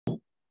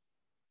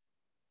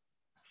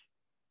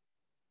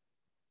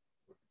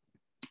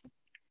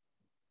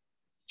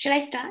Should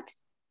I start?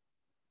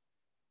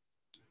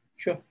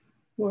 Sure.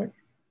 Go ahead.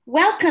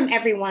 Welcome,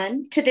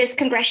 everyone, to this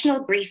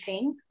congressional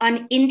briefing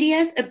on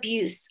India's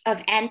abuse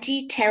of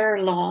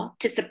anti-terror law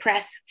to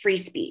suppress free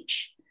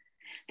speech.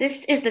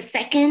 This is the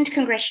second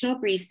congressional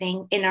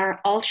briefing in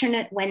our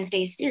alternate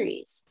Wednesday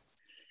series.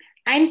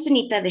 I'm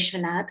Sunita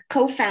Vishwanath,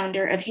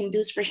 co-founder of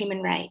Hindus for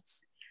Human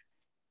Rights.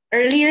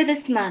 Earlier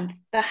this month,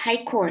 the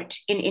High Court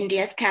in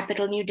India's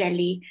capital, New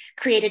Delhi,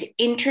 created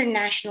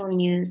international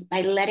news by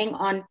letting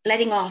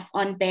off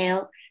on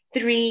bail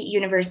 3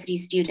 university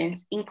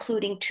students,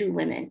 including 2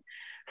 women,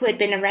 who had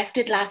been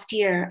arrested last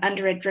year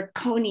under a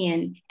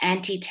draconian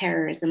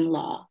anti-terrorism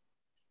law.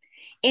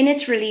 In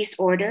its release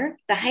order,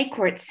 the High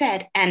Court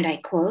said, and I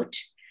quote,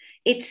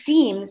 "It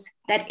seems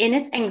that in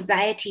its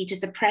anxiety to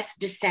suppress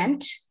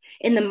dissent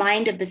in the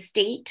mind of the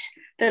state,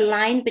 the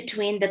line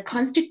between the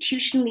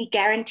constitutionally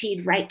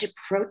guaranteed right to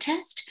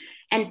protest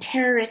and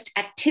terrorist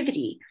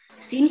activity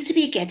seems to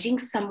be getting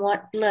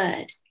somewhat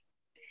blurred.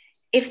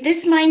 If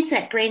this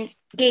mindset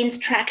gains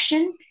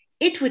traction,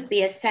 it would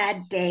be a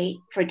sad day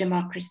for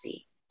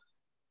democracy."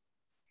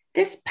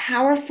 This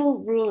powerful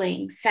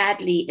ruling,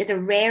 sadly, is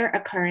a rare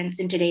occurrence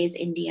in today's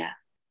India.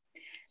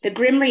 The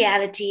grim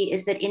reality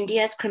is that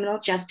India's criminal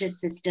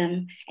justice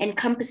system,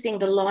 encompassing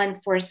the law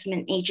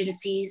enforcement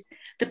agencies,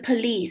 the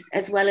police,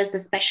 as well as the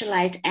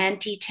Specialized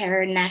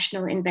Anti-Terror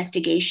National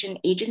Investigation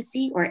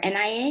Agency, or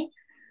NIA,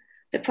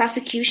 the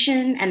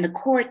prosecution and the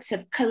courts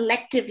have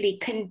collectively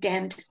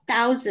condemned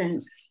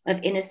thousands of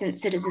innocent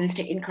citizens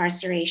to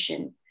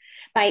incarceration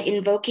by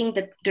invoking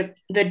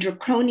the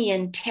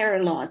draconian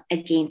terror laws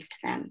against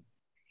them.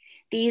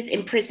 These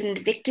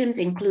imprisoned victims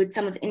include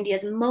some of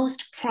India's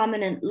most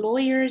prominent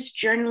lawyers,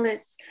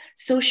 journalists,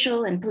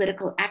 social and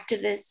political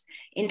activists,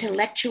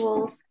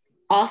 intellectuals,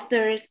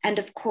 authors, and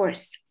of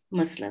course,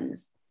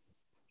 Muslims,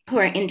 who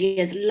are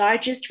India's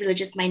largest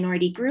religious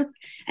minority group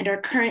and are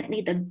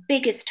currently the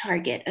biggest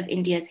target of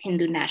India's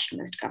Hindu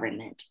nationalist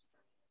government.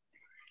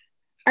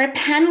 Our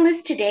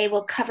panelists today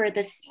will cover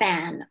the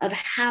span of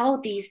how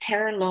these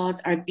terror laws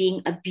are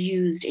being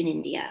abused in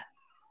India.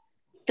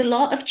 The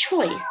law of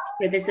choice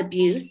for this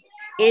abuse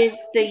is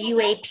the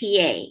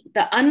UAPA,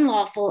 the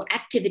Unlawful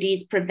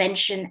Activities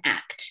Prevention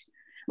Act,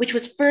 which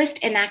was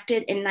first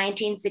enacted in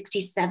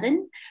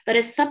 1967, but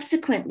has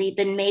subsequently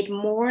been made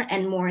more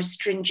and more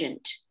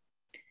stringent.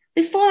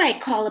 Before I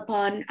call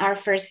upon our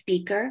first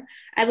speaker,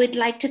 I would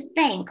like to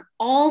thank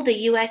all the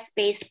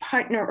US-based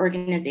partner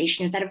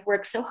organizations that have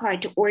worked so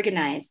hard to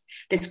organize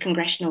this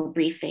congressional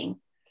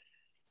briefing.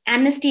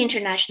 Amnesty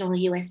International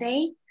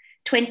USA,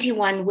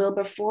 21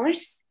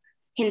 Wilberforce,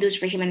 Hindus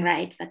for Human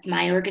Rights, that's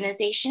my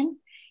organization,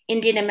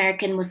 Indian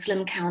American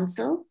Muslim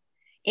Council,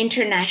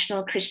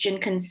 International Christian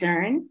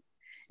Concern,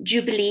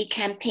 Jubilee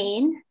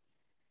Campaign,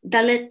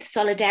 Dalit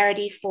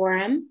Solidarity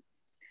Forum,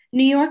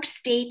 New York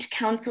State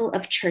Council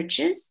of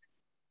Churches,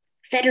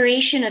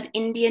 Federation of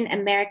Indian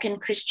American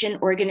Christian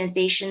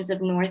Organizations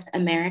of North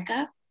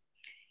America,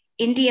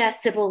 India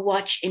Civil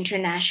Watch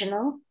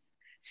International,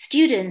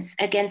 Students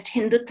Against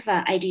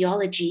Hindutva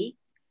Ideology,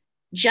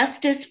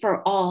 Justice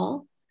for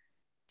All,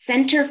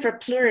 Center for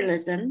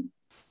Pluralism,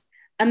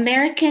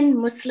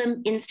 American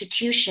Muslim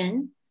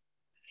Institution,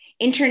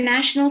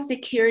 International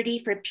Security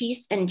for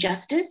Peace and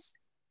Justice,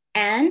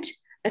 and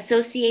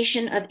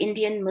Association of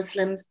Indian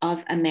Muslims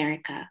of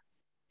America.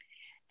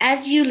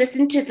 As you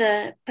listen to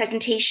the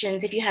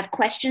presentations, if you have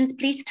questions,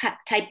 please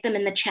type them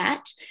in the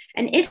chat.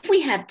 And if we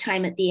have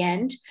time at the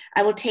end,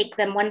 I will take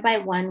them one by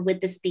one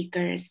with the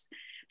speakers.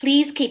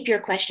 Please keep your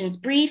questions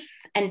brief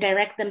and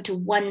direct them to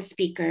one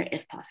speaker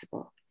if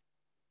possible.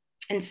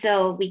 And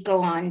so we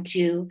go on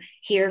to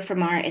hear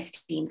from our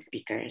esteemed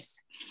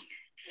speakers.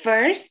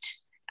 First,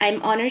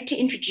 I'm honored to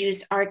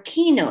introduce our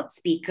keynote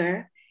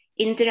speaker,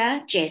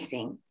 Indira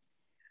Jaising,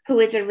 who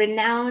is a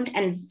renowned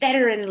and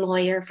veteran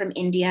lawyer from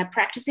India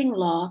practicing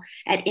law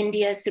at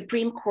India's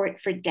Supreme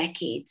Court for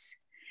decades.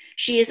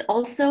 She is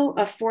also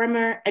a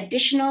former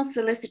Additional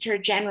Solicitor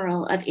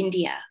General of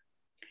India.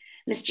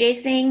 Ms.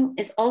 Jaising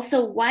is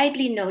also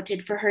widely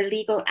noted for her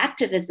legal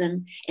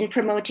activism in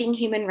promoting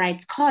human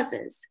rights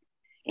causes.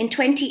 In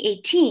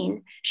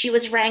 2018, she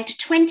was ranked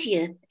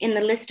 20th in the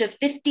list of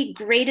 50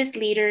 greatest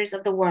leaders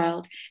of the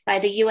world by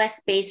the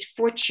US-based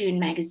Fortune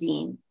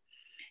magazine.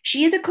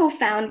 She is a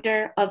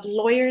co-founder of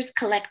Lawyers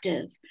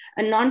Collective,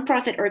 a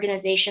nonprofit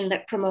organization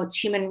that promotes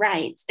human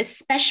rights,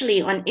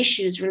 especially on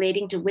issues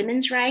relating to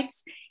women's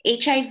rights,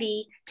 HIV,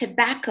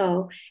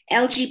 tobacco,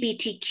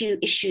 LGBTQ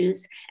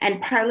issues,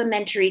 and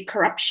parliamentary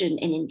corruption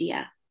in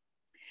India.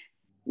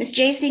 Ms.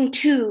 Jaising,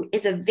 too,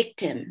 is a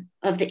victim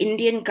of the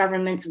Indian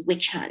government's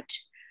witch hunt.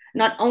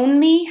 Not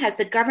only has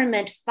the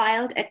government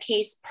filed a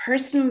case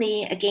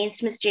personally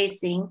against Ms.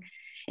 Jaising,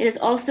 it has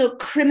also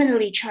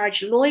criminally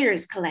charged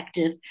Lawyers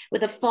Collective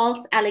with a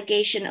false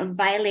allegation of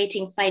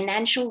violating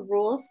financial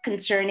rules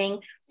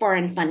concerning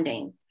foreign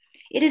funding.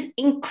 It is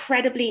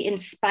incredibly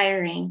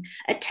inspiring,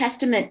 a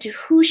testament to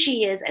who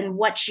she is and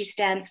what she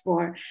stands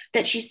for,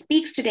 that she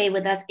speaks today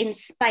with us in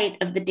spite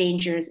of the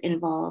dangers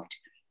involved.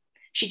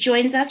 She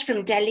joins us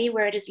from Delhi,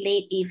 where it is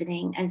late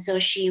evening, and so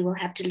she will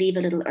have to leave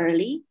a little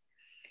early.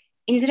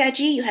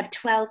 Indiraji, you have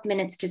 12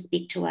 minutes to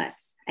speak to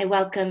us. I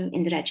welcome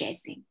Indira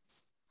Jaising.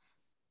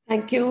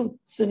 Thank you,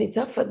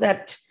 Sunita, for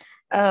that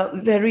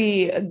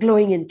very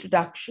glowing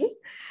introduction.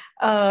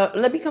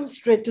 Let me come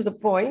straight to the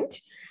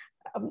point.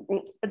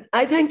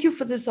 I thank you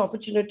for this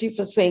opportunity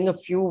for saying a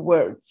few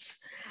words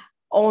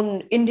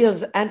on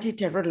India's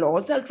anti-terror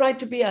laws. I'll try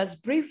to be as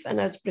brief and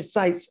as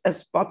precise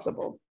as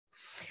possible.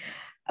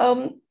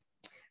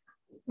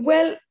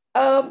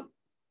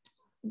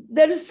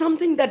 There is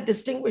something that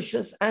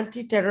distinguishes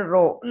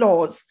anti-terror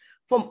laws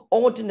from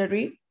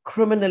ordinary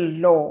criminal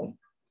law.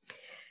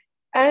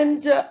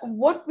 And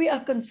what we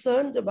are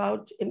concerned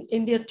about in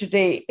India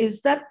today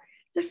is that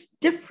this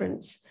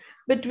difference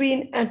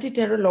between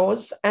anti-terror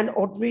laws and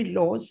ordinary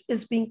laws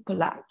is being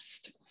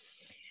collapsed.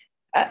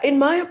 In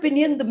my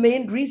opinion, the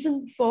main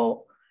reason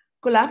for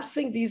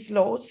collapsing these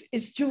laws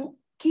is to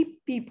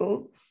keep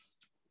people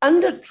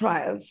under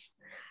trials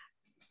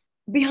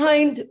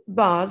behind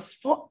bars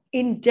for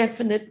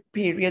indefinite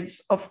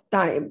periods of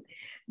time,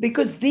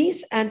 because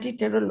these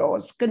anti-terror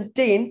laws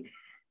contain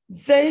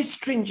very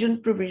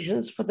stringent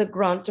provisions for the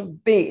grant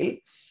of bail,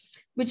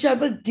 which I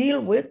will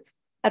deal with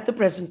at the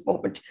present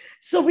moment.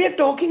 So we are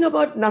talking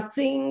about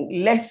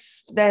nothing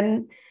less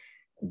than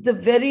the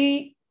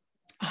very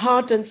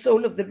heart and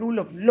soul of the rule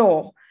of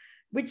law,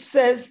 which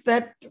says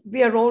that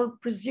we are all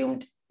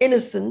presumed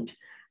innocent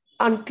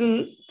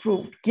until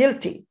proved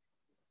guilty.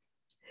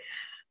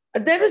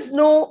 There is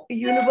no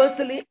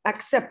universally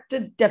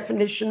accepted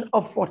definition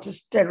of what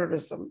is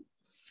terrorism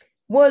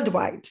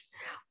worldwide.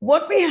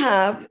 What we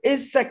have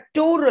is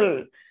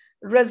sectoral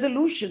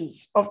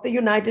resolutions of the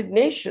United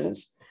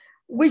Nations,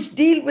 which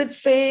deal with,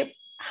 say,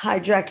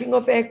 hijacking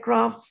of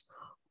aircrafts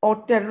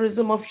or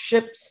terrorism of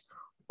ships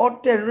or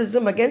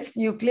terrorism against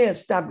nuclear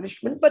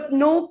establishment, but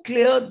no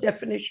clear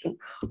definition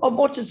of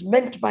what is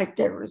meant by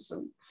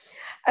terrorism.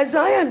 As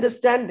I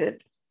understand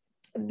it,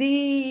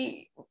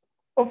 the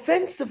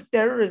offense of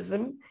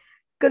terrorism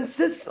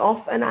consists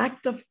of an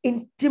act of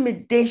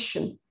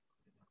intimidation,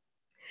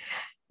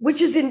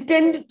 which is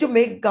intended to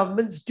make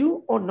governments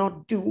do or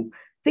not do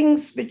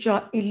things which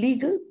are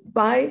illegal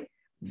by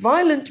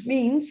violent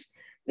means,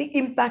 the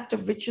impact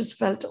of which is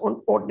felt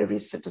on ordinary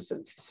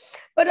citizens.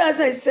 But as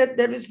I said,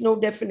 there is no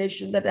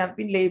definition that I've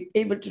been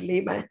able to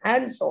lay my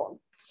hands on.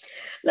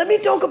 Let me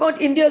talk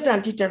about India's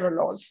anti-terror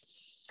laws.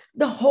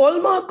 The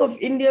hallmark of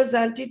India's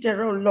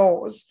anti-terror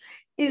laws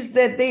is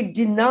that they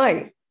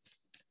deny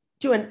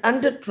to an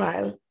under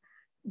trial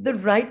the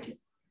right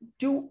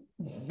to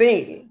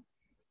bail.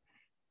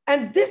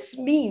 And this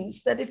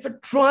means that if a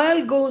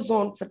trial goes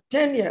on for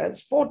 10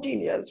 years,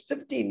 14 years,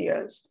 15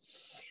 years,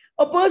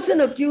 a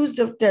person accused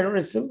of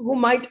terrorism who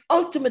might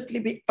ultimately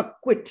be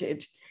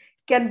acquitted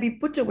can be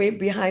put away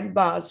behind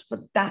bars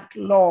for that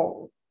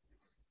long.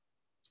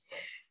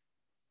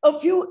 A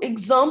few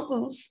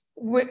examples,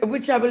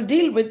 which I will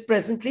deal with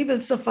presently, will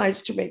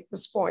suffice to make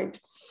this point.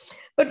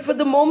 But for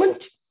the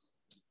moment,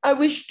 I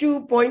wish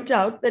to point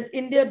out that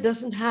India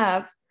doesn't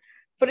have,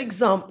 for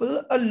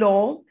example, a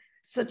law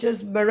such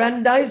as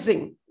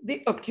Mirandizing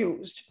the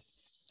accused.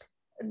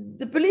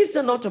 The police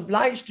are not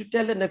obliged to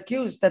tell an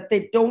accused that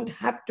they don't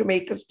have to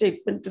make a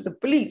statement to the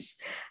police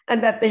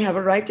and that they have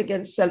a right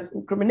against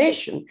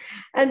self-incrimination.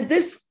 And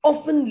this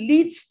often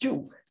leads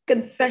to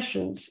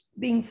confessions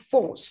being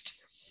forced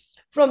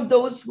from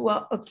those who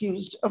are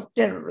accused of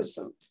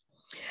terrorism.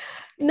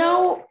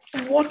 Now,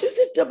 what is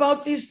it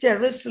about these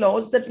terrorist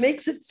laws that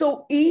makes it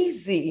so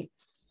easy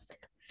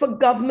for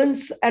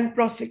governments and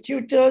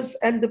prosecutors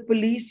and the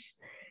police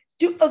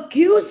to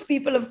accuse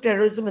people of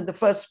terrorism in the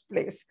first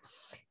place?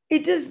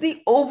 It is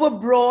the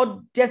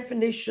overbroad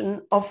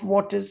definition of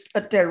what is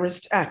a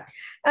terrorist act.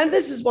 And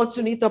this is what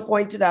Sunita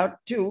pointed out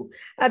too,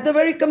 at the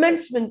very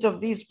commencement of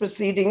these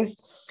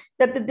proceedings,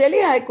 that the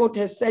Delhi High Court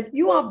has said,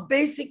 you are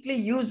basically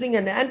using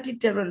an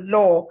anti-terror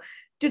law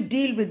to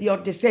deal with your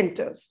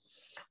dissenters.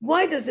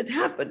 Why does it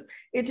happen?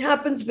 It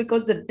happens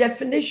because the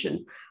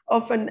definition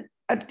of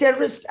a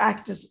terrorist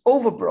act is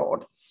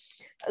overbroad.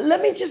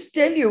 Let me just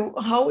tell you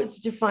how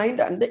it's defined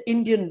under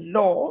Indian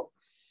law.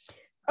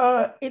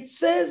 It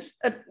says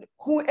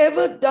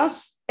whoever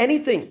does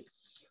anything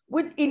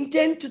with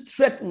intent to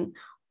threaten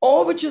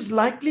or which is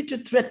likely to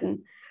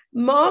threaten,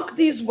 mark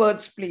these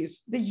words,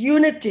 please, the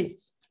unity,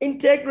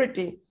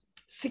 integrity,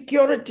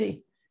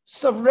 security,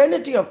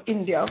 sovereignty of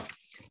India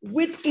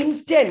with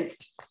intent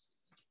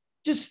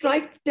to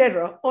strike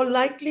terror or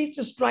likely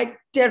to strike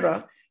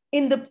terror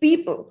in the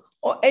people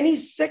or any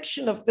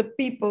section of the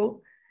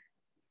people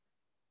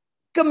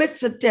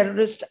commits a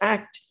terrorist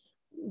act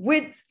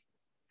with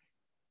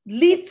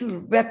lethal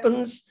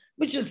weapons,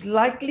 which is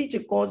likely to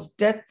cause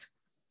death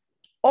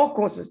or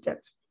causes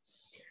death.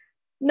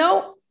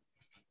 Now,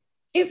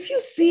 if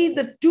you see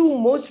the two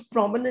most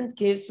prominent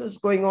cases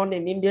going on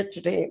in India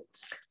today,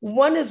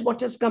 one is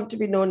what has come to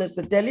be known as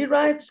the Delhi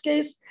riots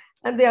case,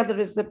 and the other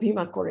is the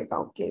Bhima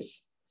Koregaon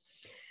case.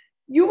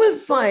 You will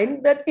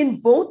find that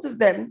in both of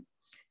them,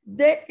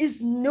 there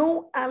is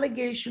no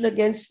allegation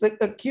against the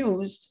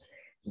accused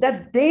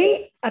that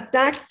they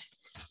attacked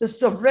the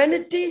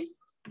sovereignty,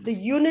 the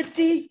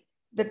unity,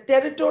 the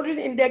territorial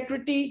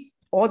integrity,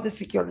 or the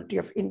security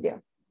of India.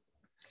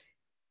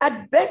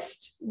 At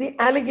best, the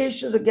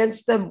allegations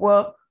against them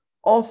were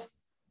of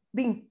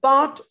being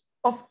part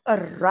of a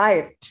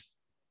riot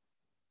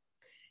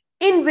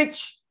in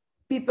which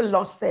people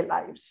lost their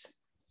lives.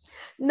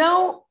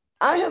 Now,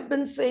 I have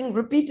been saying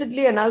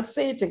repeatedly, and I'll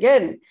say it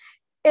again,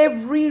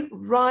 every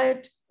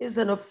riot is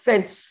an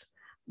offense,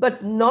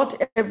 but not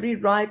every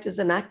riot is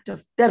an act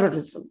of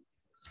terrorism.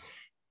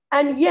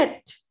 And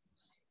yet,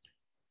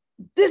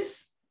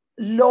 this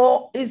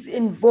law is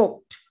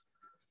invoked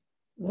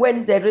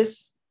when there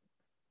is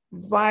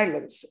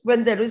violence,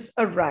 when there is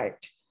a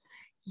riot.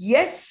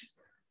 Yes,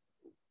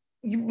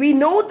 we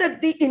know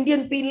that the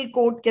Indian Penal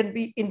Code can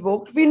be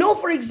invoked. We know,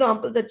 for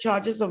example, that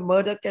charges of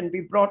murder can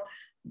be brought,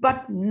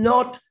 but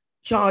not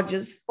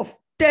charges of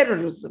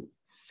terrorism.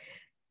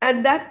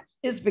 And that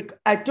is because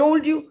I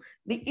told you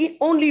the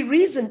only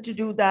reason to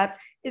do that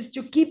is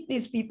to keep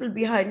these people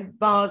behind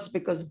bars,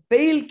 because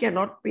bail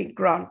cannot be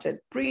granted,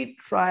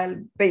 pre-trial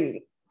bail.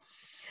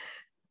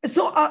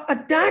 So our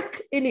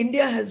attack in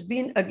India has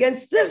been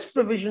against this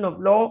provision of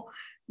law,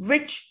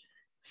 which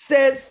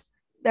says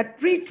that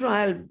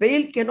pre-trial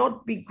bail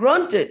cannot be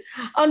granted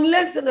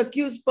unless an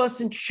accused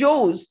person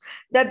shows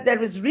that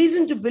there is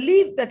reason to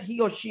believe that he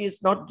or she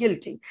is not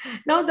guilty.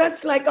 Now,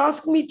 that's like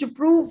asking me to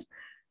prove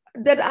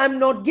that I'm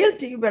not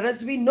guilty,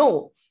 whereas we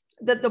know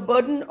that the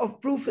burden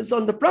of proof is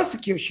on the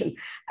prosecution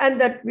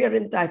and that we are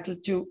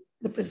entitled to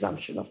the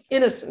presumption of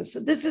innocence. So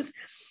this is,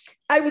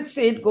 I would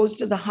say, it goes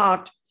to the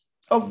heart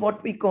of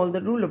what we call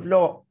the rule of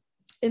law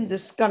in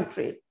this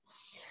country.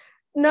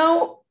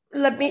 Now,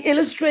 let me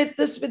illustrate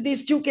this with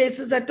these two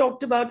cases I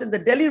talked about. In the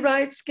Delhi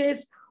riots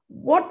case,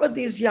 what were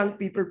these young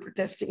people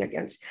protesting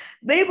against?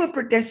 They were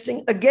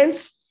protesting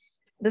against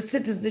the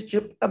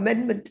Citizenship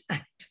Amendment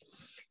Act.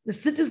 The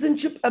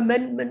Citizenship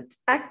Amendment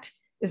Act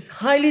is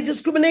highly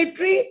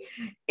discriminatory.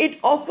 It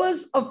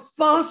offers a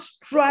fast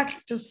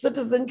track to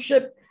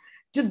citizenship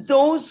to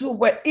those who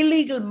were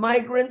illegal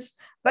migrants,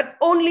 but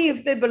only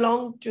if they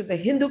belong to the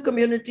Hindu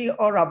community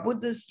or are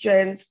Buddhists,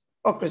 Jains,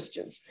 or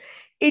Christians.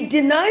 It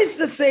denies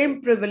the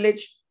same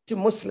privilege to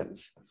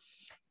Muslims.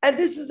 And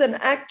this is an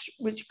act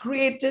which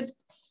created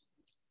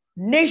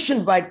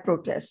nationwide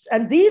protests.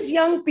 And these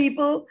young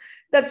people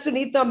that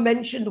Sunita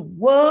mentioned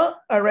were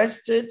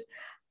arrested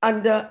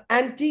under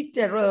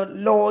anti-terror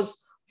laws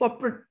for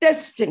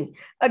protesting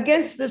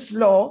against this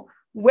law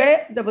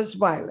where there was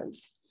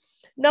violence.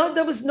 Now,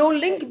 there was no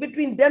link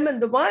between them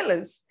and the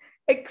violence,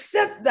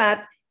 except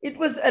that it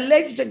was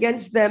alleged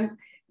against them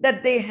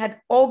that they had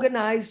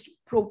organized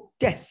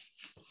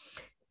protests.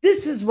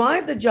 This is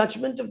why the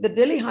judgment of the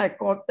Delhi High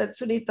Court that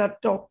Sunita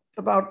talked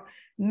about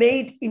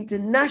made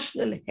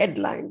international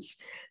headlines,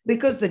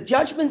 because the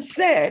judgment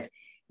said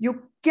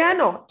you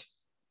cannot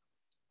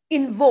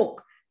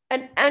invoke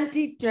an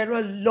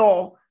anti-terror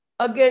law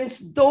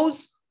against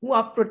those who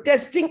are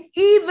protesting,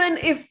 even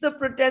if the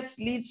protest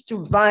leads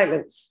to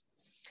violence.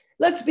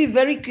 Let's be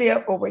very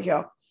clear over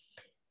here.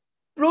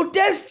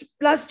 Protest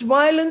plus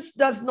violence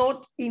does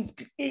not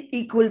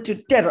equal to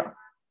terror.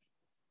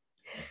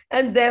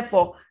 And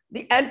therefore,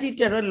 the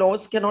anti-terror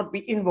laws cannot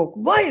be invoked.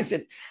 Why is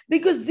it?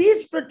 Because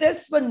these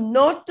protests were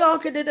not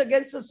targeted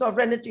against the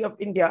sovereignty of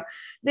India.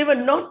 They were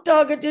not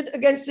targeted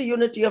against the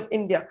unity of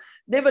India.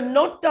 They were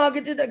not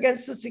targeted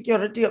against the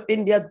security of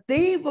India.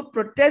 They were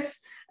protests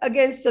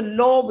against a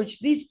law which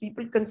these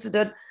people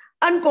considered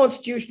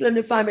unconstitutional. And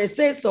if I may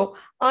say so,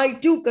 I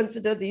too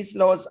consider these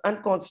laws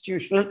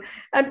unconstitutional,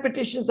 and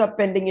petitions are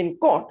pending in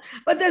court.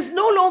 But there's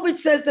no law which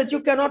says that you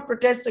cannot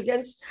protest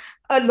against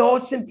a law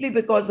simply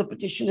because a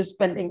petition is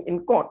pending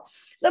in court.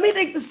 Let me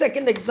take the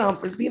second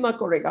example, Bhima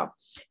Korega.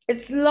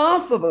 It's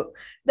laughable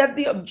that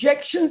the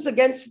objections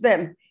against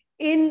them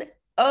in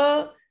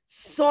a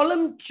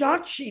solemn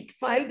charge sheet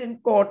filed in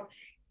court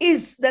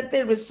is that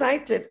they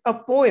recited a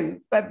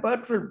poem by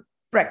Bertolt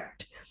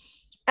Brecht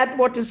at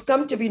what has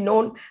come to be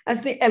known as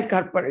the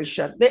Elkar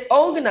Parishad. They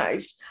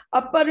organized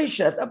a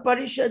parishad. A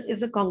parishad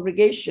is a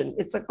congregation.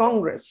 It's a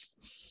congress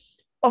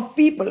of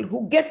people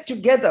who get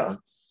together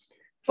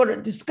for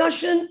a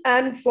discussion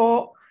and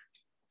for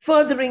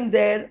furthering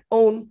their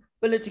own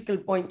political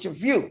point of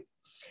view.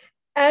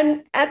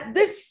 And at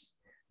this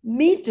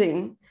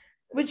meeting,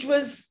 which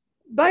was,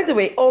 by the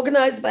way,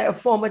 organized by a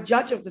former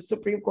judge of the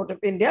Supreme Court of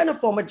India and a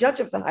former judge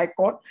of the High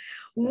Court,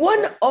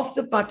 one of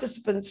the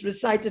participants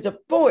recited a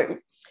poem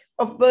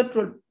of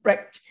Bertolt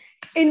Brecht,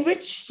 in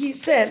which he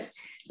said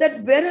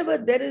that wherever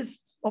there is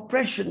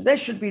oppression, there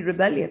should be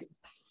rebellion.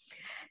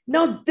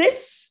 Now,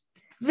 this,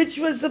 which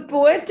was a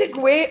poetic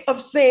way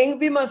of saying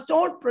we must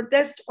all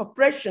protest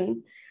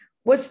oppression,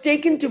 was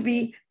taken to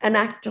be an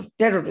act of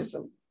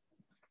terrorism.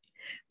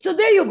 So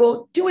there you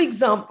go, two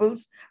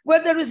examples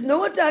where there is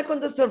no attack on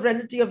the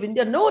sovereignty of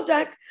India, no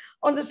attack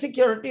on the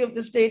security of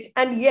the state,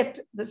 and yet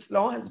this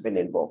law has been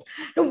invoked.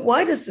 Now,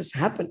 why does this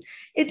happen?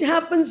 It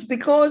happens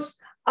because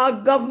our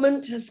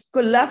government has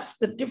collapsed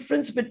the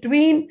difference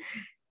between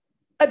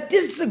a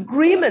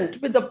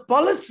disagreement with the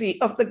policy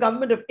of the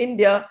government of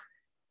India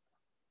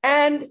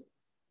and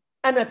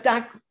an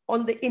attack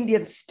on the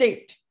Indian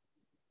state.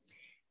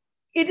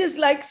 It is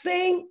like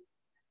saying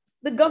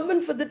the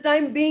government for the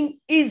time being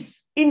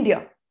is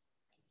India,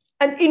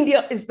 and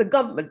India is the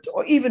government,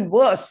 or even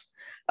worse,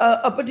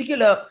 a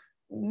particular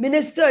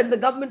minister in the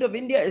government of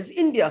India is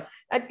India,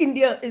 and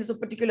India is a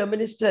particular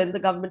minister in the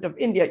government of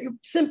India. You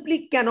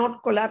simply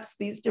cannot collapse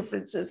these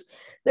differences.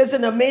 There's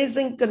an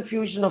amazing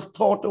confusion of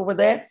thought over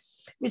there,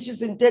 which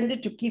is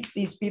intended to keep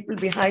these people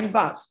behind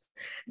bars.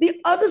 The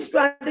other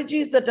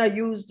strategies that are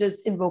used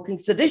is invoking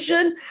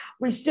sedition.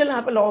 We still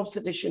have a law of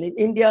sedition in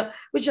India,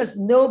 which has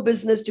no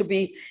business to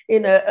be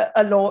in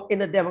a law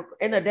in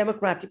a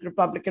democratic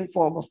Republican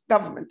form of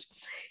government.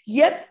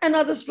 Yet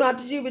another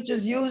strategy which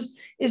is used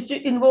is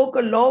to invoke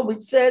a law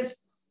which says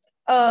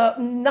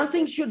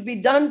nothing should be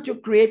done to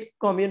create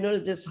communal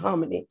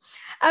disharmony.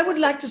 I would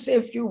like to say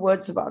a few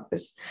words about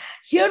this.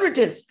 Here it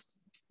is.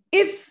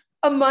 If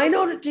a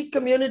minority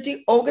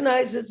community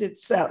organizes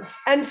itself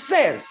and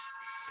says,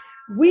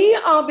 we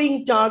are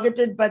being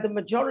targeted by the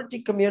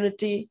majority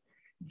community,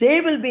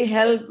 they will be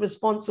held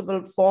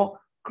responsible for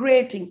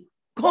creating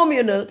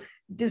communal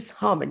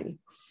disharmony.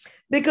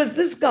 Because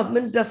this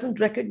government doesn't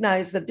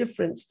recognize the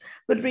difference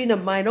between a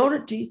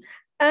minority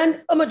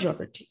and a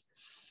majority.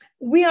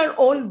 We are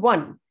all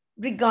one,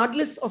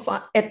 regardless of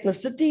our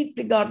ethnicity,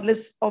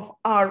 regardless of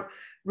our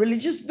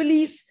religious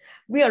beliefs.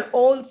 We are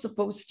all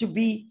supposed to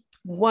be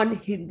one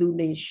Hindu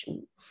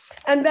nation.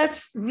 And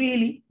that's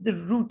really the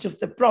root of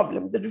the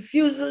problem, the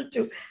refusal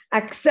to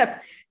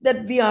accept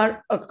that we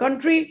are a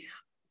country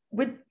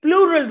with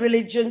plural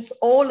religions,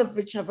 all of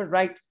which have a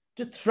right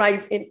to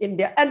thrive in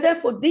India. And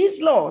therefore,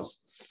 these laws,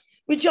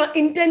 which are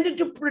intended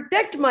to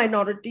protect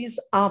minorities,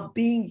 are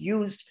being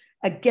used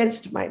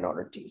against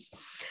minorities.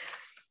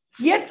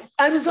 Yet,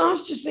 I was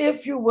asked to say a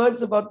few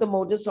words about the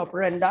modus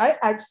operandi.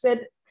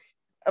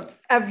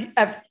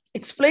 I've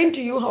explained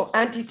to you how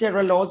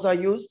anti-terror laws are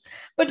used,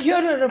 but here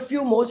are a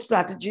few more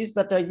strategies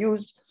that are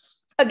used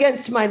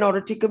against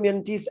minority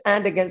communities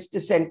and against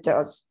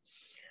dissenters.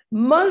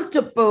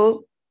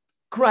 Multiple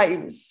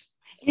crimes.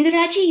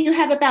 Indiraji, you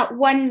have about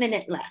 1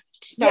 minute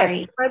left. Sorry.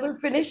 Yes, I will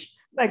finish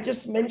by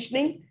just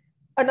mentioning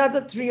another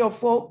 3 or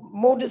 4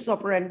 modus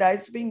operandi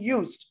being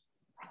used.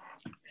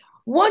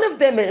 One of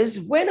them is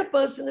when a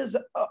person is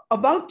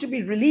about to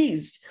be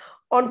released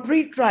on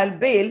pre-trial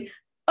bail,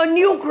 a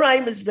new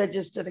crime is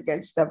registered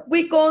against them.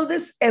 We call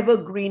this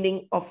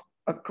evergreening of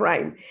a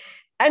crime.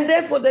 And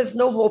therefore, there's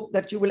no hope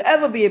that you will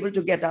ever be able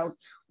to get out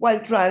while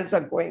trials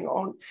are going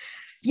on.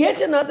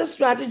 Yet another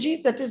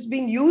strategy that is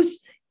being used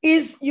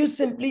is you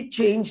simply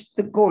change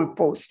the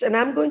goalpost. And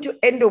I'm going to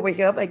end over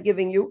here by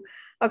giving you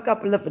a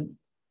couple of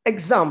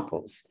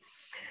examples.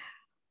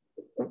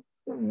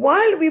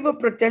 While we were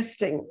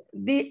protesting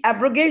the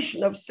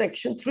abrogation of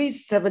Section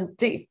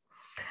 370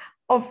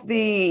 of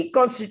the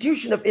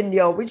Constitution of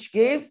India, which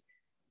gave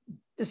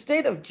the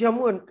state of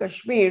Jammu and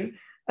Kashmir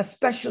a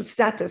special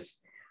status,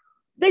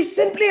 they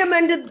simply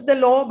amended the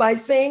law by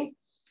saying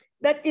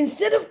that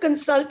instead of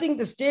consulting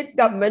the state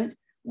government,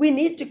 we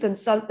need to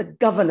consult the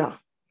governor.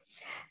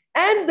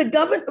 And the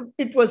government,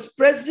 it was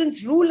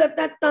president's rule at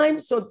that time,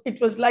 so it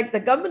was like the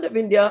government of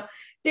India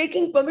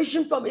taking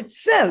permission from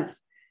itself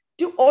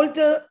to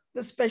alter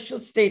the special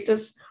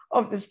status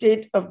of the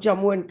state of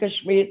Jammu and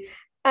Kashmir.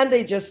 And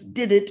they just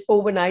did it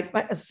overnight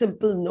by a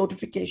simple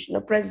notification,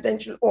 a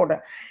presidential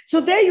order.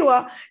 So there you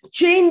are,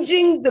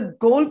 changing the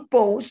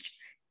goalpost,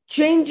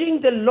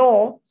 changing the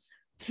law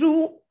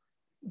through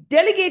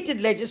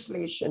delegated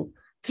legislation,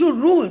 through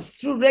rules,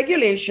 through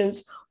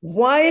regulations,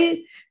 while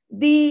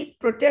the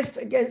protest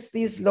against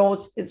these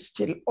laws is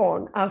still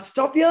on. I'll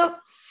stop here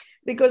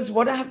because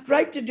what I have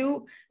tried to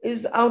do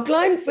is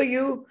outline for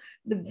you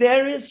the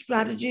various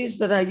strategies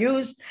that are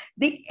used.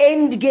 The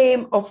end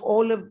game of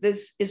all of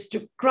this is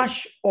to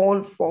crush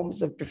all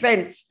forms of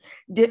defense,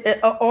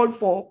 all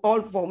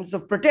forms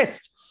of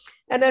protest.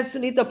 And as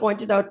Sunita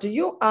pointed out to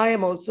you, I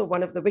am also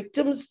one of the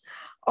victims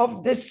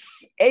of this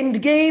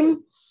end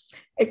game,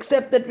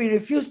 except that we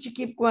refuse to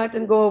keep quiet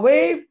and go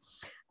away.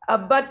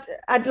 But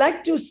I'd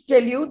like to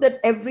tell you that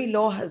every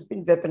law has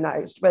been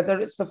weaponized, whether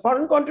it's the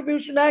Foreign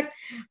Contribution Act.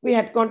 We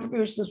had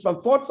contributions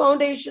from Ford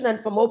Foundation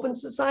and from Open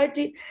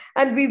Society,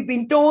 and we've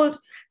been told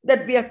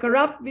that we are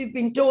corrupt. We've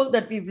been told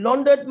that we've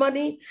laundered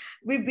money.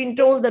 We've been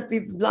told that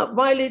we've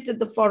violated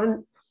the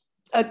Foreign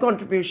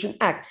Contribution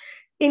Act.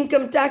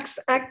 Income Tax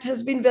Act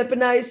has been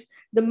weaponized.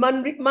 The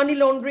Money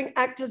Laundering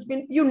Act has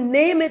been, you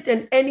name it,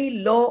 and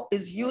any law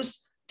is used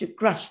to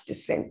crush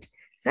dissent.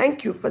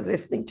 Thank you for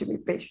listening to me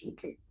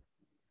patiently.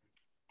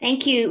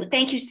 Thank you.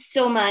 Thank you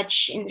so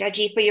much,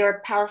 Indiraji, for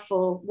your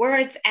powerful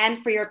words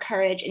and for your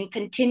courage in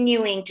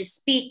continuing to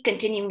speak,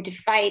 continuing to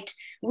fight.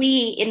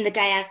 We in the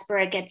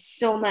diaspora get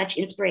so much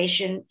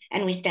inspiration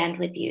and we stand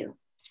with you.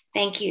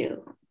 Thank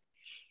you.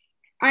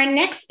 Our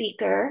next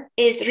speaker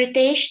is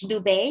Ritesh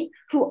Dubey,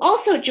 who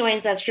also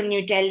joins us from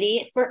New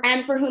Delhi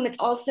and for whom it's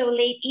also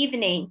late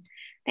evening.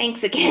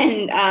 Thanks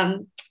again,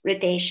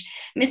 Ritesh.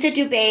 Mr.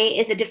 Dubey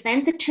is a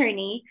defense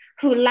attorney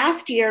who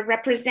last year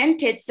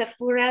represented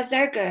Safura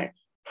Zargar,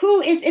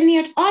 who is in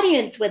the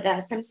audience with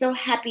us. I'm so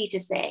happy to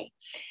say.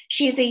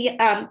 She's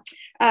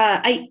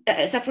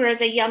Safura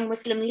is a young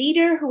Muslim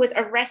leader who was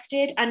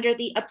arrested under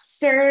the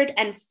absurd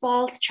and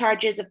false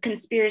charges of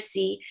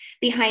conspiracy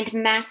behind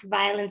mass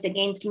violence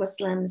against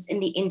Muslims in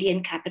the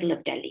Indian capital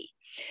of Delhi.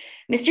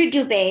 Mr.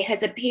 Dubey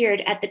has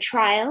appeared at the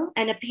trial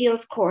and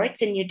appeals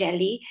courts in New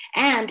Delhi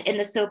and in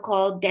the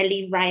so-called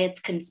Delhi riots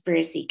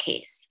conspiracy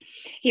case.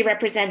 He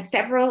represents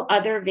several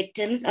other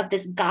victims of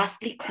this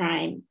ghastly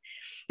crime.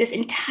 This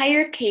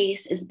entire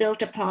case is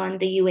built upon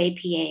the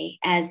UAPA,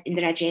 as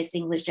Indira Jay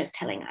Singh was just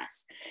telling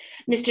us.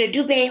 Mr.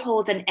 Dubey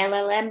holds an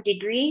LLM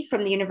degree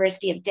from the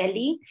University of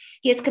Delhi.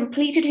 He has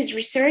completed his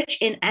research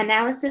in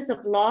analysis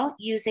of law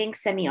using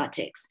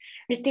semiotics.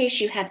 Ritesh,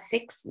 you have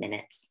 6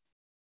 minutes.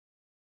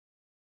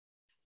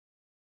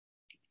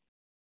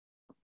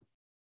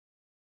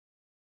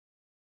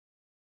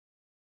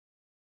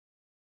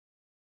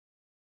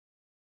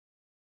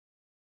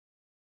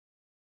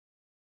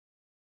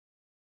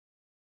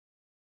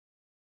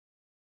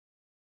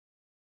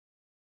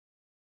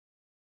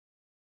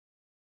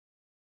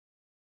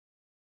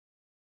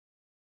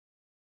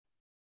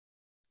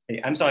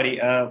 I'm sorry,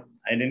 I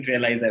didn't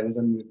realize I was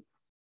on mute.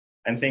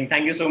 I'm saying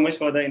thank you so much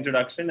for the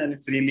introduction, and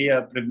it's really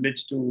a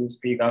privilege to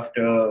speak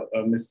after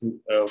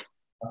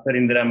after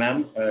Indira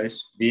ma'am.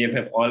 We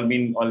have all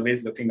been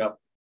always looking up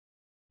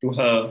to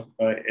her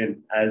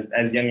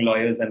as young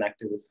lawyers and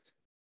activists.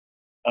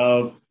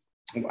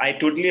 I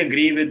totally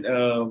agree with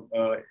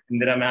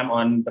Indira ma'am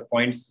on the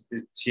points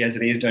that she has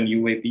raised on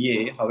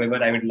UAPA.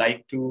 However, I would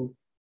like to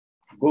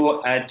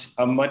go at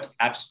a much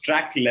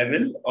abstract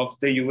level of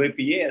the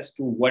UAPA as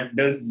to what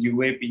does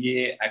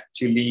UAPA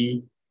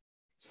actually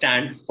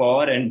stand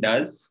for and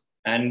does,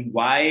 and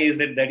why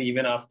is it that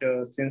even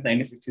since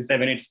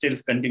 1967, it still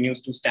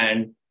continues to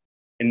stand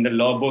in the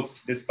law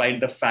books, despite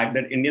the fact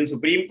that Indian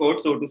Supreme Court,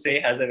 so to say,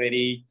 has a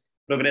very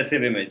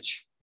progressive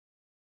image.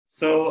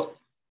 So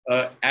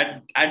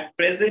at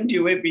present,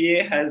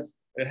 UAPA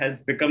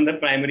has become the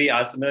primary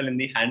arsenal in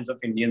the hands of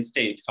Indian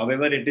state.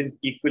 However, it is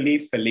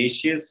equally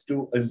fallacious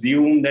to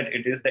assume that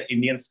it is the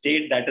Indian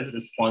state that is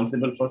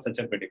responsible for such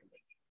a predicament.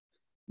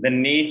 The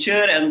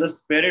nature and the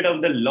spirit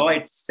of the law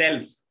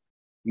itself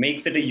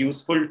makes it a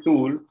useful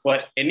tool for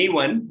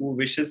anyone who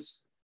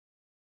wishes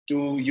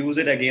to use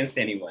it against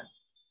anyone.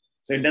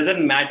 So it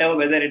doesn't matter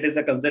whether it is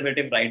a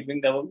conservative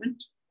right-wing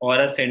government or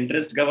a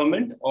centrist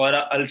government or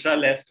an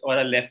ultra-left or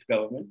a left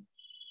government.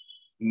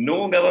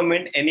 No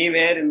government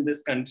anywhere in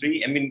this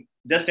country, I mean,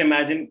 just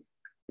imagine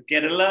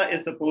Kerala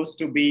is supposed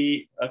to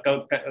be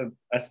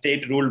a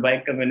state ruled by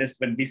communists,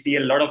 but we see a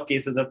lot of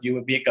cases of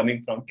UAPA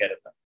coming from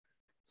Kerala.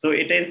 So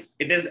it is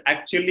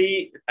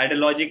actually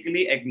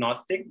ideologically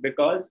agnostic,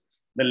 because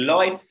the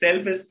law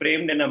itself is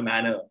framed in a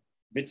manner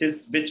which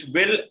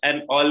will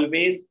and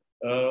always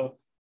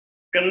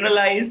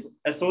criminalize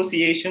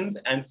associations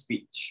and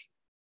speech.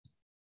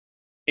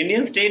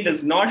 Indian state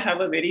does not have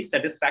a very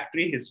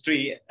satisfactory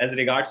history as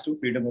regards to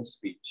freedom of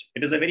speech.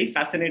 It is a very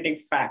fascinating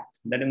fact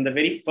that in the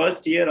very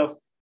first year of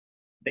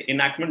the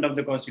enactment of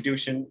the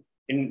Constitution,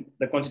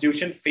 the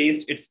Constitution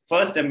faced its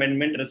first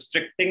amendment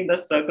restricting the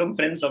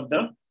circumference of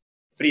the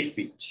free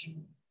speech.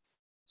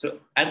 So,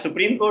 and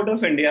Supreme Court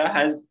of India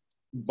has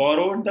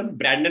borrowed the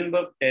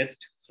Brandenburg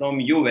test from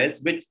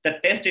US, which the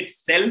test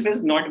itself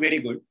is not very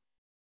good.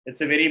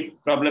 It's a very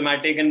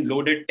problematic and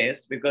loaded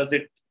test because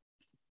it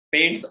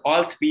paints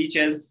all speech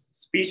as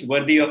speech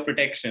worthy of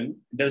protection,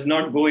 does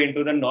not go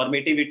into the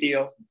normativity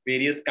of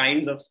various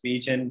kinds of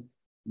speech and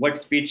what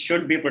speech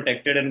should be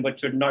protected and what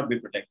should not be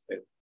protected.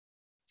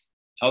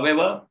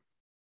 However,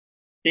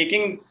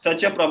 taking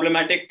such a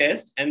problematic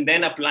test and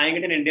then applying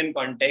it in Indian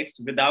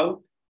context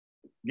without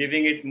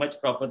giving it much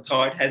proper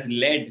thought has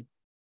led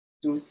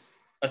to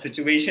a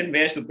situation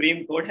where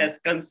Supreme Court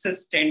has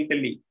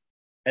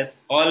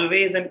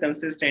always and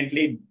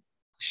consistently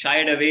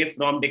shied away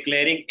from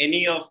declaring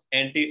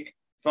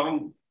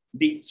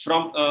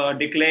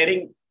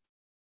declaring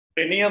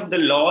any of the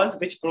laws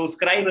which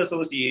proscribe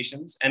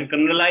associations and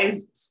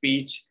criminalize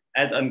speech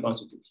as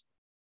unconstitutional.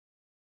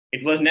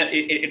 It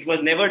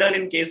was never done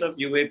in case of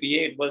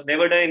UAPA. It was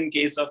never done in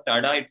case of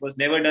TADA. It was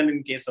never done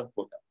in case of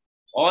quota.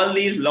 All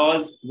these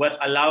laws were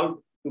allowed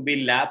to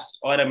be lapsed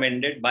or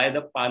amended by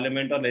the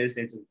parliament or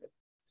legislature.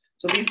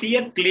 So we see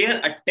a clear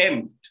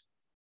attempt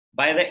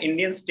by the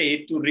Indian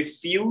state to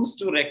refuse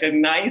to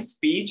recognize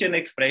speech and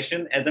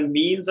expression as a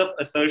means of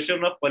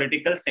assertion of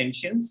political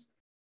sentience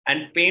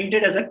and paint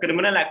it as a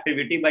criminal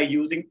activity by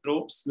using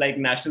tropes like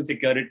national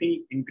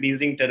security,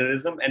 increasing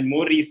terrorism, and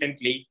more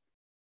recently,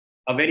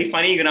 a very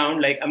funny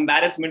ground like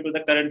embarrassment to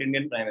the current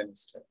Indian Prime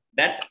Minister.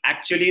 That's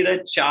actually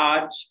the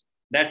charge.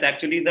 That's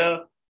actually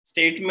the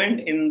statement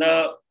in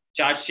the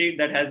charge sheet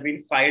that has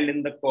been filed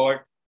in the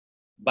court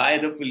by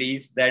the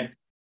police, that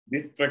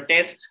this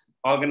protest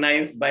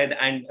organized by the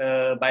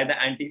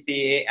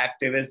anti-CAA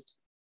activists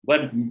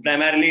were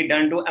primarily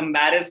done to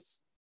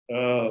embarrass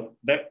the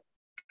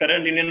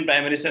current Indian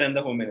Prime Minister and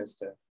the Home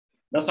Minister.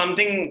 Now,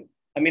 something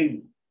I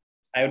mean,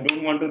 I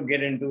don't want to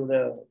get into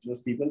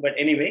those people, but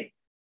anyway,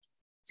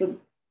 so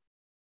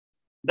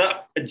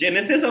the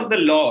genesis of the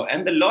law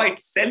and the law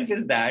itself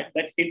is that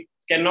it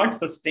cannot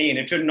sustain,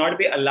 it should not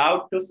be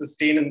allowed to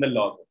sustain in the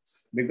law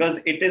books because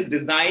it is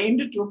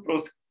designed to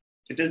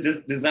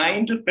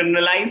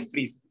criminalize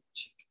free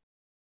speech.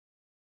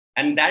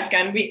 And that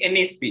can be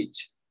any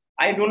speech.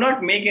 I do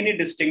not make any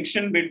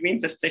distinction between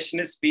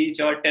secessionist speech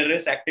or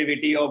terrorist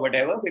activity or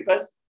whatever,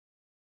 because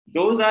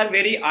those are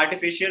very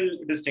artificial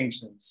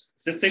distinctions.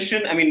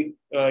 Secession, I mean,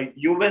 a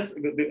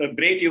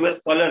great US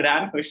scholar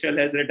Ram Herschel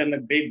has written a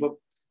great book,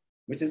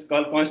 which is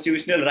called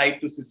Constitutional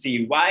Right to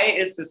Secede. Why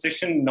is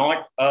secession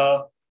not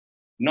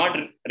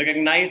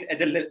recognized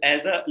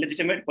as a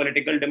legitimate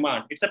political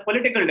demand? It's a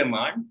political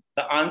demand.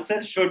 The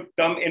answer should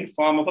come in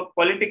form of a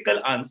political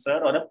answer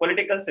or a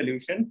political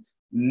solution,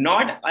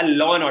 not a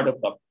law and order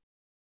problem.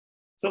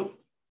 So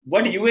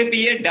what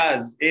UAPA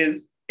does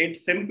is it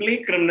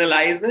simply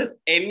criminalizes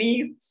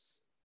any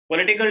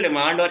political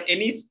demand or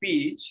any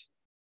speech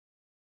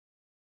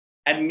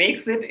and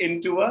makes it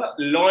into a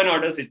law and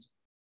order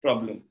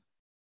problem.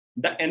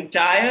 The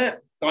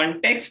entire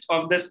context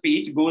of the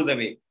speech goes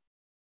away.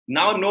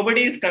 Now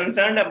nobody is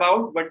concerned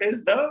about what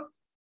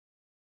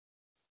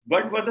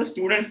were the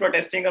students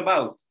protesting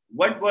about?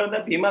 What were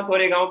the Bhima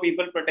Koregaon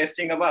people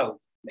protesting about?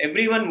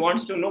 Everyone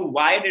wants to know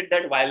why did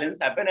that violence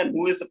happen and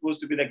who is supposed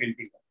to be the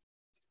guilty one.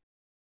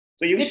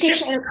 So you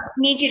I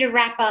need you to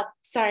wrap up.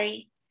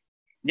 Sorry.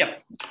 Yeah.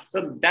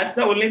 So that's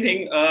the only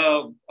thing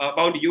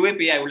about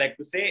UAP I would like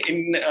to say.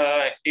 In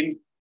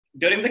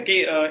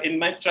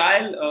my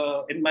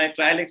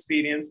trial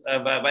experience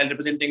while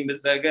representing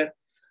Ms. Zargar,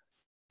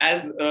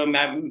 as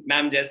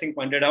Ma'am Jaisingh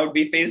pointed out,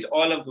 we faced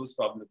all of those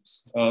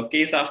problems,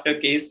 case after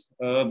case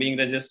being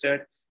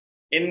registered.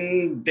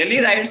 In Delhi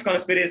riots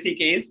conspiracy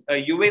case,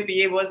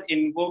 UAPA was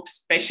invoked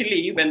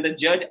specially when the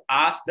judge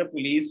asked the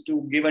police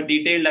to give a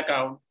detailed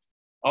account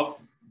of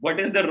what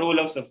is the role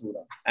of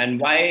Safura and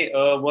why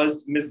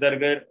was Ms.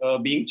 Zargar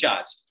being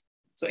charged.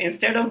 So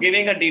instead of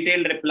giving a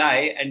detailed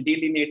reply and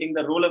delineating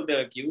the role of the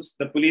accused,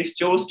 the police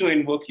chose to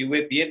invoke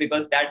UAPA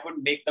because that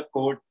would make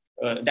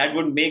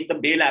the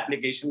bail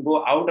application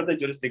go out of the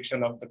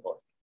jurisdiction of the court.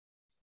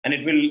 And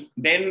it will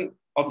then,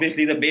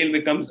 obviously, the bail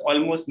becomes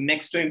almost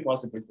next to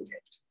impossible to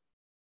get.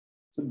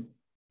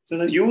 So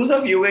the use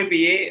of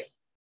UAPA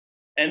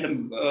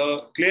and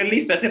clearly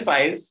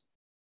specifies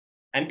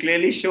and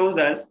clearly shows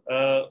us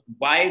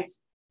why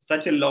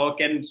such a law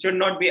should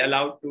not be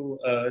allowed to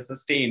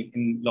sustain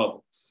in law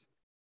books.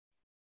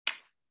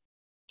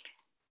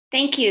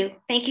 Thank you.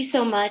 Thank you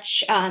so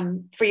much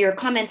for your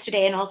comments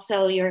today and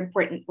also your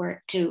important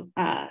work to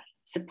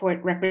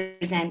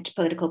represent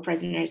political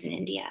prisoners in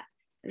India.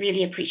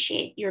 Really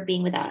appreciate your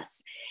being with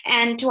us.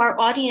 And to our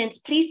audience,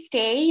 please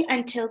stay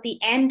until the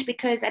end,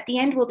 because at the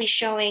end we'll be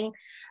showing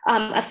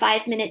a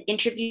 5-minute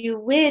interview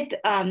with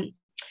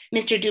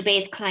Mr.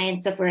 Dubey's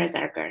client, Safura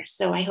Zargar.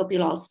 So I hope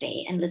you'll all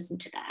stay and listen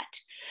to that.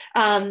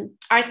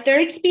 Our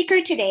third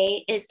speaker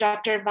today is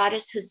Dr.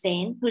 Varis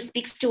Hussain, who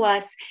speaks to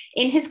us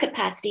in his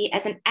capacity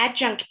as an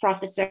adjunct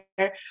professor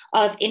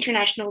of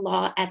international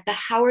law at the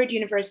Howard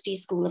University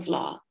School of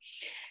Law.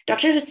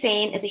 Dr.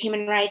 Hussain is a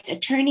human rights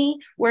attorney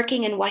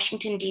working in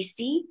Washington,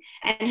 D.C.,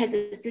 and has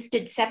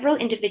assisted several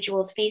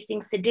individuals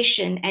facing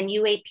sedition and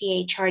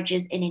UAPA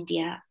charges in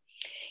India.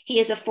 He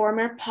is a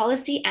former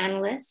policy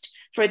analyst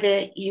for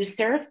the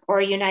USCIRF, or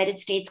United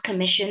States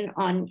Commission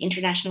on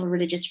International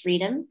Religious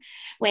Freedom,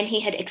 when he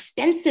had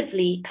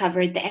extensively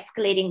covered the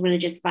escalating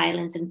religious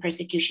violence and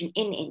persecution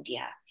in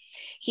India.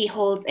 He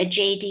holds a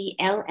JD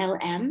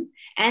LLM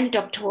and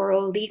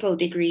doctoral legal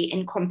degree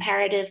in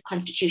comparative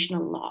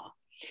constitutional law.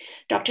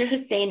 Dr.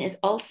 Hussain is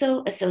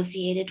also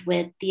associated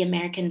with the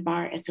American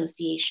Bar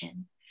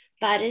Association.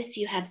 Varis,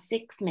 you have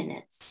 6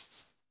 minutes.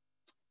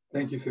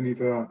 Thank you,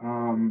 Sunita,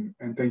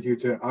 and thank you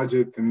to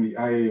Ajit and the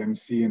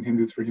IAMC and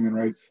Hindus for Human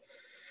Rights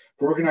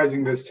for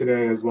organizing this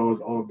today, as well as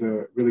all of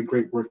the really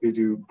great work they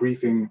do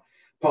briefing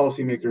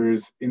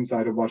policymakers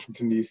inside of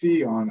Washington,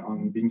 D.C.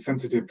 on being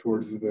sensitive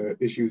towards the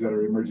issues that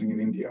are emerging in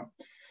India.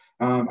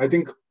 I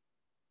think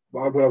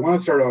what I want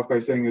to start off by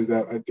saying is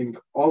that I think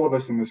all of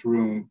us in this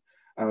room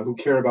who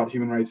care about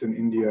human rights in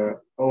India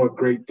owe a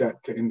great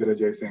debt to Indira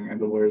Jaisingh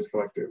and the Lawyers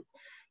Collective.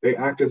 They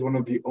act as one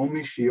of the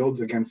only shields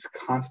against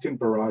constant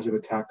barrage of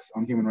attacks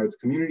on human rights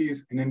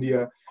communities in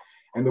India,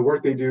 and the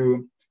work they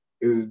do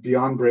is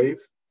beyond brave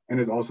and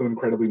is also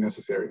incredibly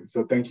necessary.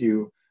 So thank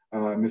you,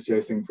 Ms.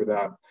 Jaisingh, for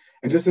that.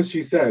 And just as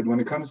she said, when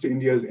it comes to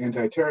India's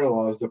anti-terror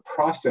laws, the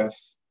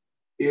process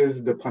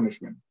is the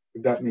punishment,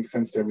 if that makes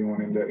sense to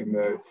everyone in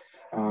the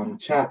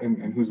chat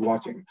and who's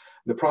watching.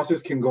 The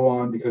process can go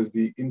on because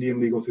the Indian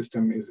legal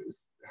system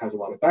has a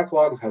lot of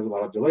backlogs, has a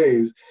lot of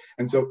delays.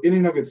 And so in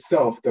and of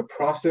itself, the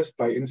process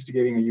by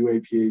instigating a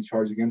UAPA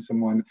charge against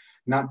someone,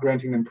 not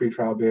granting them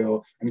pretrial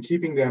bail, and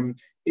keeping them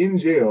in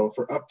jail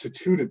for up to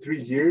 2 to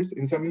 3 years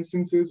in some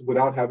instances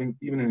without having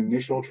even an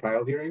initial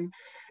trial hearing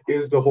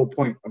is the whole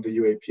point of the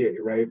UAPA,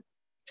 right?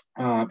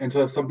 And so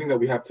that's something that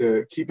we have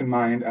to keep in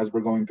mind as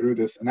we're going through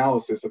this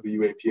analysis of the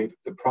UAPA,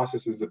 the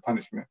processes of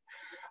punishment.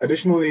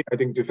 Additionally, I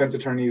think defense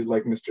attorneys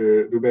like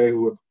Mr.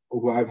 Dubey,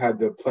 who I've had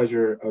the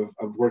pleasure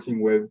of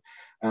working with,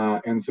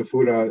 and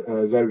Safura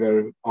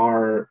Zargar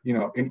are,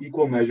 in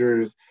equal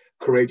measures,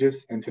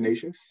 courageous and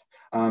tenacious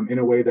in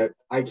a way that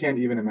I can't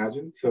even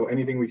imagine. So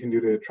anything we can do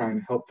to try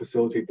and help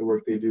facilitate the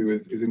work they do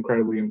is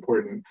incredibly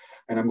important.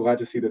 And I'm glad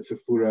to see that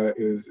Safura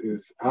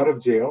is out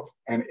of jail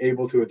and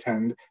able to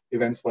attend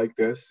events like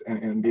this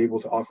and be able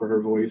to offer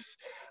her voice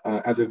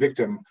as a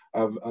victim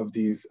of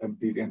these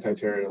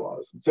anti-terror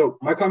laws. So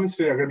my comments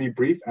today are going to be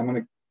brief. I'm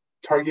going to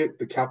target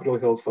the Capitol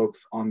Hill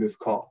folks on this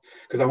call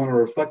because I want to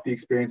reflect the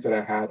experience that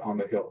I had on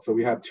the Hill. So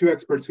we have two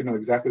experts who know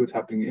exactly what's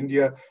happening in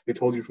India. They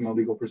told you from a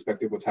legal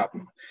perspective what's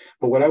happening.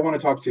 But what I want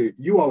to talk to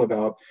you all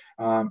about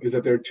is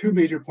that there are two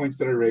major points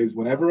that are raised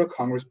whenever a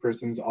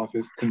congressperson's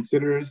office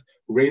considers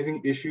raising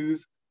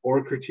issues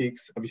or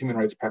critiques of human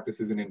rights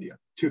practices in India.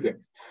 Two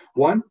things.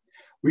 One,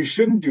 we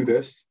shouldn't do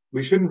this.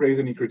 We shouldn't raise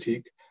any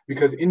critique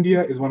because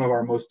India is one of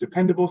our most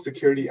dependable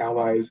security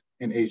allies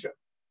in Asia.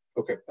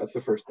 Okay, that's the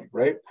first thing,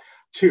 right?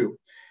 Two,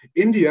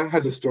 India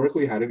has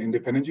historically had an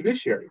independent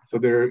judiciary. So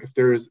if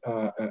there's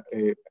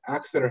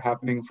acts that are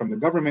happening from the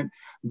government,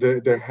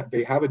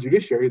 they have a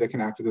judiciary that can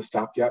act as a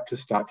stopgap to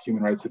stop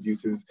human rights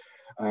abuses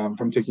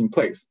from taking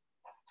place.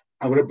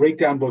 I want to break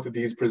down both of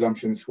these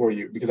presumptions for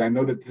you because I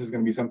know that this is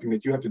going to be something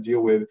that you have to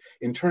deal with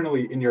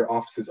internally in your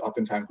offices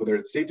oftentimes, whether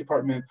it's State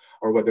Department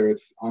or whether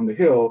it's on the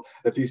Hill,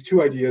 that these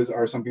two ideas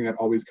are something that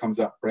always comes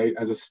up, right,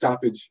 as a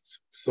stoppage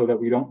so that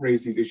we don't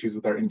raise these issues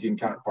with our Indian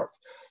counterparts.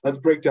 Let's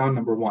break down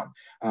number one.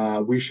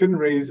 We shouldn't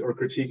raise or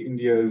critique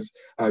India's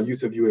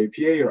use of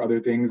UAPA or other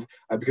things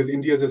because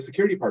India is a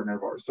security partner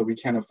of ours, so we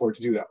can't afford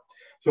to do that.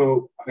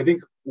 So I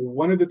think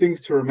one of the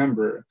things to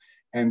remember,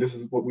 and this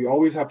is what we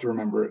always have to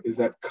remember, is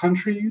that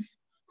countries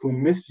who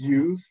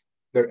misuse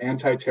their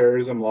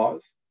anti-terrorism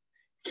laws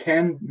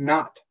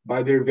cannot,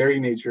 by their very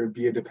nature,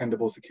 be a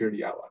dependable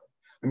security ally.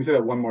 Let me say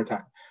that one more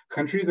time.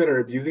 Countries that are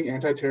abusing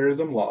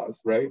anti-terrorism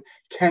laws, right,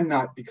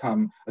 cannot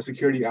become a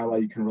security ally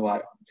you can rely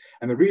on.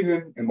 And the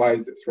reason, and why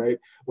is this, right?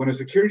 When a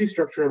security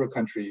structure of a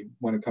country,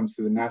 when it comes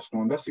to the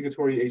national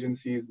investigatory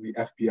agencies, the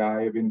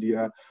FBI of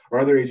India, or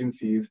other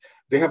agencies,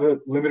 they have a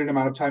limited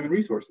amount of time and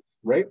resources,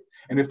 right?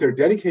 And if they're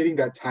dedicating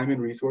that time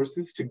and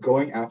resources to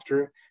going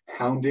after,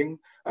 hounding,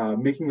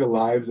 making the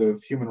lives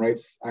of human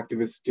rights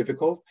activists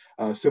difficult,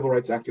 civil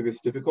rights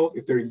activists difficult,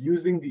 if they're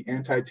using the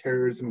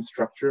anti-terrorism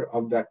structure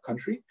of that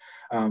country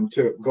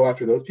to go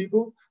after those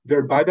people,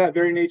 they're by that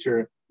very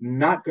nature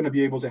not going to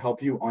be able to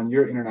help you on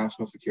your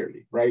international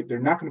security, right? They're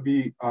not going to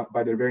be,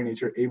 by their very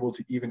nature, able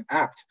to even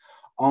act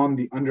on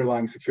the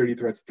underlying security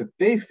threats that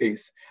they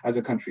face as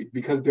a country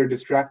because they're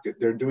distracted.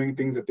 They're doing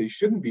things that they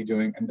shouldn't be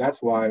doing. And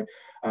that's why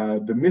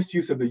the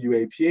misuse of the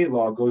UAPA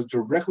law goes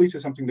directly to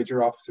something that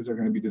your offices are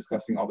going to be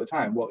discussing all the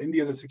time. Well,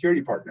 India is a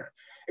security partner.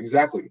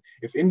 Exactly.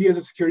 If India is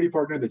a security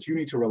partner that you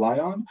need to rely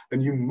on,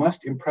 then you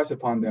must impress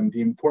upon them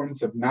the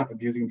importance of not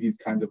abusing these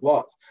kinds of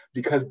laws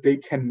because they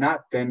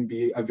cannot then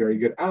be a very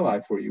good ally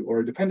for you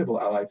or a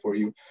dependable ally for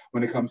you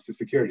when it comes to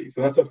security.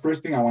 So that's the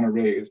first thing I want to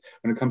raise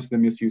when it comes to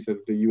the misuse of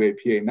the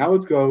UAPA. Now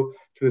let's go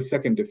to the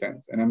second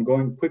defense. And I'm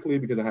going quickly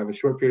because I have a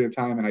short period of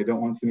time and I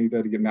don't want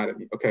Sunita to get mad at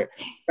me. Okay,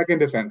 second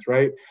defense,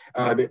 right?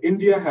 That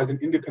India has an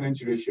independent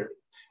judiciary.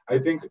 I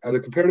think as a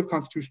comparative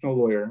constitutional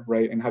lawyer,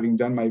 right, and having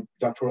done my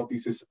doctoral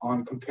thesis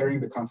on comparing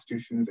the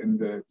constitutions and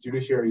the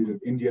judiciaries of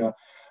India,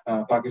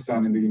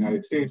 Pakistan, and the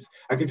United States,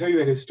 I can tell you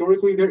that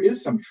historically there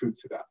is some truth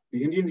to that.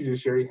 The Indian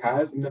judiciary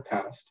has in the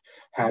past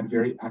had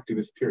very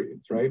activist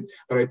periods, right?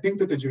 But I think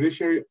that the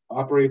judiciary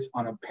operates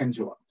on a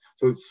pendulum.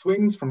 So it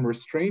swings from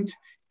restraint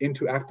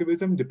into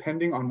activism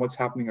depending on what's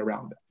happening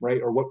around them,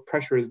 right? Or what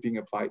pressure is being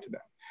applied to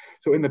them.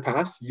 So in the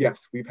past,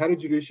 yes, we've had a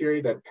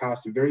judiciary that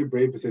passed very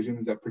brave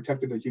decisions that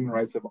protected the human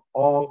rights of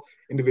all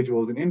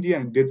individuals in India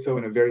and did so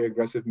in a very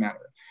aggressive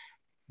manner.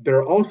 There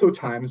are also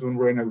times when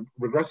we're in a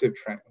regressive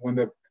trend, when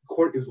the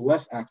court is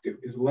less active,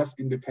 is less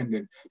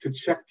independent to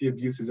check the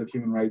abuses of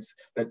human rights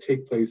that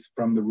take place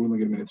from the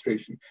ruling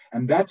administration.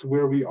 And that's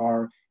where we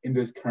are in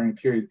this current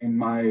period, in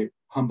my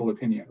humble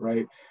opinion,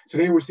 right?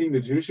 Today we're seeing the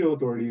judicial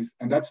authorities,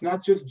 and that's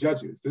not just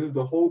judges. This is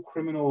the whole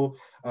criminal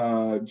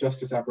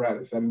justice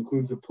apparatus. That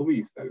includes the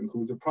police, that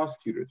includes the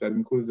prosecutors, that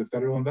includes the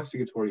federal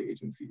investigatory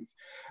agencies.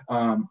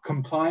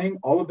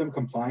 All of them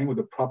complying with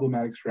a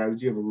problematic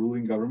strategy of a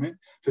ruling government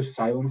to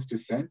silence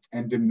dissent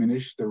and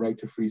diminish the right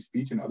to free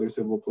speech and other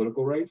civil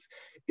political rights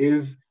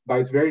is by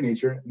its very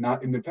nature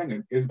not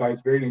independent, is by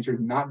its very nature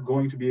not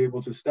going to be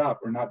able to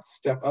stop or not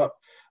step up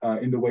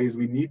in the ways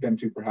we need them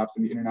to perhaps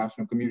in the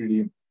international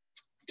community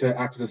to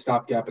act as a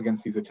stopgap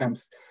against these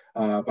attempts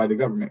by the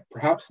government.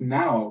 Perhaps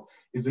now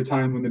is the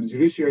time when the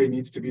judiciary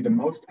needs to be the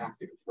most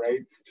active, right?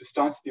 To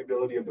staunch the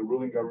ability of the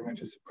ruling government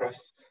to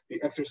suppress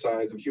the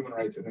exercise of human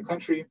rights in the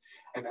country.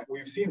 And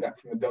we've seen that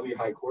from the Delhi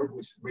High Court,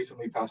 which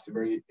recently passed a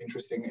very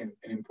interesting and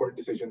important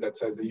decision that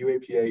says the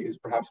UAPA is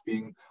perhaps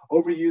being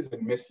overused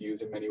and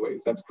misused in many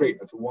ways. That's great.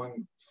 That's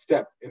one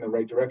step in the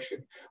right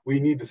direction. We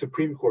need the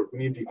Supreme Court, we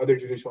need the other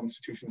judicial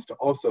institutions to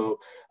also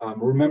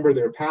remember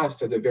their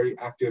past as a very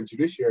active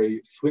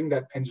judiciary, swing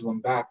that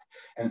pendulum back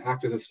and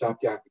act as a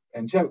stopgap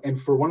and check. And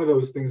for one of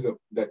those things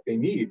that they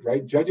need,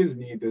 right? Judges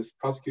need this,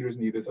 prosecutors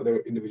need this, other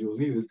individuals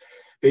need this.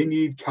 They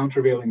need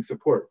countervailing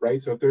support, right?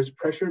 So if there's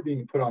pressure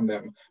being put on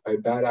them by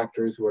bad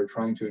actors who are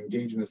trying to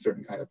engage in a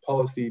certain kind of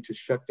policy to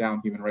shut down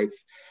human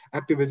rights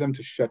activism,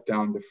 to shut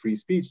down the free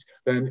speech,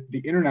 then the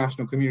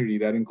international community,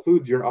 that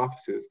includes your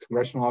offices,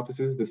 congressional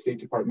offices, the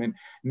State Department,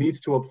 needs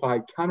to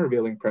apply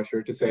countervailing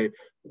pressure to say,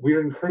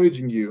 we're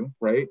encouraging you,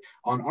 right,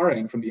 on our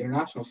end from the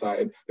international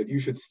side, that you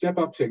should step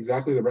up to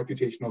exactly the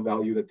reputational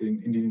value that the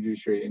Indian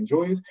judiciary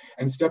enjoys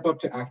and step up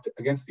to act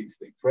against these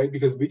things, right?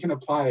 Because we can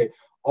apply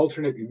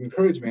alternate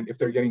encouragement if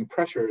they're getting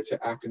pressure to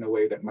act in a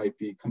way that might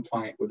be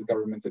compliant with the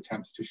government's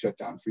attempts to shut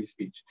down free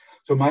speech.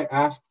 So my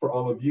ask for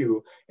all of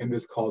you in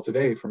this call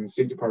today from the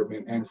State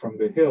Department and from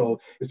the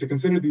Hill is to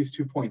consider these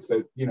 2 points,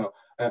 that, you know,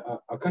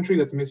 a country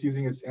that's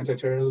misusing its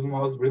anti-terrorism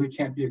laws really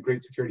can't be a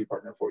great security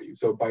partner for you.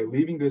 So by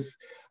leaving this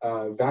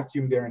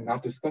vacuum there and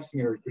not discussing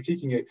it or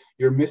critiquing it,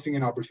 you're missing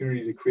an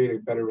opportunity to create a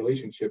better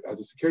relationship as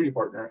a security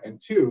partner. And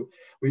two,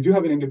 we do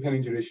have an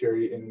independent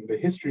judiciary in the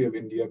history of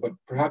India, but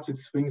perhaps it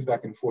swings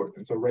back and forth.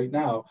 And so right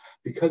now,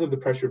 because of the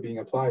pressure being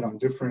applied on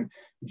different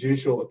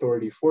judicial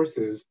authority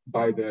forces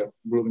by the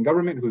ruling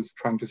government who's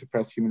trying to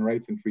suppress human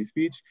rights and free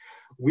speech,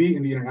 we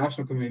in the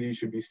international community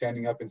should be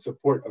standing up in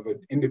support of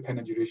an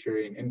independent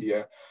judiciary in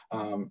India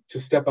to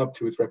step up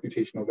to its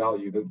reputational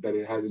value that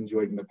it has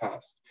enjoyed in the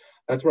past.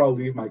 That's where I'll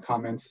leave my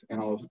comments,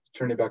 and I'll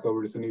turn it back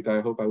over to Sunita.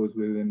 I hope I was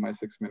within my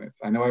 6 minutes.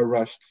 I know I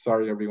rushed,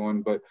 sorry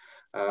everyone, but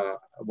I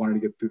wanted to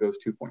get through those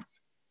 2 points.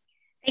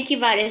 Thank you,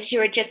 Varis. You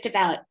were just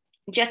about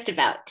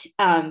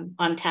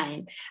on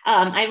time.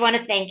 I want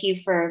to thank you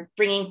for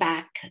bringing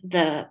back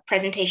the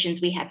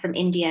presentations we had from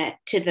India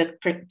to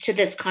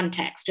this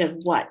context of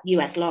what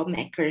US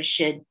lawmakers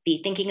should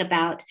be thinking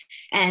about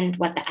and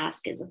what the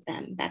ask is of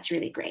them. That's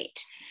really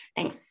great.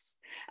 Thanks.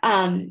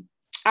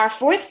 Our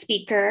fourth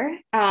speaker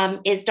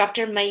is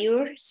Dr.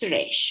 Mayur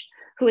Suresh,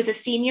 who is a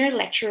senior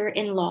lecturer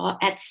in law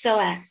at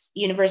SOAS,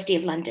 University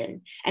of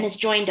London, and has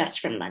joined us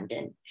from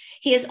London.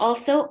 He has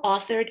also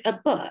authored a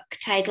book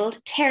titled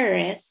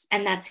Terrorists,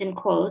 and that's in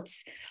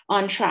quotes,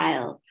 on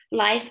Trial,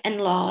 Life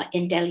and Law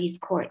in Delhi's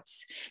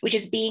Courts, which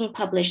is being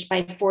published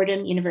by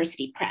Fordham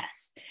University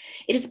Press.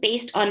 It is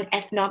based on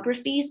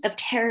ethnographies of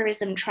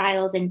terrorism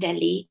trials in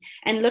Delhi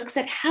and looks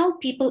at how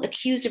people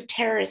accused of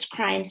terrorist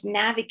crimes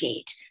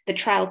navigate the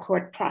trial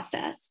court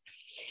process.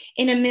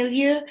 In a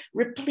milieu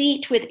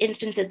replete with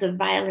instances of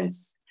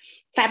violence,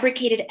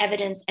 fabricated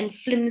evidence, and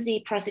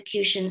flimsy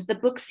prosecutions, the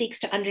book seeks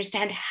to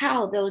understand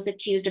how those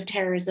accused of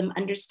terrorism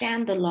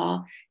understand the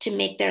law to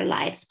make their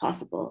lives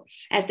possible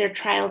as their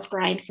trials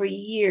grind for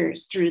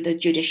years through the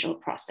judicial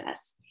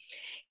process.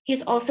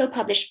 He's also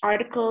published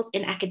articles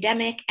in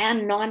academic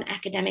and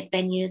non-academic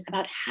venues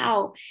about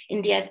how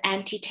India's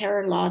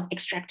anti-terror laws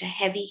extract a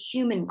heavy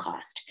human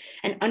cost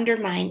and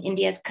undermine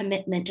India's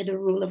commitment to the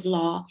rule of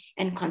law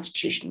and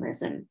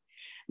constitutionalism.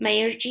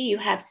 Mayurji, you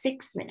have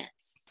 6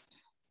 minutes.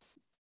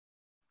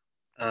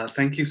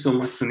 Thank you so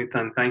much, Sunita,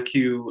 and thank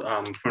you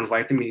for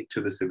inviting me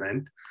to this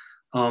event.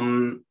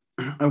 I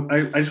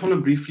just want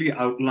to briefly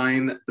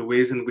outline the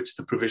ways in which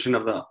the provision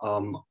of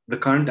the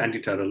current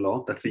anti-terror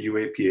law, that's the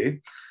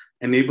UAPA,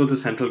 enables the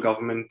central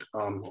government,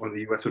 or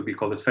the US would be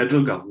called as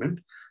federal government,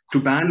 to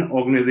ban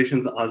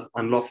organizations as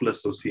unlawful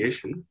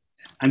associations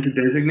and to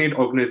designate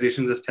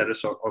organizations as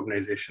terrorist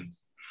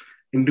organizations.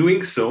 In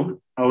doing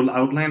so, I will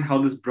outline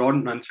how this broad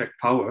and unchecked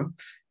power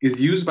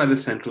is used by the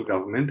central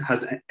government,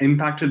 has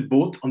impacted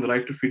both on the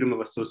right to freedom of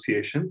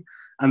association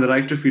and the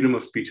right to freedom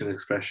of speech and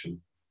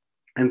expression.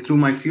 And through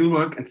my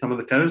fieldwork and some of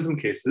the terrorism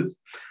cases,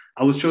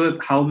 I will show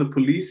that how the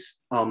police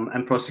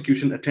and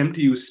prosecution attempt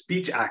to use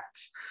speech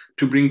acts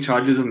to bring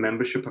charges of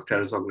membership of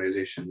terrorist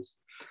organizations.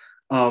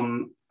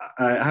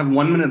 I have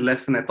 1 minute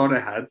less than I thought I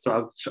had,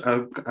 so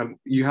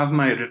you have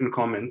my written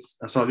comments,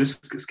 so I'll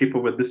just skip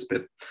over this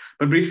bit.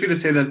 But briefly to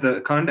say that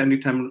the current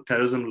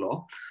anti-terrorism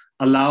law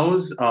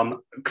allows,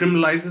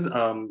 criminalizes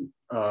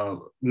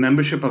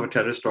membership of a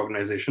terrorist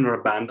organization or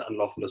a banned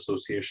unlawful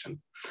association.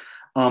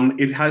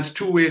 It has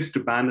 2 ways to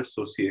ban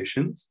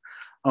associations.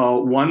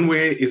 One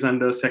way is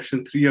under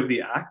Section 3 of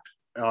the Act,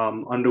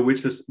 under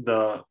which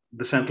the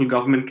central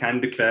government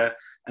can declare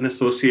an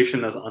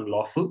association as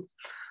unlawful.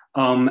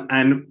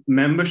 And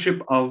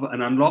membership of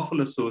an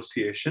unlawful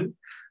association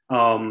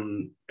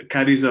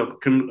carries a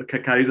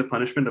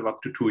punishment of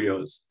up to 2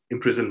 years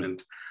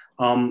imprisonment.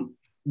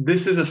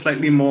 This is a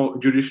slightly more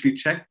judicially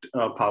checked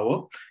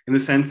power, in the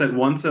sense that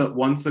once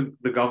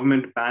the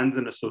government bans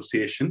an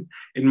association,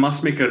 it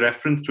must make a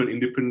reference to an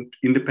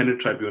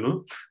independent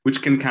tribunal,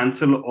 which can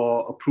cancel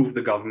or approve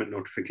the government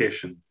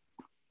notification.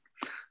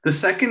 The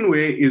second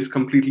way is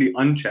completely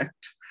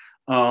unchecked.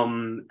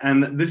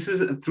 And this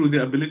is through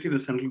the ability of the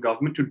central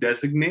government to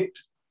designate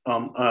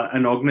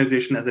an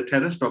organization as a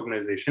terrorist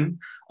organization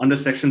under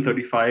Section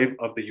 35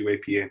 of the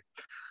UAPA.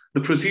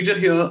 The procedure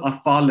here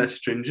are far less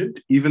stringent,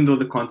 even though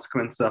the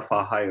consequences are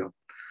far higher.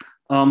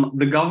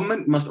 The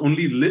government must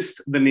only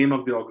list the name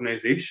of the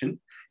organization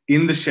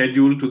in the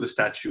schedule to the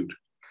statute.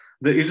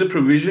 There is a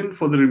provision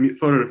for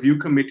a review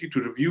committee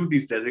to review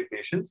these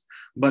designations,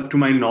 but to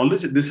my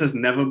knowledge, this has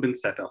never been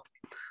set up.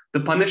 The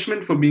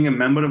punishment for being a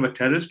member of a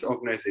terrorist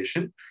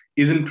organization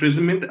is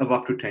imprisonment of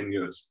up to 10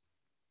 years.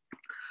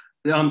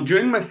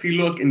 During my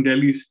fieldwork in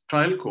Delhi's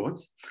trial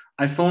courts,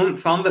 I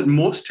found that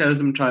most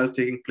terrorism trials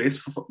taking place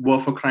were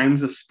for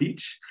crimes of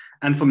speech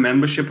and for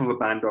membership of a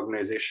banned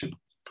organization.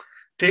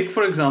 Take,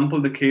 for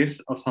example, the case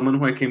of someone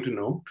who I came to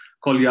know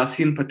called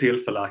Yasin Patel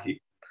Falahi.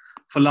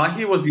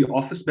 Falahi was the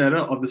office bearer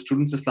of the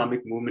Students'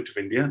 Islamic Movement of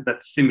India,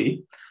 that's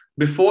SIMI,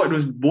 before it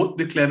was both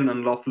declared an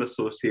unlawful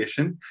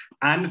association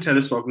and a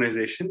terrorist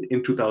organization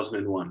in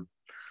 2001.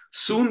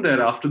 Soon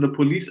thereafter, the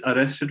police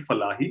arrested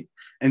Falahi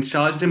and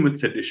charged him with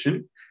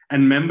sedition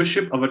and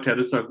membership of a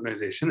terrorist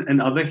organization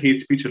and other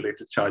hate speech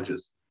related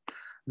charges.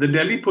 The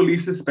Delhi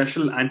Police's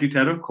Special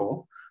Anti-Terror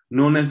Corps,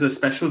 known as the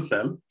Special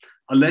Cell,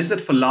 alleged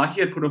that Falahi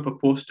had put up a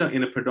poster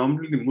in a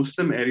predominantly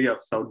Muslim area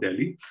of South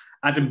Delhi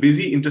at a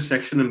busy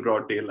intersection in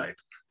broad daylight.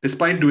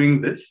 Despite doing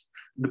this,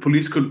 the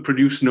police could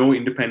produce no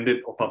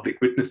independent or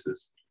public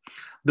witnesses.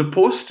 The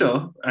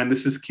poster, and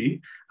this is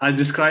key, as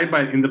described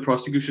in the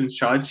prosecution's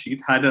charge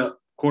sheet, had a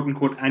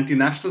quote-unquote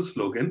anti-national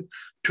slogan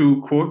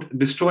to, quote,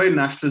 destroy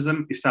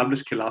nationalism,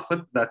 establish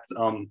khilafat, that's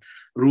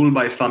ruled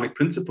by Islamic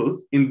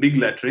principles, in big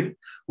lettering,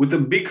 with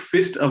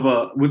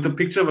a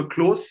picture of a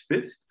closed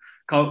fist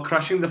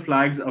crushing the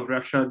flags of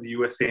Russia, the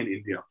USA, and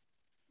India.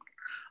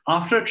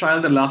 After a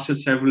trial that lasted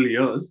several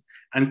years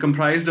and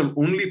comprised of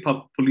only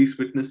police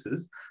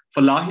witnesses,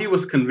 Falahi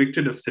was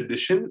convicted of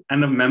sedition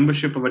and of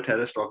membership of a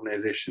terrorist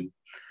organization.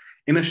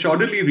 In a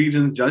shoddily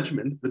reasoned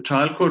judgment, the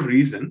trial court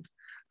reasoned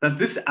that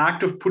this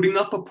act of putting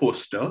up a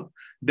poster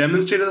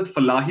demonstrated that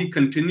Falahi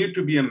continued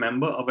to be a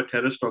member of a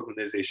terrorist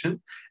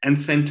organization and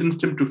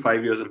sentenced him to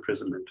 5 years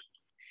imprisonment.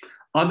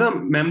 Other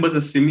members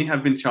of SIMI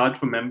have been charged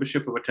for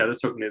membership of a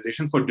terrorist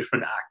organization for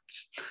different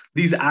acts.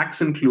 These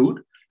acts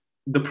include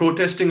the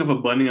protesting of a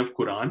burning of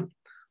Quran,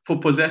 for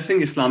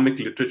possessing Islamic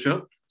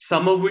literature,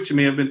 some of which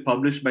may have been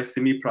published by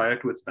SIMI prior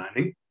to its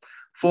banning,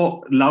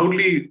 for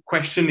loudly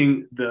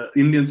questioning the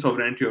Indian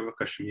sovereignty over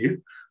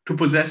Kashmir, to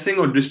possessing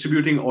or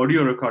distributing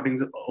audio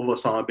recordings of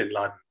Osama bin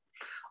Laden.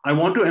 I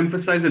want to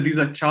emphasize that these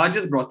are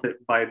charges brought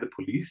by the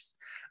police,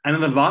 and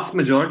in the vast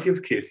majority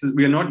of cases,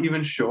 we are not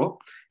even sure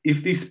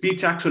if these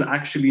speech acts were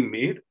actually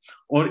made,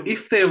 or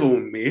if they were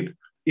made,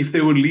 if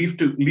they would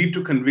lead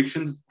to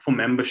convictions for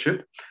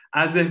membership,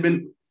 as there have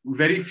been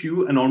very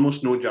few and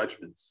almost no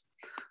judgments.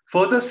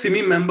 Further,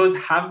 SIMI members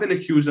have been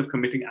accused of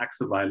committing acts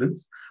of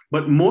violence,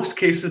 but most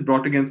cases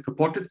brought against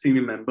purported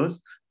SIMI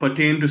members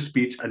pertain to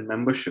speech and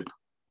membership.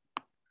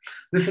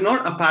 This is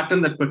not a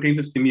pattern that pertains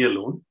to SIMI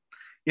alone.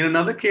 In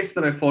another case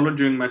that I followed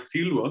during my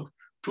fieldwork,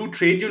 2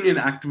 trade union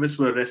activists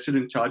were arrested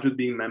and charged with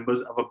being members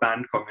of a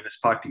banned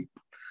Communist Party.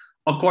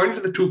 According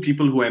to the 2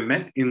 people who I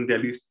met in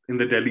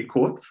the Delhi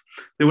courts,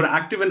 they were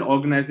active in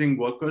organizing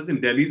workers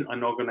in Delhi's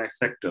unorganized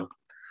sector.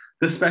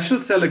 The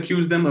special cell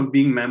accused them of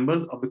being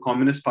members of the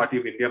Communist Party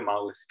of India,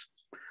 Maoist.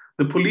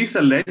 The police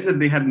alleged that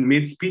they had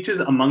made speeches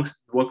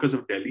amongst workers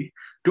of Delhi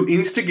to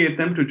instigate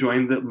them to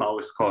join the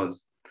Maoist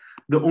cause.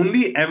 The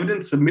only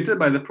evidence submitted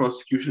by the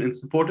prosecution in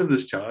support of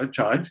this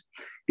charge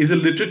is a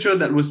literature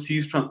that was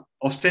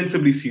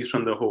ostensibly seized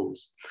from their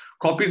homes,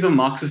 copies of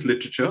Marxist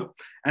literature,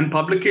 and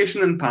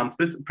publication and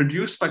pamphlets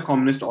produced by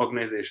communist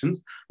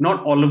organizations,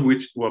 not all of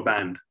which were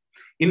banned.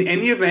 In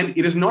any event,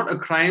 it is not a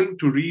crime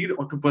to read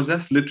or to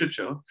possess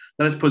literature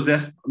that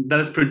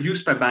is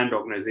produced by banned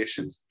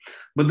organizations.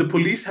 But the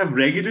police have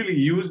regularly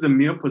used the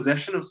mere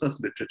possession of such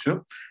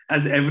literature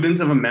as evidence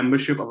of a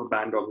membership of a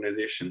banned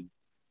organization.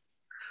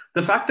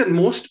 The fact that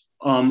most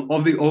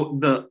of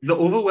the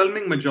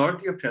overwhelming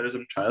majority of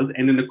terrorism trials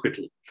end in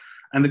acquittal,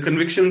 and the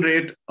conviction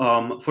rate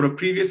for a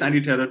previous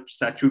anti-terror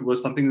statute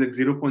was something like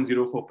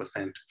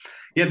 0.04%.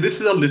 Yet this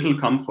is a little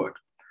comfort.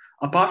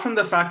 Apart from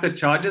the fact that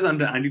charges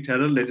under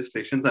anti-terror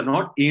legislations are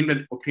not aimed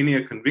at obtaining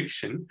a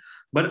conviction,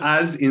 but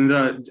as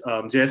Indra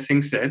Jai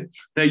Singh said,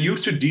 they're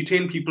used to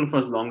detain people for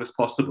as long as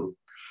possible.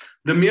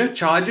 The mere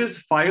charges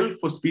filed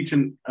for speech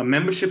and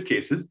membership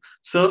cases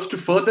serves to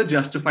further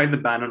justify the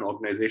ban on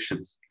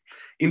organizations.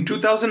 In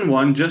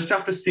 2001, just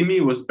after SIMI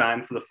was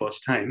banned for the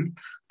first time,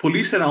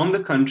 police around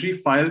the country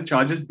filed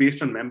charges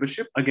based on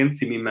membership against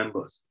SIMI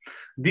members.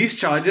 These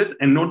charges,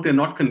 and note they're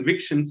not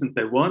convictions since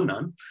there were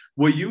none,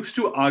 were used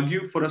to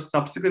argue for a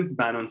subsequent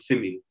ban on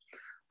SIMI.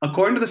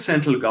 According to the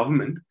central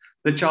government,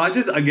 the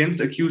charges against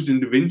accused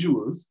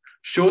individuals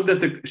showed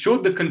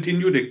the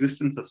continued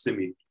existence of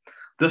SIMI.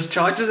 Thus,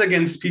 charges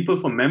against people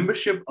for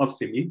membership of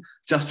SIMI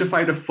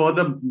justified a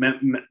further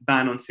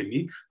ban on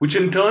SIMI, which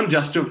in turn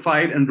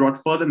justified and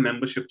brought further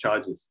membership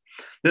charges.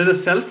 There's a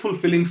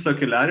self-fulfilling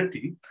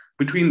circularity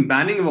between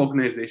banning of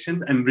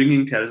organizations and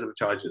bringing terrorism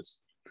charges.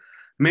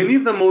 Many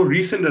of the more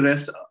recent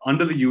arrests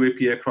under the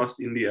UAPA across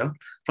India,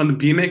 from the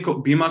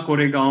Bhima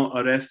Koregaon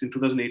arrest in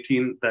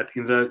 2018 that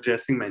Indra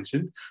Jaising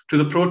mentioned, to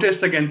the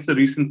protests against the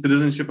recent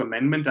Citizenship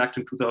Amendment Act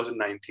in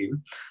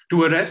 2019,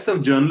 to arrests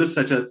of journalists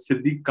such as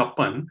Siddique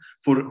Kappan,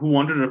 who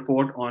wanted to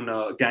report on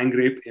gang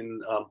rape in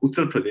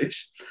Uttar Pradesh,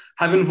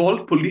 have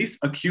involved police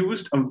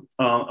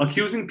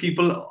accusing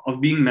people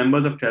of being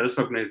members of terrorist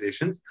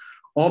organizations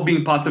or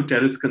being parts of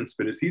terrorist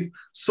conspiracies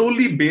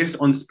solely based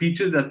on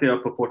speeches that they are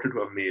purported to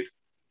have made.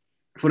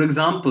 For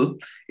example,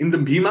 in the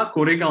Bhima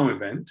Koregaon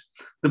event,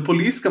 the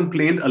police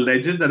complaint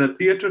alleges that a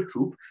theatre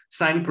troupe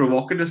sang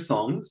provocative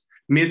songs,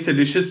 made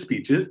seditious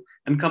speeches,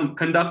 and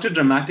conducted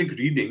dramatic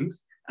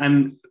readings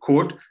and,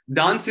 quote,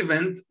 dance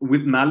events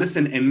with malice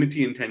and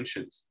enmity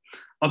intentions.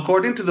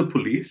 According to the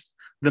police,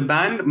 the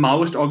banned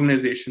Maoist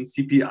organization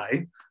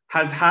CPI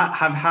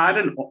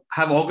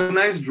have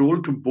organized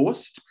role to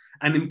boast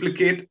and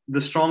implicate the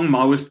strong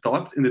Maoist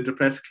thoughts in the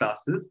depressed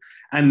classes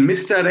and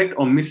misdirect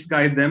or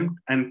misguide them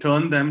and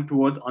turn them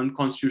towards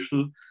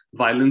unconstitutional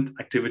violent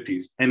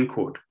activities, end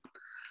quote.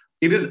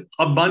 It is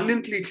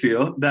abundantly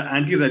clear that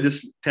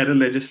anti-terror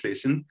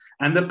legislation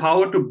and the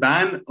power to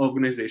ban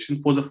organizations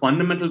pose a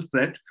fundamental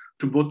threat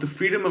to both the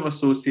freedom of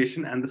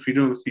association and the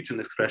freedom of speech and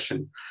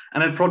expression.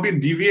 And I'd probably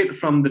deviate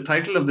from the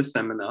title of this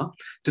seminar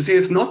to say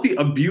it's not the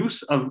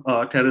abuse of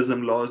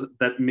terrorism laws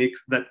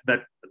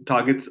that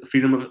targets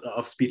freedom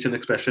of speech and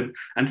expression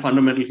and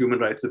fundamental human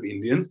rights of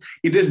Indians.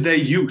 It is their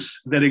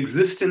use, their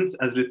existence,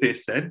 as Ritesh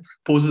said,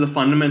 poses a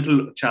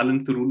fundamental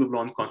challenge to rule of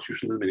law and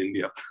constitutionalism in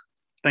India.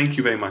 Thank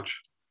you very much.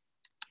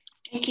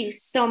 Thank you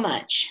so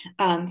much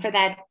for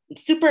that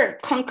super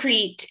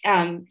concrete,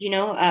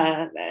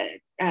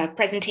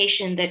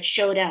 presentation that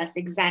showed us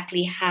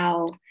exactly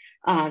how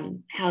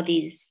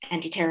these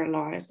anti-terror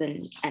laws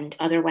and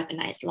other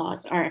weaponized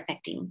laws are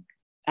affecting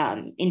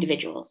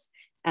individuals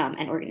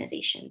and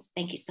organizations.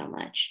 Thank you so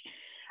much.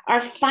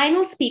 Our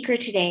final speaker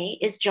today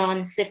is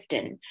John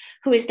Sifton,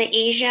 who is the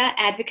Asia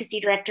Advocacy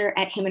Director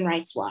at Human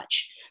Rights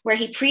Watch, where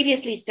he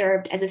previously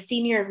served as a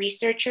senior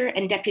researcher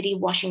and deputy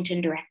Washington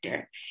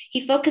director.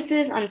 He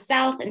focuses on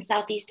South and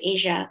Southeast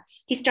Asia.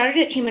 He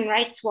started at Human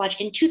Rights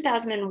Watch in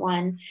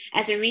 2001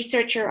 as a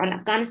researcher on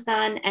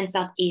Afghanistan and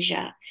South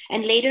Asia,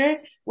 and later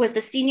was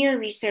the senior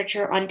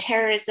researcher on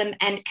terrorism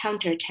and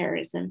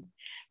counterterrorism.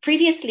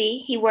 Previously,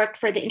 he worked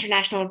for the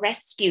International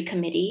Rescue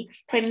Committee,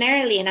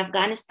 primarily in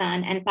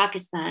Afghanistan and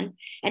Pakistan,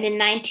 and in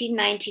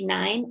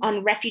 1999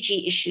 on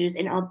refugee issues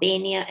in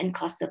Albania and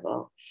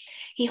Kosovo.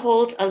 He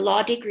holds a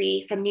law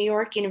degree from New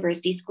York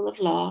University School of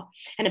Law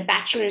and a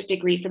bachelor's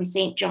degree from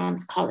St.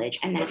 John's College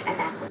and Natural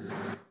Law.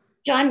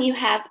 John, you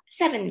have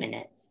 7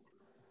 minutes.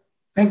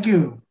 Thank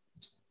you.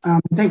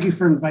 Thank you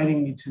for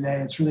inviting me today.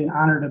 It's really an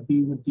honor to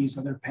be with these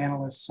other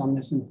panelists on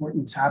this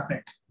important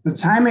topic. The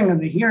timing of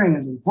the hearing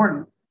is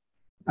important.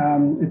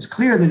 It's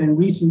clear that in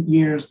recent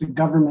years, the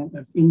government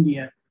of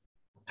India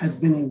has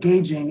been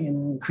engaging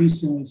in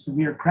increasingly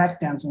severe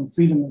crackdowns on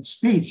freedom of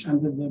speech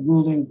under the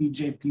ruling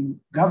BJP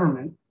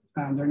government.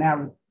 They're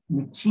now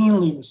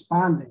routinely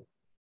responding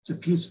to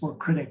peaceful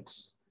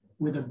critics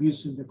with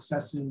abusive,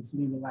 excessive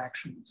legal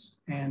actions.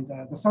 And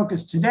the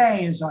focus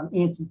today is on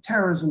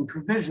anti-terrorism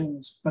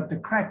provisions, but the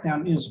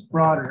crackdown is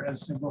broader,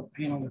 as several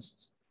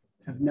panelists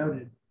have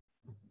noted.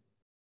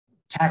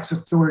 Tax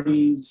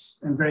authorities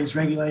and various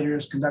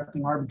regulators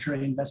conducting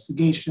arbitrary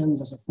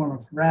investigations as a form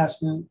of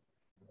harassment,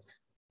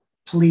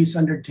 police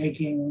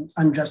undertaking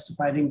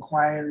unjustified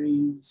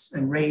inquiries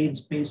and raids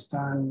based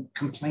on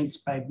complaints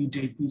by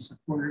BJP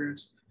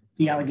supporters,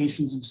 the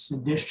allegations of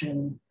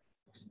sedition.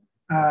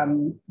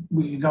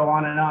 We could go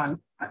on and on.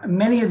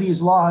 Many of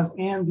these laws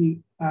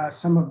and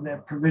some of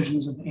the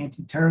provisions of the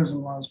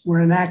anti-terrorism laws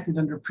were enacted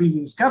under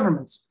previous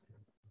governments.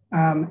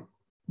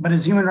 But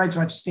as Human Rights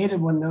Watch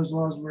stated when those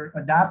laws were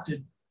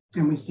adopted,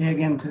 and we say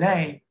again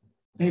today,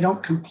 they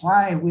don't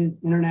comply with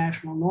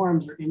international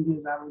norms or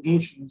India's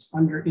obligations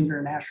under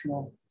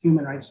international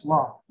human rights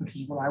law, which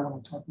is what I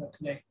want to talk about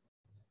today.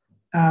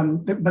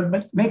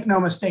 But make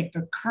no mistake,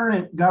 the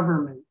current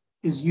government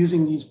is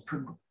using these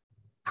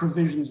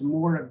provisions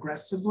more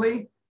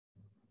aggressively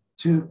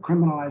to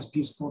criminalize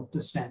peaceful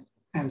dissent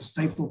and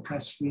stifle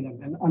press freedom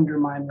and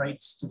undermine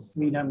rights to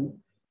freedom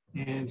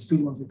and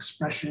freedom of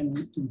expression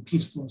and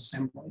peaceful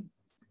assembly.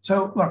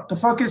 So look, the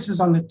focus is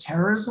on the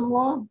terrorism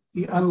law,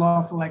 the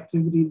Unlawful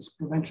Activities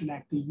Prevention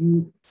Act, the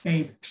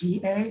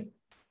UAPA.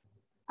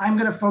 I'm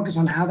going to focus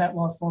on how that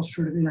law falls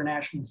short of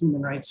international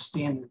human rights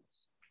standards.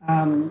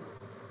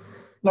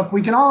 Look,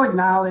 we can all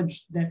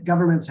acknowledge that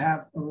governments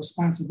have a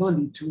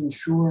responsibility to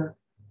ensure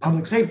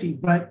public safety,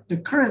 but the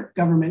current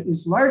government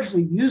is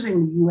largely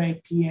using the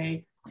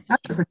UAPA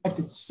not to protect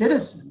its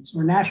citizens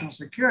or national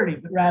security,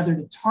 but rather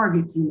to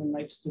target human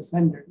rights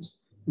defenders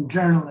and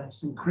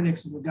journalists and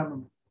critics of the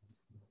government,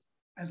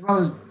 as well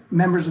as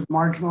members of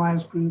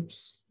marginalized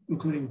groups,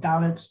 including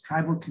Dalits,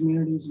 tribal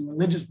communities, and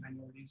religious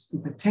minorities,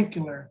 in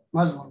particular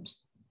Muslims.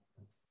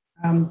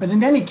 But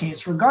in any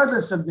case,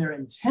 regardless of their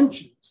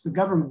intentions, the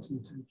government's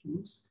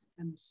intentions,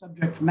 and the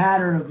subject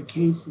matter of the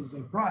cases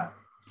they brought.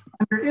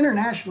 Under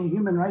international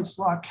human rights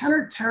law,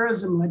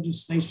 counterterrorism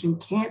legislation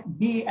can't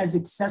be as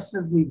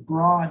excessively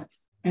broad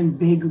and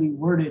vaguely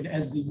worded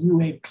as the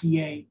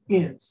UAPA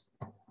is.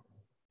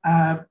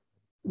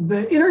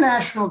 The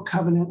International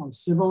Covenant on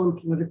Civil and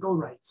Political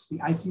Rights, the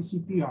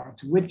ICCPR,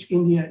 to which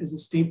India is a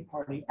state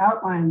party,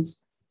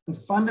 outlines the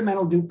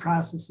fundamental due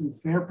process and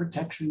fair trial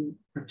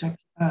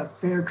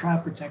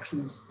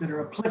protections that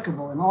are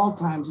applicable in all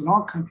times in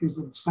all countries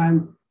that have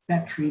signed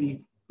that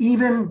treaty,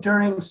 even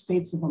during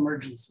states of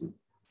emergency.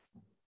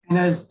 And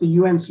as the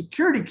UN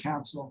Security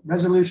Council,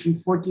 Resolution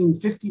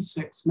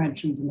 1456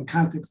 mentions in the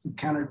context of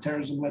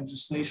counterterrorism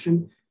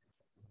legislation,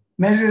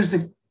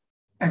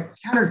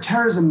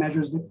 counterterrorism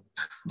measures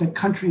that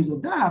countries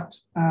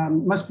adopt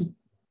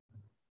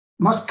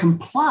must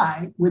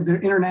comply with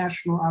their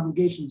international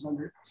obligations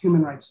under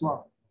human rights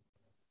law.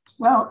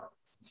 Well,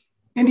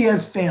 India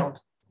has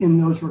failed in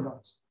those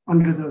regards,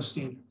 under those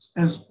standards,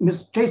 as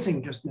Ms.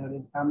 Jasing just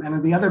noted,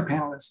 and the other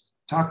panelists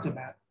talked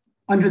about.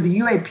 Under the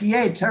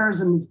UAPA,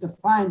 terrorism is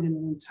defined in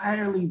an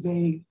entirely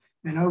vague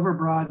and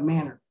overbroad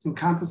manner,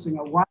 encompassing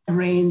a wide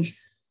range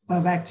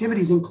of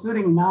activities,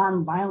 including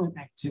non-violent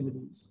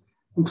activities,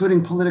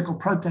 including political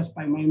protest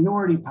by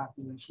minority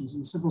populations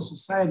and civil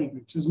society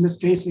groups. As Ms.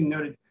 Jasing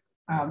noted,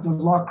 the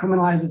law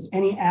criminalizes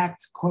any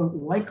act, quote,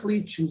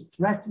 likely to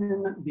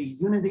threaten the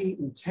unity,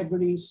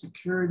 integrity,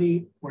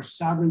 security, or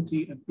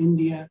sovereignty of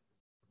India,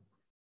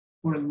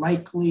 or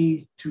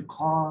likely to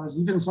cause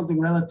even something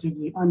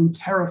relatively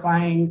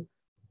unterrifying,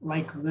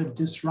 like the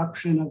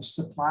disruption of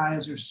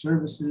supplies or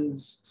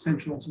services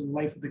central to the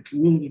life of the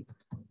community.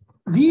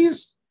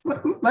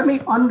 Let me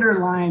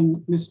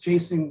underline Ms.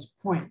 Jasing's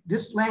point.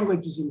 This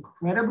language is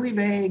incredibly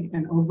vague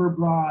and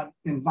overbroad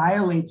and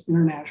violates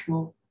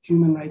international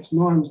human rights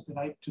norms that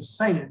I just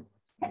cited.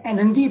 And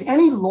indeed,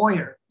 any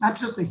lawyer, not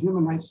just a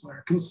human rights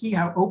lawyer, can see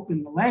how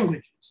open the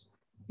language is.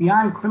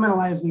 Beyond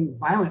criminalizing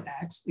violent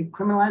acts, it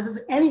criminalizes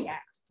any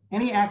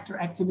act or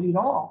activity at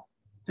all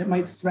that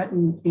might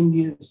threaten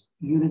India's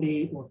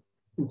unity or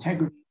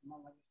integrity,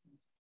 among other things.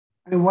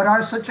 I mean, what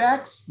are such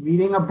acts?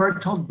 Reading a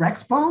Bertolt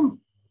Brecht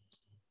poem?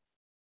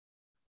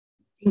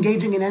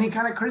 Engaging in any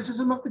kind of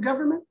criticism of the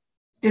government?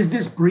 Is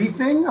this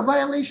briefing a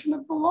violation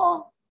of the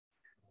law?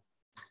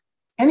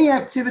 Any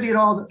activity at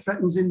all that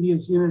threatens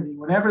India's unity,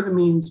 whatever the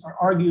means, or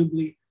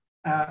arguably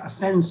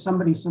offends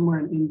somebody somewhere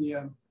in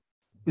India,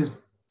 is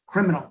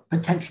criminal,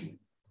 potentially,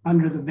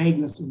 under the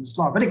vagueness of this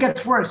law. But it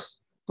gets worse.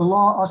 The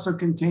law also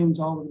contains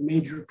all of the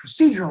major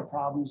procedural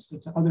problems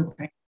that the other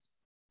panelists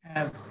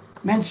have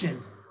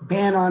mentioned.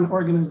 Banning an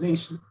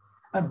organization,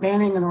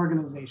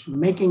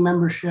 making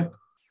membership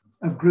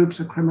of groups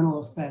a criminal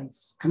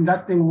offense,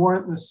 conducting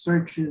warrantless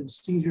searches,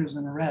 seizures,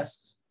 and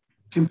arrests,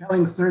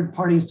 compelling third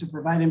parties to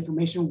provide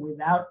information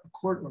without a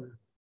court order,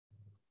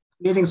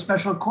 creating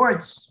special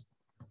courts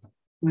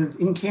with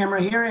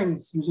in-camera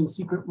hearings, using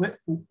secret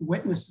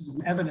witnesses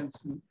and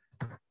evidence.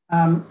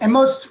 And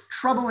most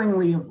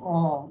troublingly of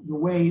all, the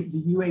way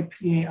the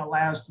UAPA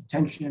allows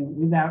detention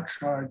without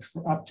charge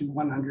for up to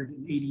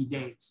 180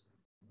 days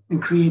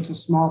and creates a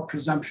small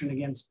presumption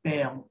against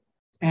bail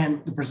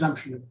and the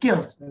presumption of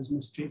guilt, as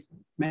Ms. Jasing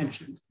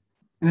mentioned.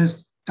 And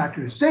as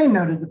Dr. Hussain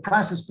noted, the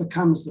process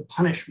becomes the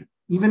punishment.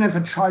 Even if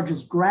a charge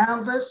is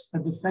groundless, a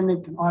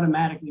defendant can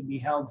automatically be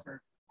held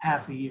for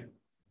half a year.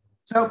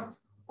 So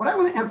what I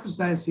want to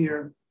emphasize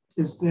here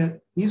is that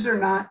these are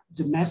not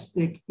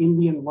domestic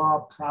Indian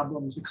law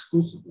problems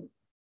exclusively.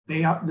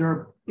 There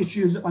are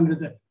issues under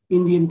the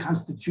Indian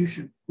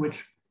Constitution,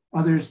 which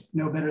others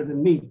know better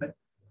than me, but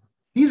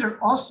these are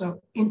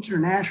also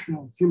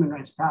international human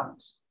rights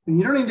problems. And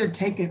you don't need to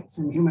take it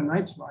from Human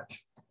Rights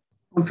Watch.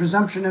 On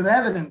presumption of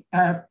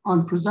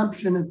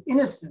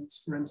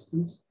innocence, for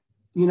instance,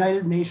 the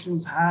United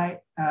Nations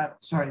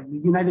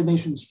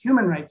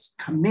Human Rights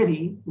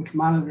Committee, which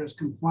monitors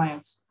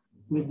compliance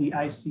with the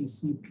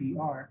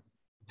ICCPR,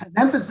 has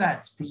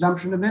emphasized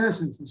presumption of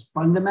innocence is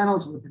fundamental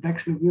to the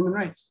protection of human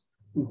rights,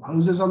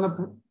 imposes on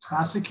the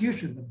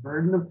prosecution the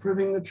burden of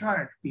proving the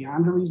charge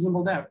beyond a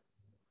reasonable doubt.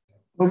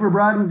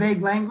 Overbroad and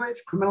vague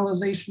language,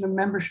 criminalization of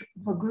membership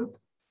of a group.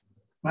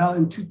 Well,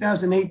 in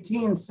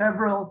 2018,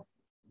 several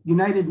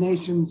United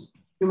Nations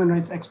human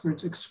rights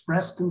experts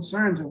expressed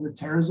concerns over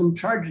terrorism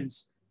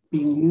charges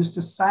being used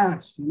to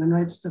silence human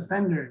rights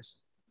defenders.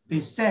 They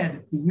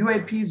said the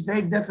UAP's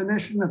vague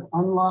definition of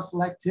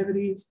unlawful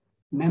activities,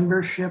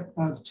 membership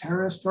of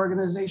terrorist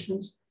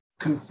organizations,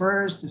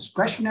 confers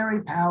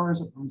discretionary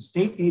powers upon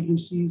state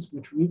agencies,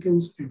 which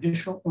weakens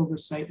judicial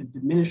oversight and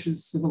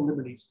diminishes civil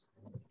liberties.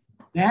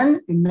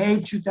 Then in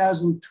May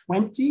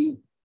 2020,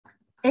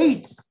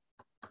 eight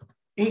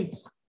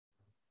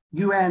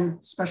UN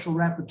special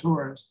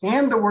rapporteurs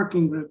and the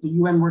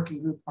UN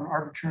Working Group on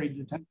Arbitrary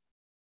Detention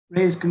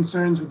raised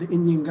concerns with the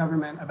Indian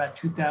government about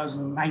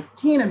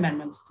 2019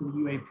 amendments to the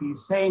UAP,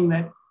 saying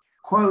that,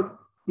 quote,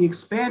 the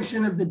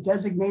expansion of the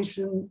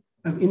designation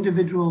of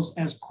individuals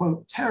as,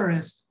 quote,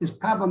 terrorists is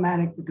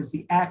problematic because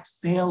the act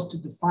fails to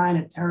define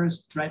a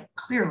terrorist threat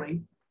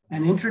clearly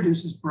and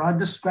introduces broad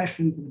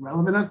discretion for the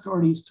relevant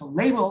authorities to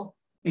label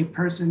a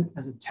person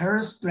as a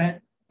terrorist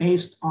threat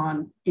based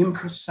on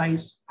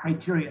imprecise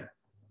criteria.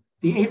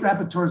 The 8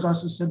 rapporteurs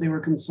also said they were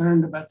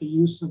concerned about the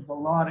use of the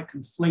law to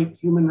conflate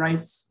human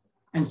rights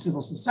and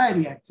civil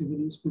society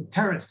activities with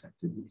terrorist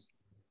activities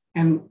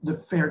and the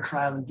fair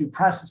trial and due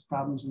process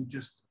problems we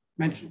just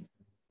mentioned.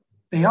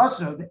 They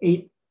also, the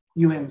 8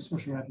 UN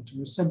social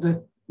rapporteurs, said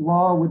the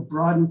law would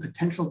broaden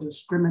potential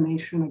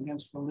discrimination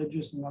against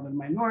religious and other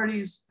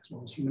minorities, as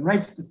well as human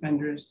rights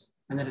defenders,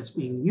 and that it's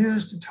being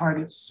used to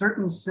target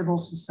certain civil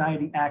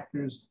society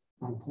actors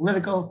on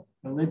political,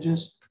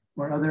 religious,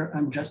 or other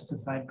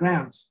unjustified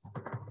grounds.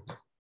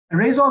 I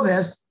raise all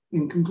this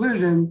in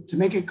conclusion to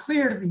make it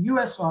clear to the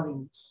US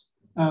audience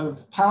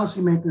of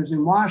policymakers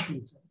in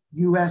Washington,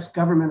 US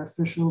government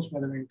officials,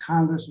 whether in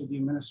Congress or the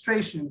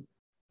administration,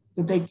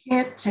 that they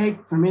can't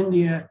take from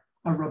India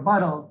a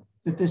rebuttal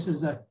that this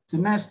is a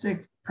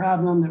domestic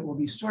problem that will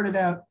be sorted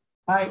out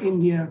by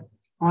India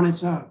on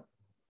its own.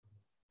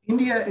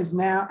 India is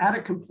now out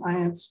of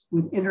compliance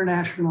with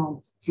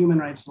international human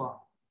rights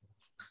law.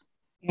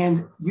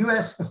 And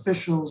US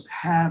officials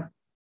have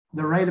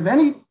the right of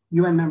any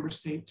UN member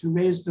state to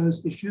raise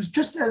those issues,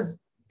 just as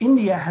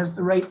India has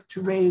the right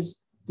to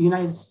raise the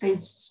United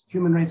States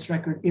human rights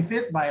record if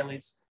it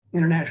violates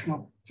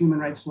international human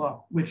rights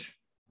law, which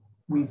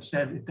we've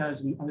said it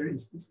does in other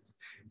instances.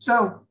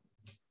 So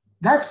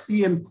that's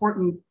the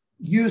important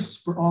use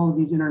for all of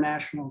these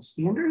international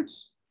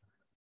standards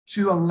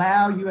to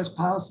allow US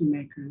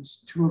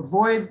policymakers to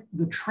avoid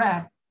the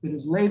trap that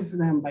is laid for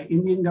them by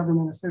Indian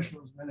government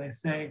officials where they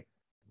say,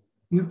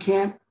 you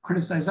can't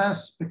criticize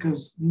us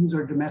because these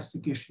are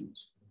domestic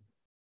issues.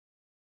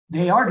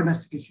 They are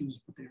domestic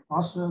issues, but they're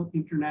also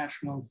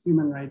international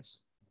human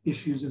rights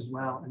issues as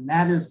well. And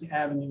that is the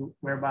avenue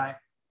whereby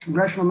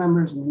congressional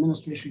members and the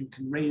administration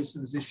can raise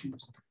those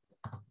issues.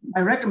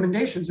 My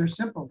recommendations are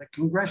simple, that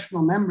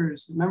congressional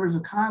members, members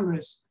of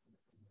Congress,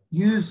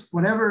 use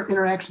whatever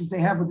interactions they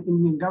have with the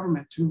Indian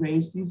government to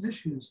raise these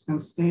issues and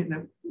state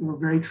that we're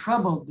very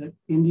troubled that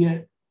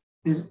India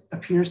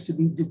appears to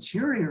be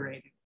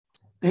deteriorating.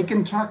 They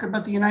can talk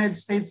about the United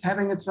States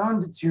having its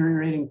own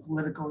deteriorating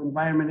political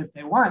environment if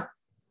they want.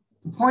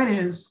 The point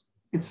is,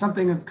 it's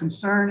something of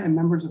concern and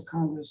members of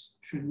Congress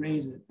should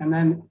raise it. And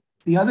then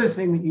the other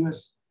thing that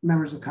US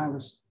members of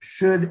Congress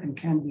should and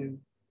can do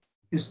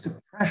is to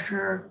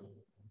pressure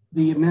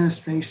the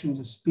administration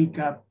to speak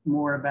up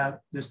more about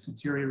this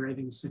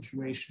deteriorating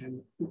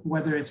situation,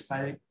 whether it's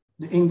by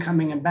the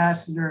incoming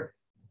ambassador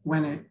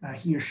when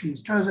he or she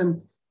is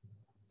chosen,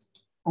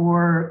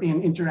 or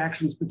in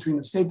interactions between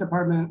the State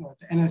Department or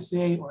the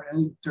NSA or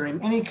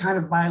during any kind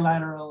of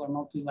bilateral or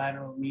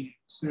multilateral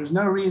meetings. There's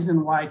no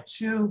reason why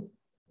 2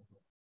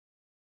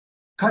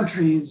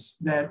 countries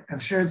that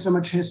have shared so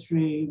much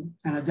history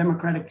and a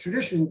democratic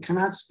tradition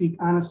cannot speak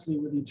honestly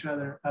with each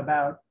other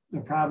about the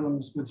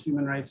problems with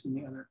human rights in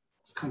the other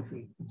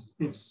country.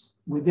 It's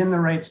within the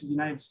rights of the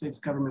United States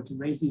government to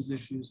raise these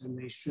issues, and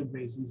they should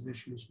raise these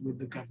issues with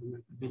the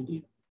government of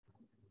India.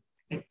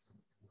 Thanks.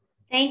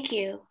 Thank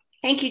you.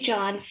 Thank you,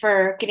 John,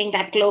 for giving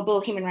that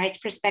global human rights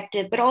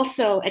perspective, but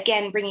also,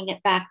 again, bringing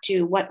it back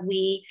to what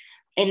we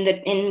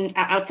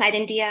outside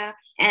India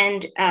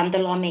and the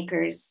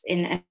lawmakers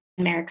in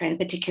America in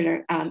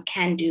particular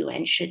can do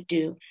and should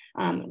do.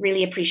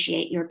 Really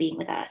appreciate your being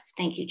with us.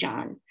 Thank you,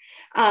 John.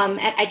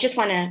 I just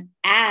want to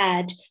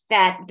add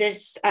that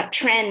this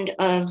trend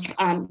of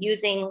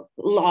using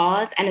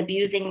laws and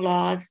abusing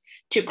laws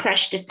to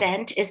crush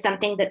dissent is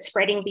something that's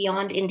spreading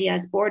beyond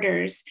India's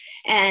borders.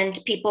 And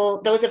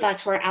people, those of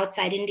us who are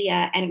outside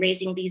India and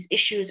raising these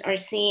issues are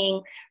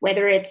seeing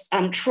whether it's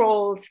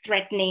trolls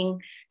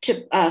threatening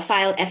to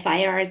file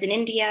FIRs in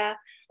India,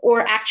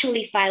 or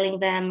actually filing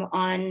them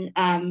on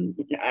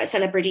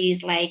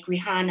celebrities like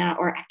Rihanna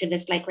or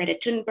activists like Greta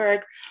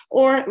Thunberg,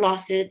 or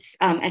lawsuits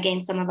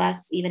against some of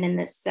us, even in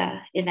this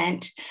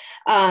event.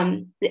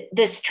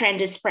 This trend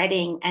is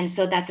spreading. And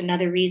so that's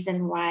another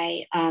reason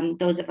why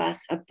those of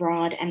us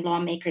abroad and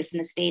lawmakers in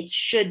the States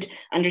should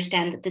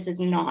understand that this is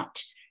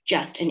not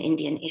just an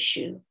Indian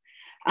issue.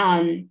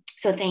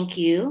 So thank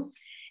you.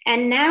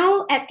 And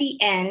now at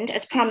the end,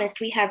 as promised,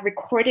 we have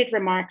recorded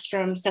remarks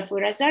from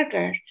Safura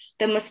Zargar,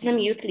 the Muslim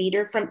youth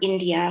leader from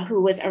India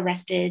who was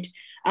arrested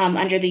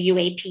under the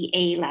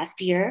UAPA last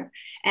year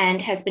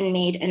and has been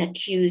made an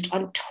accused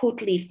on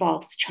totally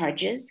false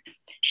charges.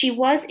 She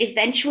was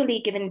eventually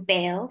given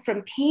bail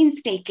from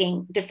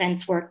painstaking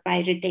defense work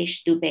by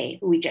Ritesh Dubey,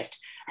 who we just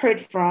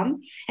heard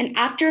from. And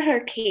after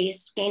her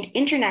case gained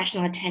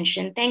international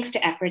attention, thanks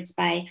to efforts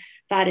by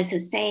Faris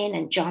Hussain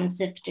and John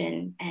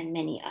Sifton and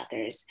many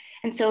others.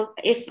 And so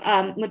if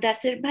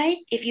Mudassir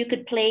Bhai, if you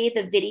could play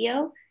the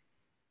video,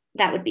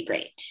 that would be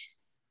great.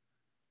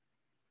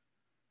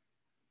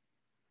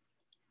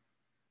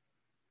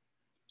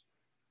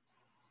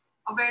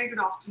 A very good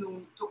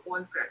afternoon to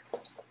all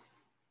present.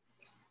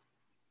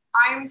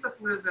 I am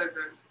Safura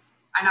Zargar,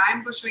 and I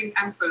am pursuing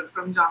MPhil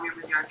from Jamia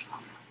Millia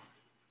Islamia.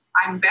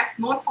 I am best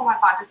known for my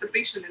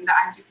participation in the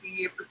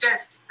anti-CAA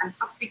protest and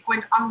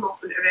subsequent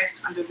unlawful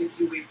arrest under the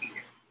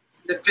UAPA.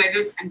 The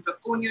dreaded and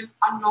draconian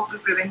Unlawful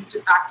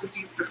Preventive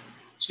Activities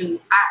Prevention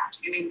Act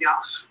in India,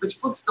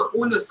 which puts the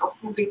onus of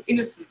proving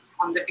innocence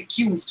on the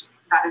accused,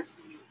 that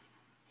is me.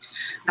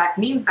 That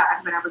means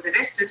that when I was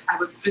arrested, I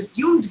was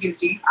presumed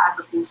guilty as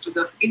opposed to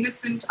the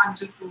innocent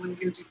until proven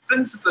guilty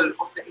principle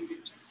of the Indian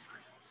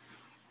jurisprudence.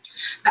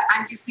 The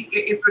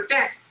anti-CAA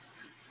protests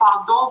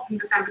sparked off in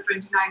December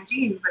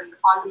 2019 when the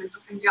Parliament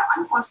of India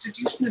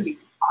unconstitutionally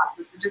passed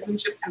the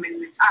Citizenship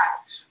Amendment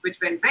Act, which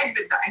when read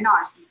with the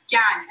NRC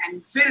can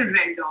and will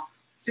render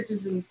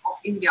citizens of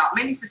India,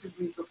 many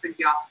citizens of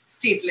India,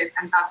 stateless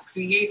and thus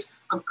create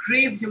a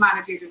grave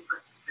humanitarian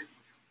crisis in India.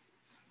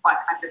 But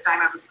at the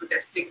time I was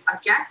protesting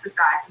against this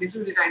act,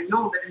 little did I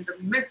know that in the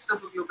midst of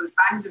a global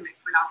pandemic,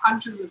 when our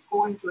country will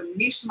go into a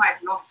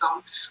nationwide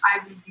lockdown, I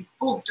will be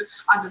booked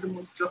under the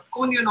most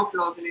draconian of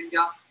laws in India,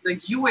 the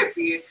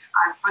UAPA,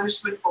 as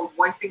punishment for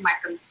voicing my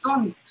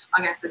concerns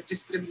against a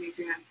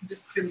discriminatory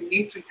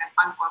and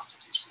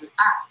unconstitutional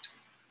act.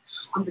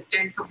 On the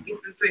 10th of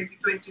April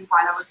 2020,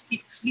 while I was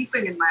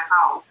sleeping in my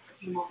house, a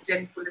team of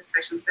Delhi Police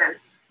Special Cell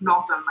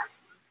knocked on my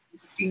door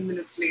and 15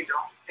 minutes later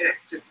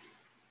arrested me.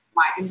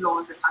 My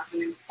in-laws and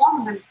husband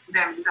informed them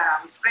that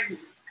I was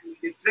pregnant and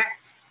needed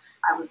rest.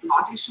 I was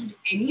not issued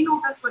any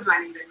notice for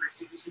joining the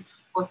investigation,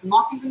 was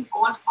not even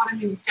called for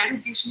an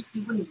interrogation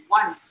even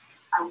once.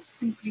 I was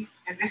simply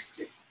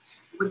arrested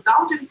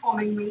without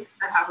informing me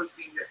that I was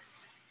being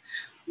arrested.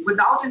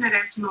 Without an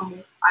arrest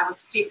memo, I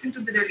was taken to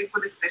the Delhi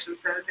Police Special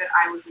Cell where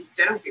I was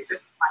interrogated.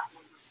 My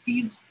phone was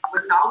seized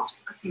without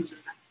a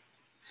seizure memo.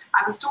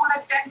 I was told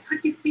at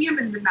 10:30 p.m.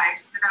 in the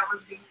night that I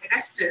was being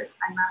arrested,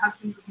 and my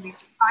husband was made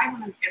to sign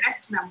on an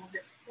arrest memo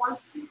that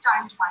falsely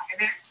timed my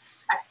arrest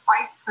at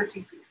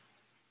 5:30 p.m.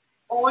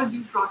 All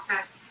due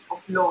process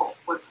of law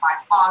was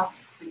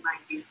bypassed in my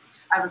case.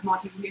 I was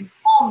not even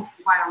informed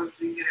why I was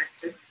being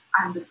arrested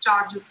and the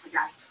charges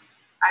against me.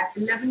 At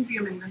 11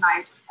 p.m. in the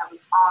night, I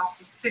was asked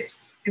to sit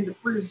in the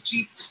police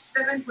jeep with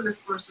 7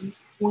 police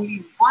persons,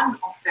 only one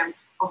of them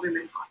a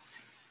women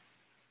constable.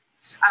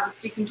 I was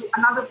taken to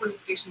another police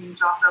station in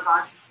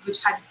Jafrabad,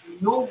 which had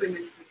no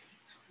women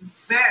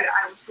present, where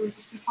I was told to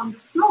sleep on the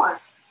floor.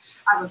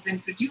 I was then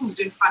produced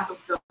in front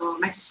of the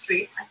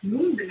magistrate at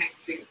noon the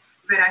next day,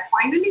 where I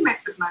finally met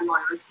with my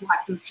lawyers who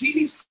had to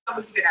really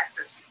struggle to get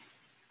access to me.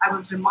 I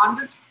was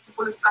remanded to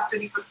police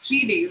custody for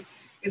 3 days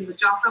in the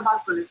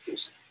Jafrabad police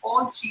station.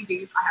 All 3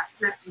 days I have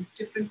slept in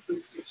different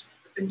police stations.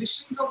 The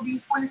conditions of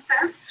these police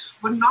cells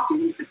were not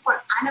even fit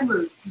for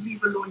animals,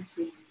 leave alone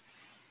humans.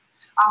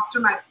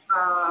 After my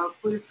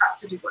police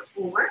custody was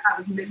over, I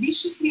was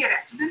maliciously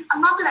arrested in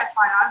another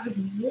FIR with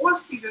more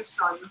serious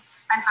charges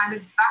and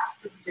handed back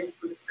to the Delhi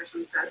Police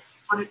Special Cell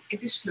for an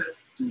additional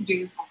 2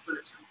 days of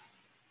police remand.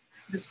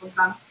 This was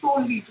done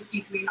solely to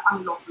keep me in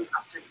unlawful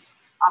custody.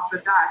 After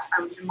that,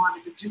 I was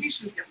remanded to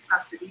judicial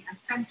custody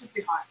and sent to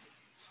Tihar jail.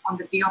 On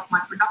the day of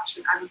my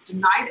production, I was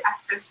denied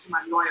access to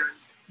my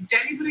lawyers,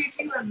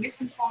 deliberately by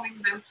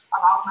misinforming them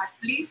about my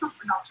place of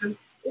production,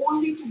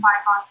 only to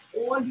bypass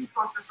all due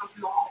process of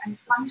law and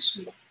punish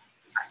me for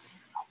criticizing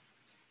the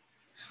government.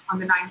 On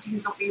the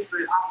 19th of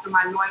April, after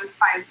my lawyers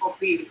filed for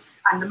bail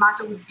and the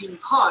matter was being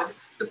heard,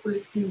 the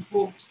police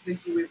invoked the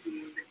UAPA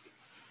in the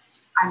case.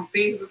 And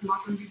bail was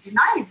not only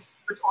denied,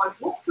 but all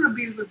hope for a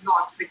bail was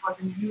lost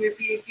because in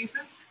UAPA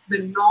cases,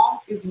 the norm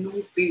is no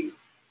bail.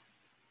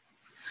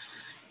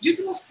 Due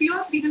to a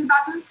fierce legal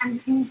battle and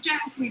an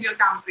intense media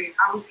campaign,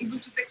 I was able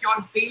to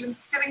secure bail in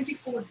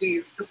 74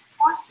 days, the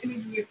first in a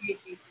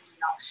UAPA case in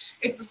India.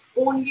 It was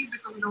only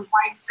because of the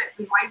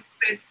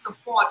widespread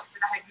support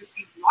that I had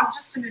received, not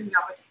just in India,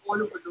 but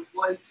all over the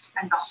world,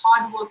 and the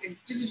hard work and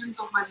diligence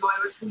of my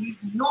lawyers who leave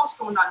no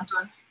stone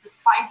unturned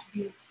despite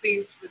being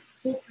faced with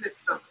hopeless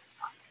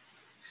circumstances.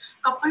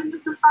 Coupled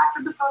with the fact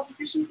that the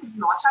prosecution could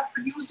not have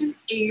produced an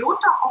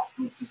iota of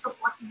proof to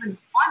support even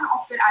one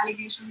of their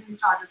allegations and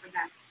charges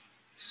against me.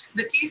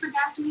 The case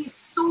against me is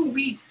so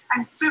weak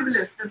and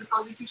frivolous that the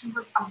prosecution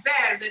was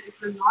aware that it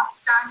will not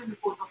stand in a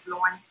court of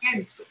law, and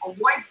hence, to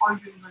avoid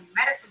arguing on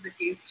merits of the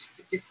case,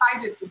 it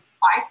decided to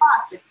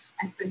bypass it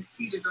and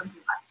conceded on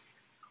humanity.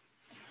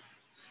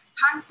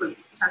 Thankfully,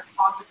 it has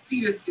sparked a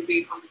serious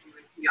debate on the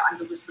UAPA,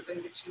 under which the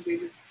conviction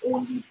rate is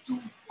only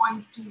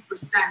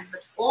 2.2%,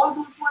 but all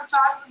those who are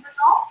charged with the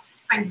law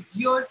spend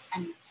years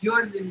and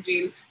years in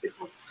jail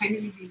before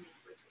finally being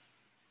acquitted.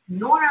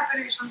 No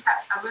reparations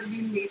have ever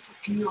been made to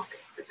any of the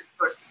acquitted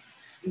persons.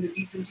 In the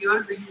recent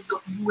years, the use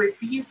of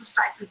UAPA to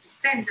stifle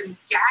dissent and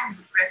gag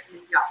the press in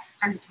India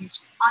has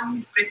reached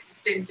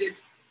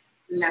unprecedented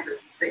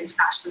levels. The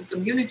international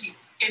community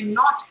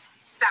cannot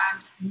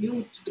stand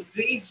mute to the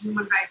grave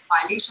human rights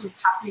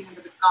violations happening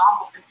under the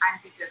garb of an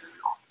anti-terror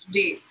law.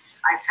 Today,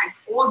 I thank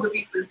all the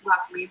people who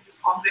have made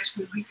this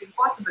congressional briefing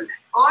possible and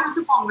urge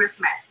the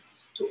congressmen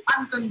to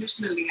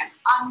unconditionally and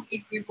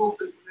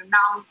unequivocally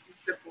renounce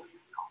this draconian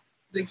law.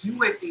 The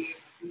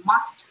UAPA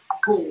must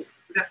go.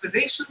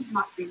 Reparations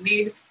must be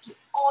made to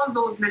all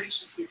those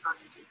maliciously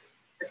prosecuted.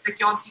 The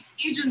security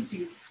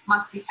agencies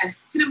must be held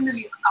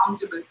criminally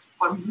accountable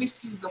for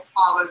misuse of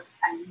power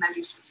and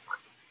malicious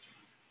prosecution.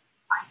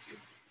 Thank you.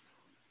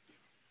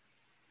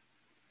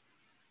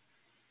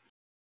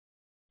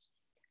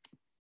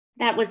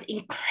 That was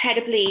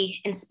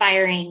incredibly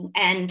inspiring.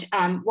 And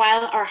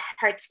while our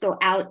hearts go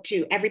out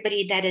to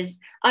everybody that is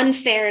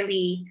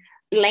unfairly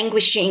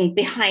languishing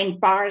behind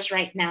bars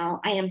right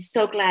now, I am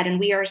so glad, and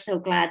we are so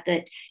glad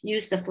that you,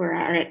 Safura,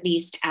 are at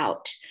least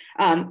out.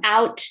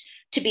 Out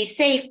to be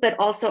safe, but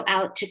also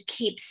out to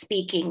keep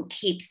speaking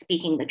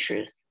the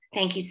truth.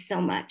 Thank you so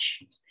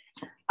much.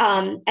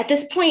 At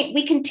this point,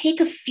 we can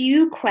take a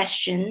few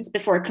questions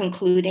before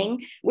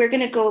concluding. We're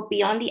going to go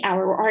beyond the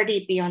hour. We're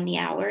already beyond the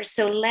hour.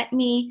 So let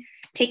me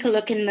take a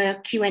look in the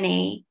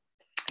Q&A.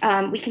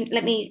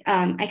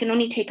 I can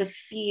only take a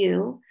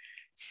few.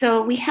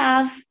 So we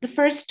have the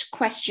first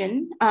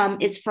question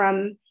is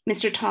from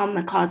Mr. Tom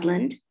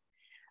McCausland,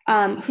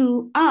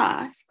 who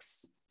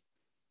asks,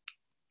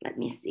 let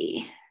me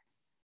see.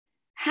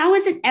 How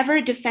is it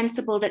ever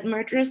defensible that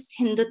murderous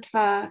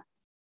Hindutva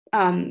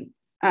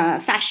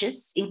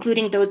fascists,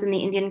 including those in the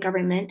Indian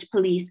government,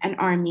 police, and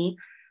army,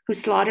 who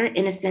slaughter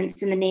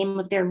innocents in the name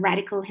of their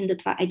radical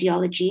Hindutva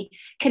ideology,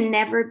 can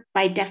never,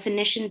 by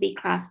definition, be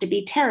classed to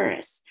be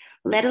terrorists,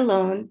 let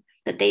alone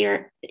that they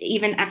are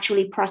even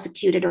actually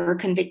prosecuted or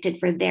convicted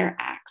for their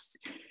acts?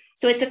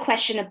 So it's a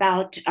question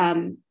about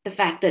the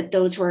fact that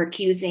those who are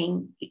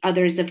accusing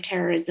others of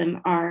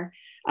terrorism are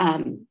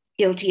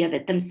guilty of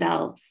it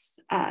themselves.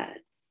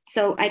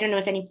 So I don't know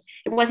if it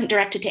wasn't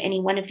directed to any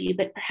one of you,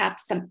 but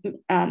perhaps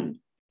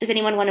does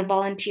anyone want to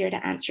volunteer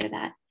to answer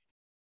that?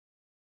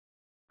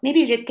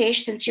 Maybe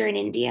Ritesh, since you're in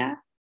India.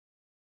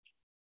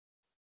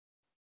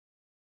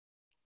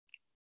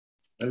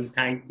 Well,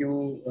 thank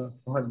you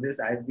for this.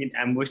 I've been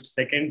ambushed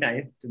second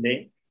time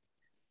today.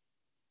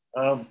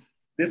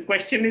 This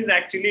question is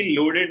actually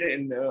loaded.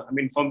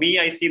 For me,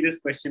 I see this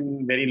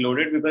question very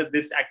loaded because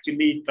this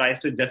actually tries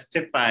to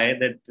justify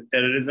that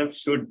terrorism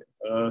should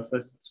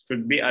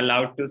be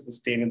allowed to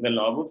sustain in the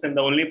law books. And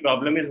the only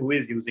problem is who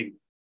is using it.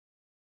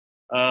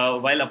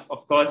 While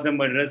of course the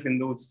murderous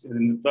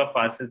Hindutva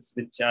fascists,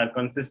 which are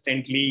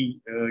consistently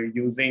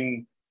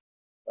using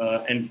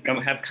and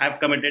have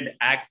committed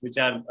acts which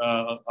are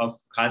of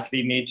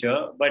ghastly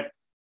nature, but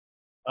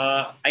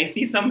I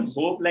see some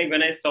hope. Like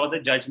when I saw the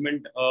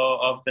judgment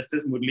of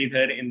Justice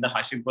Muralidhar in the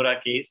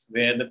Hashimpura case,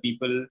 where the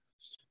people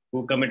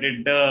who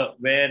committed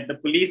where the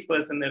police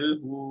personnel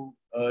who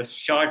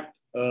shot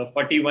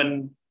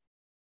 41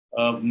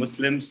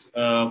 Muslims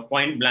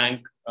point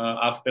blank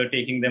after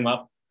taking them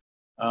up.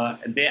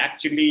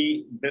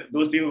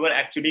 Those people were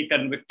actually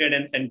convicted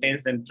and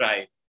sentenced and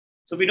tried.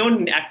 So we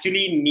don't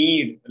actually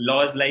need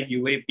laws like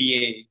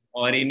UAPA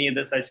or any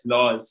other such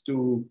laws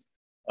to,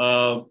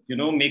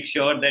 make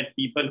sure that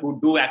people who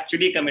do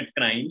actually commit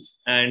crimes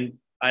and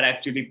are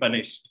actually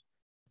punished.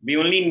 We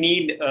only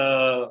need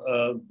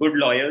good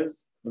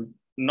lawyers,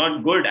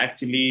 not good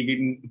actually.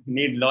 We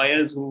need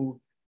lawyers who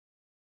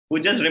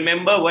just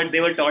remember what they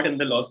were taught in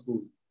the law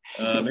school.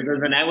 Because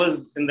when I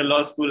was in the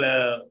law school,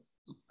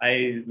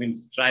 I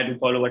try to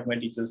follow what my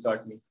teachers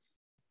taught me.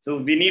 So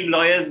we need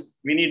lawyers,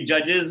 we need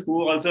judges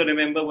who also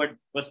remember what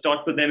was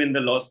taught to them in the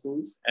law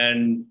schools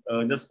and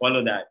just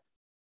follow that.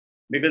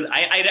 Because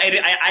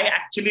I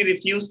actually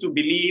refuse to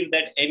believe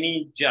that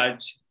any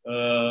judge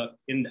at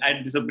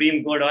the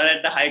Supreme Court or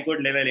at the High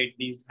Court level at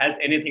least has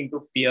anything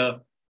to fear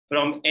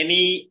from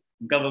any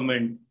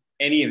government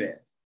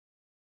anywhere.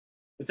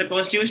 It's a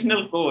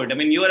constitutional code.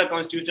 You are a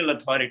constitutional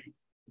authority.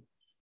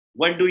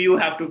 What do you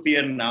have to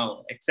fear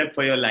now, except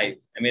for your life?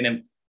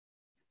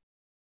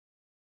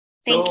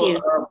 Thank you.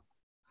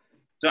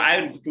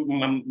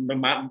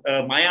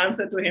 My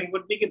answer to him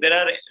would be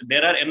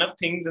there are enough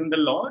things in the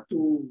law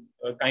to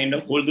kind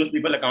of hold those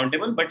people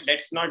accountable, but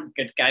let's not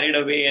get carried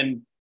away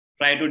and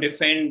try to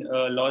defend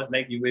laws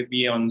like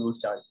UAPA on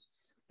those charges.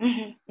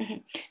 Mm-hmm, mm-hmm.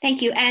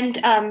 Thank you. And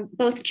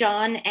both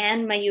John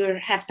and Mayur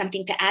have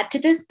something to add to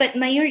this, but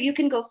Mayur, you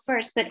can go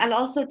first, but I'll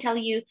also tell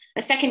you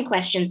a second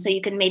question so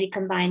you can maybe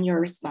combine your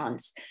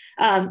response.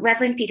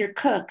 Reverend Peter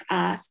Cook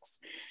asks,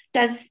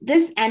 does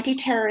this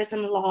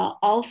anti-terrorism law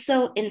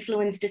also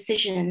influence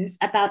decisions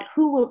about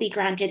who will be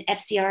granted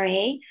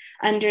FCRA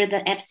under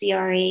the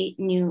FCRA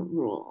new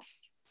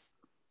rules?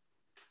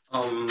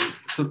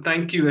 So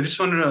thank you. I just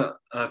wanted to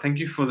thank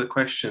you for the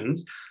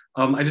questions.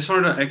 I just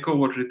wanted to echo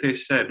what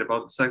Ritesh said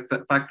about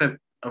the fact that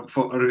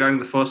regarding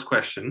the first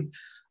question,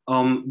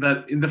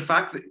 that in the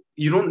fact that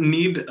you don't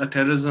need a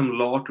terrorism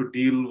law to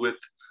deal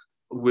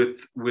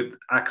with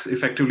acts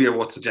effectively of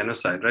what's a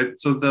genocide, right?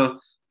 So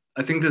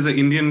I think there's an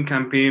Indian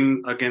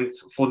campaign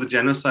for the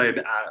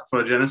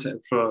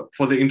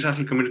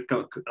International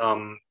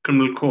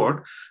Criminal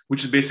Court,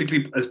 which is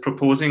basically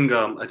proposing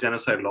a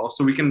genocide law.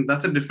 So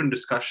that's a different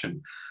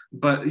discussion.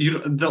 But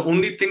the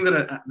only thing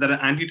that an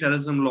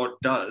anti-terrorism law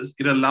does,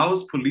 it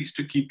allows police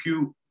to keep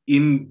you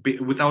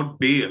without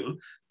bail,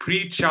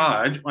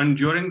 pre-charge and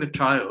during the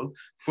trial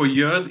for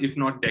years, if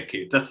not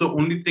decades. That's the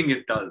only thing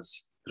it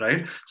does.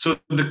 Right. So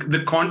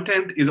the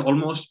content is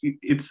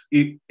because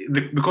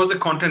the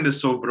content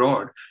is so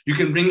broad, you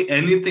can bring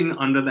anything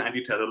under the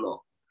anti-terror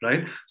law.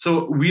 Right.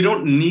 So we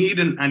don't need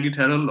an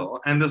anti-terror law.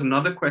 And there's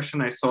another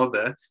question I saw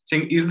there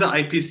saying, is the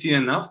IPC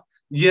enough?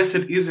 Yes,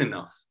 it is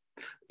enough.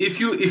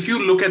 if you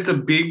look at the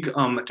big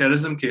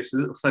terrorism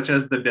cases, such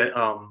as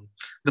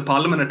the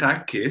Parliament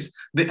attack case,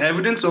 the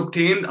evidence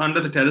obtained under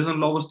the terrorism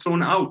law was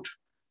thrown out,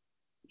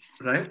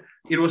 right?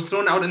 It was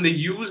thrown out, and they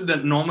used the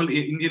normal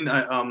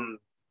the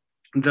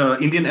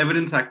Indian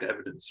Evidence Act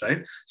evidence,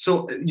 right?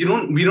 So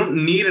we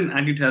don't need an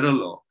anti-terror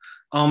law.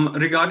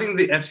 Regarding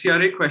the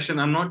FCRA question,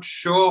 I'm not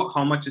sure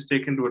how much is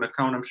taken into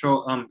account. I'm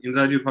sure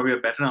Indraji will probably have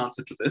a better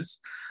answer to this.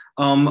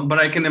 But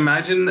I can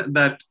imagine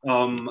that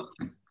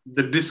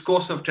the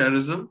discourse of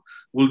terrorism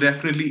will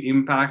definitely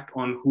impact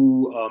on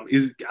who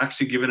is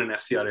actually given an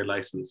FCRA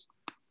license.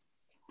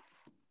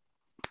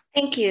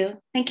 Thank you,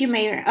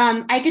 Mayor.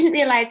 I didn't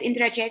realize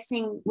Indira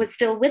Singh was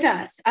still with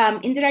us.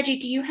 Indiraji,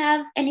 do you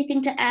have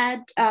anything to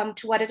add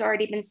to what has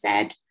already been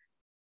said?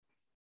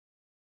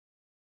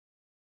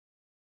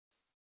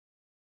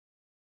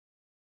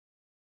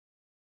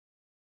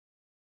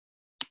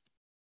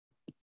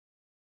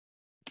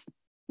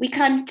 We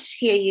can't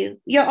hear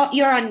you.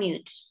 You're on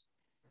mute.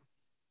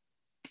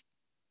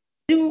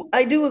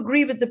 I do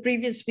agree with the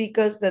previous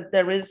speakers that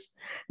there is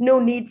no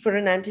need for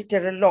an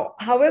anti-terror law.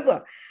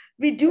 However,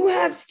 we do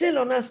have still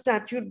on our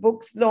statute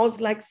books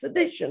laws like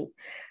sedition,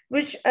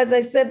 which, as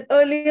I said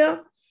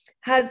earlier,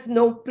 has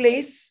no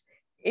place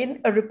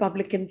in a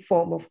Republican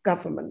form of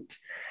government.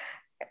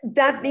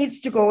 That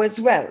needs to go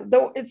as well,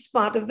 though it's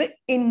part of the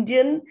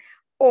Indian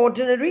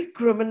Ordinary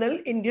Criminal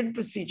Indian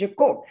Procedure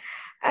Code.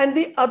 And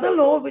the other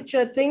law, which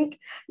I think,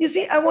 you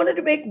see, I wanted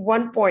to make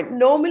one point.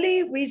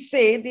 Normally, we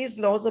say these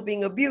laws are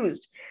being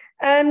abused.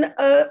 And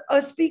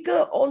a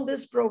speaker on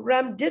this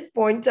program did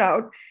point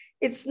out,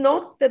 it's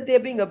not that they're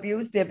being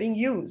abused, they're being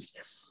used.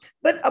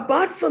 But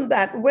apart from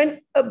that, when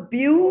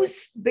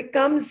abuse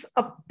becomes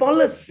a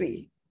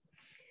policy,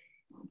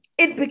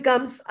 it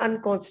becomes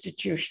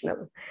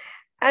unconstitutional.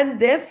 And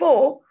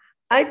therefore,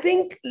 I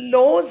think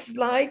laws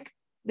like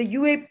the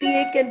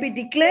UAPA can be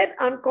declared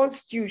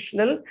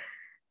unconstitutional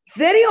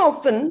very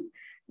often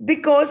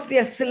because they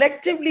are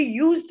selectively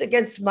used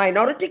against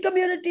minority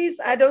communities.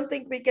 I don't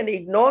think we can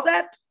ignore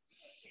that.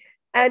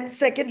 And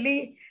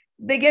secondly,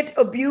 they get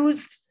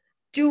abused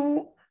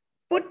to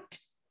put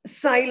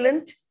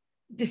silent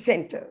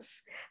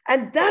dissenters.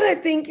 And that, I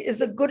think,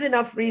 is a good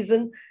enough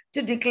reason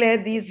to declare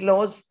these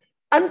laws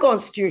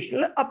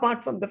unconstitutional,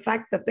 apart from the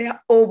fact that they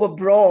are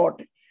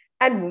overbroad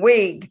and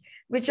vague,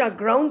 which are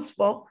grounds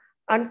for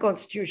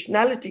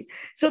unconstitutionality.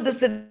 So the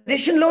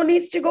sedition law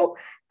needs to go.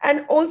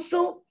 And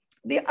also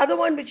the other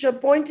one, which I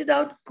pointed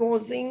out,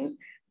 causing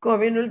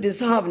communal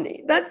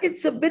disharmony. That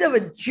it's a bit of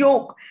a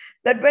joke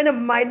that when a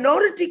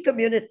minority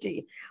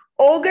community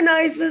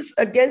organizes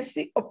against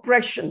the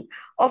oppression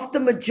of the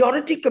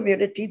majority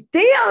community,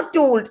 they are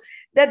told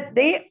that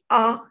they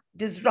are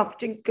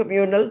disrupting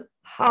communal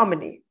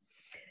harmony.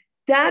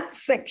 That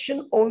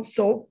section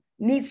also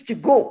needs to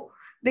go,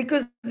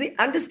 because the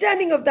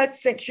understanding of that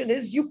section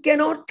is you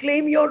cannot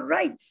claim your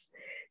rights.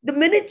 The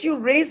minute you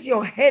raise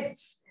your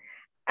heads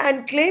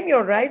and claim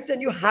your rights,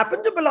 and you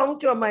happen to belong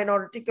to a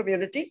minority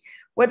community,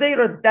 whether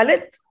you're a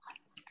Dalit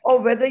or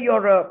whether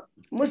you're a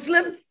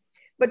Muslim,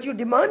 but you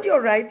demand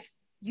your rights,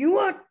 you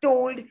are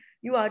told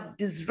you are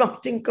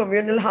disrupting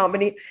communal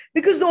harmony,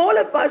 because all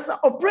of us,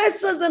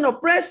 oppressors and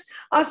oppressed,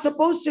 are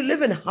supposed to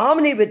live in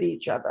harmony with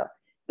each other.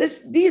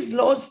 These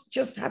laws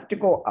just have to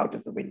go out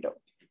of the window.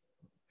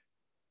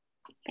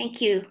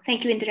 Thank you,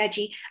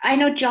 Indiraji. I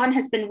know John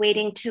has been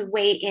waiting to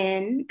weigh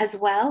in as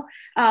well,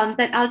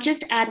 but I'll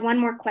just add one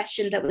more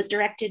question that was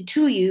directed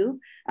to you.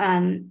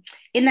 In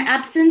the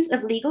absence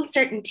of legal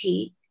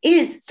certainty,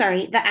 is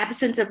the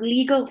absence of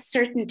legal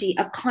certainty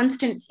a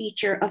constant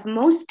feature of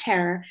most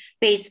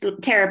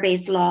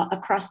terror-based law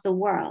across the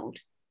world?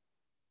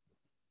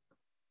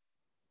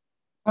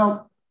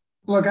 Well,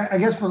 look, I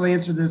guess we'll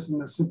answer this in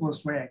the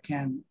simplest way I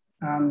can.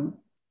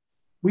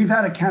 We've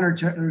had a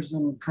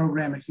counterterrorism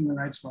program at Human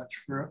Rights Watch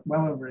for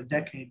well over a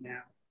decade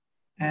now.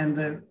 And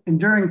the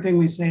enduring thing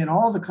we say in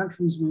all the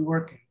countries we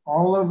work in,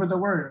 all over the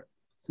world,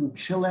 from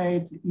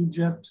Chile to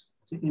Egypt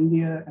to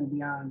India and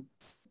beyond,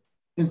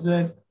 is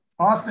that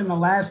often the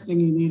last thing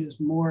you need is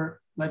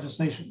more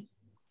legislation.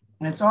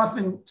 And it's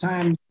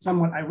oftentimes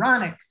somewhat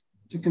ironic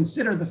to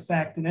consider the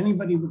fact that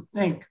anybody would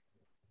think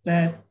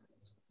that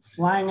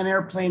flying an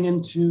airplane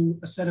into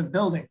a set of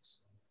buildings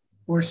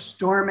or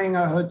storming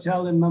a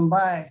hotel in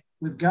Mumbai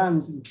with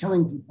guns and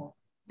killing people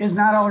is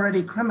not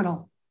already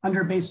criminal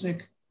under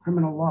basic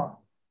criminal law.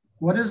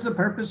 What is the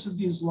purpose of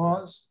these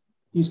laws,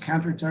 these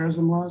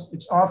counterterrorism laws?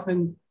 It's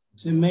often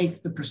to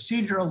make the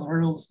procedural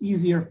hurdles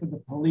easier for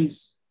the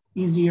police,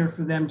 easier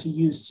for them to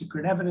use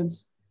secret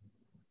evidence,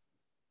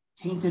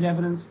 tainted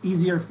evidence,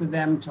 easier for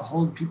them to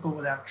hold people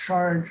without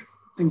charge,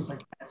 things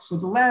like that. So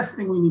the last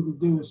thing we need to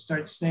do is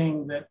start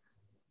saying that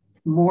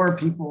more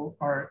people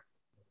are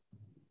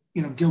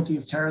guilty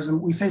of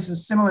terrorism. We face a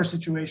similar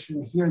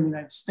situation here in the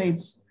United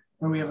States,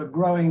 where we have a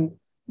growing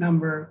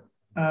number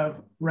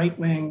of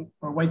right-wing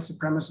or white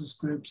supremacist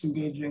groups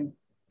engaging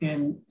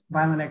in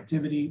violent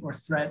activity or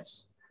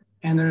threats.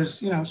 And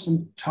there's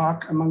some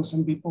talk among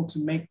some people to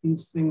make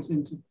these things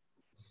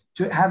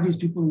to have these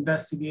people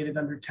investigated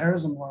under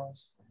terrorism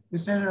laws. We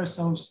say to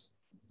ourselves,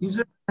 these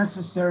are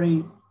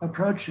necessary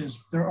approaches.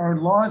 There are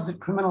laws that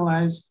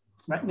criminalize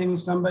threatening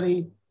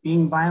somebody,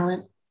 being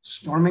violent,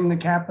 storming the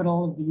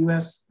Capitol of the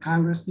US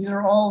Congress. These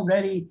are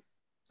already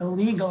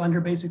illegal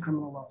under basic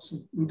criminal law. So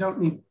we don't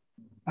need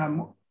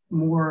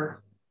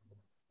more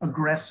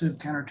aggressive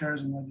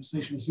counterterrorism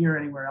legislation here or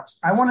anywhere else.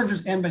 I want to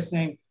just end by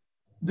saying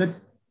the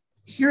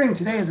hearing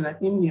today is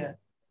about India,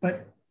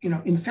 but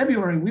in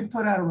February, we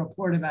put out a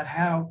report about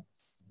how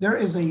there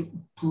is a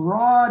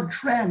broad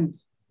trend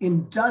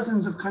in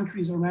dozens of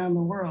countries around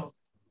the world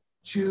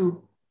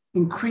to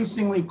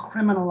increasingly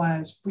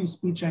criminalize free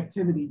speech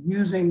activity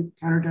using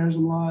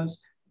counterterrorism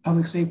laws,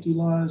 public safety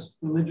laws,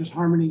 religious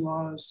harmony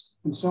laws,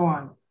 and so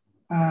on.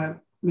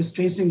 Ms.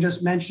 Jasing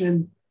just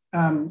mentioned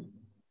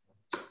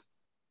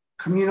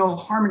communal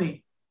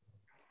harmony.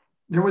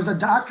 There was a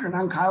doctor, an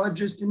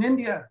oncologist in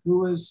India who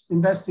was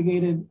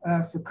investigated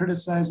for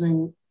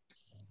criticizing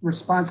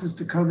responses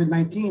to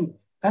COVID-19.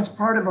 That's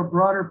part of a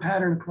broader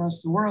pattern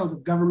across the world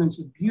of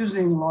governments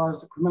abusing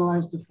laws that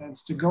criminalize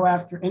defense to go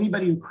after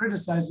anybody who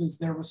criticizes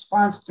their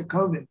response to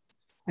COVID.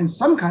 And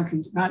some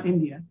countries, not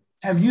India,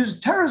 have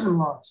used terrorism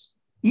laws.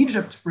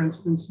 Egypt, for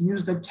instance,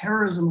 used a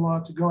terrorism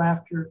law to go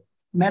after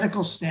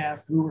medical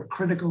staff who were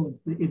critical of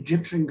the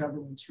Egyptian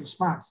government's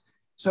response.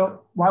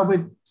 So while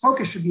the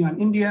focus should be on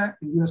India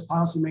and US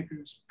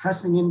policymakers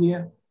pressing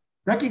India,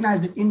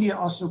 recognize that India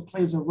also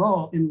plays a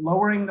role in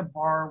lowering the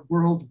bar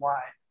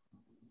worldwide,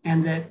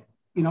 and that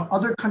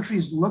other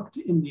countries look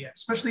to India,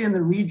 especially in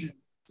the region,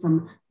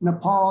 from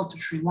Nepal to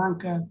Sri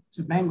Lanka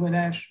to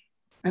Bangladesh,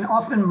 and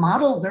often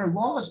model their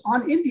laws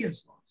on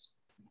India's laws.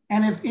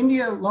 And if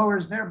India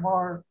lowers their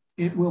bar,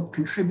 it will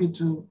contribute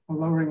to a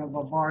lowering of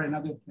a bar in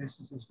other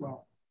places as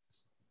well.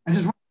 I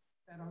just want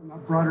to put that on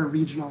a broader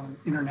regional and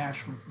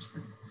international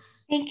perspective.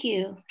 Thank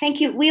you. Thank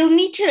you. We'll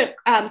need to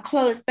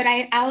close, but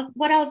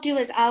what I'll do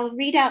is I'll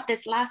read out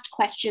this last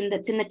question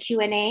that's in the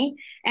Q&A,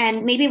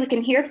 and maybe we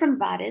can hear from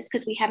Vadas,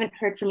 because we haven't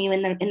heard from you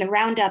in the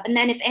roundup. And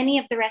then if any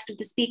of the rest of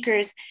the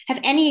speakers have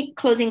any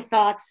closing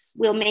thoughts,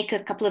 we'll make a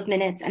couple of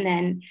minutes and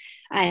then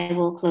I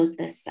will close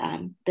this,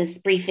 this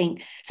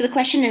briefing. So the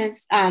question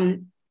is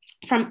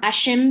from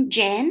Ashim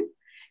Jain.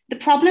 The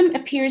problem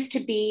appears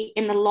to be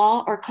in the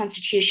law or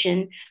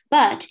constitution,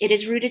 but it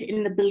is rooted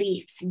in the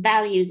beliefs,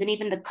 values, and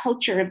even the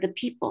culture of the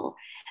people.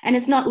 And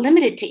it's not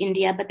limited to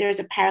India, but there is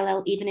a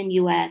parallel even in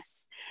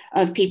US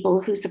of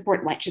people who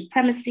support white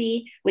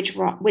supremacy, which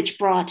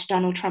brought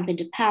Donald Trump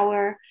into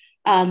power.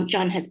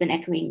 John has been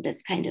echoing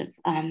this kind of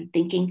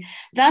thinking.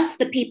 Thus,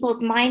 the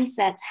people's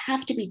mindsets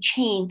have to be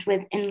changed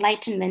with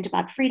enlightenment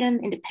about freedom,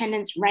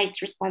 independence,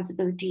 rights,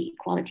 responsibility,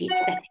 equality,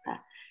 etc.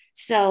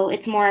 So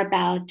it's more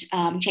about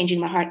changing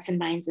the hearts and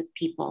minds of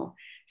people.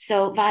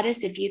 So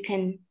Vadas, if you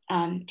can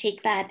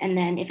take that, and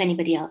then if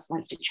anybody else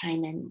wants to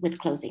chime in with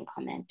closing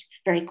comment,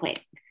 very quick,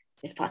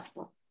 if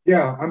possible.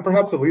 Yeah, I'm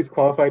perhaps the least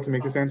qualified to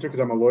make this answer because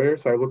I'm a lawyer.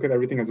 So I look at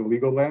everything as a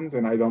legal lens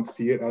and I don't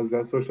see it as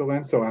that social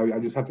lens. So I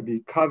just have to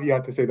be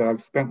caveat to say that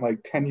I've spent like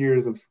 10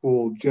 years of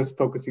school just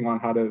focusing on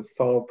how to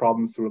solve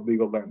problems through a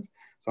legal lens.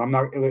 So I'm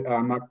not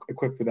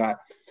equipped for that.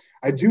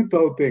 I do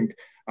though think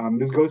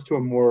this goes to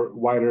a more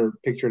wider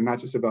picture, not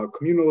just about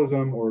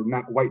communalism or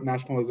not white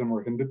nationalism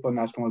or Hindutva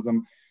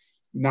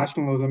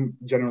nationalism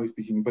generally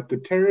speaking, but the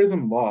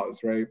terrorism laws,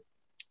 right,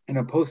 in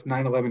a post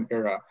 9/11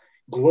 era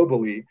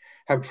globally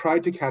have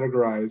tried to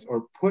categorize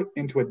or put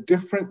into a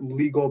different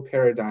legal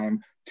paradigm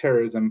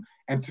terrorism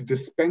and to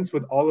dispense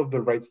with all of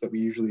the rights that we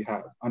usually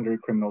have under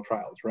criminal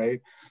trials, right?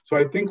 So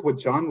I think what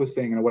John was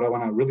saying and what I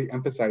want to really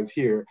emphasize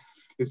here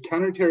is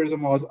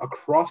counterterrorism laws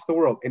across the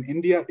world, and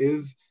India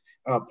is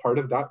part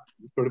of that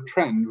sort of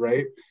trend,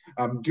 right?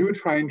 Do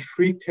try and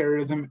treat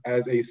terrorism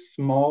as a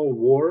small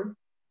war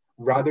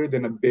rather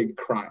than a big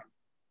crime.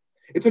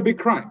 It's a big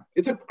crime.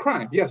 It's a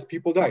crime. Yes,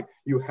 people die.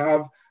 You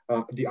have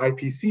the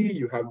IPC,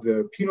 you have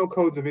the penal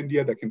codes of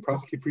India that can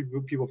prosecute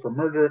people for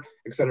murder,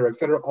 et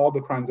cetera, all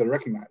the crimes that are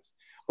recognized.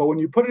 But when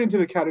you put it into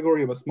the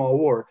category of a small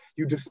war,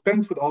 you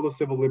dispense with all the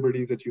civil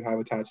liberties that you have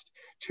attached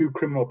to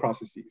criminal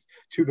processes,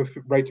 to the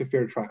right to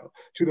fair trial,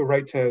 to the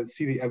right to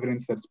see the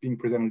evidence that's being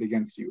presented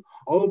against you.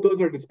 All of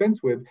those are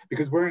dispensed with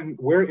because we're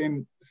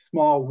in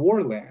small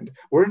war land.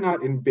 We're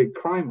not in big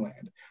crime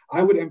land.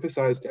 I would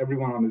emphasize to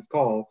everyone on this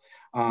call,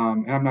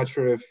 and I'm not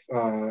sure if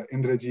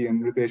Indraji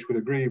and Ritesh would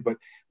agree, but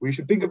we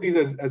should think of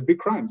these as big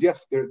crimes.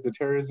 Yes, the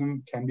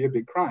terrorism can be a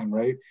big crime,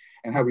 right?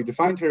 And how we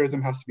define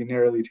terrorism has to be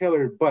narrowly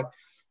tailored, but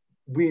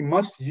we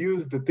must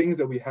use the things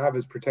that we have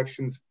as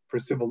protections for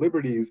civil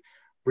liberties,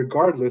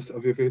 regardless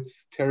of if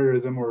it's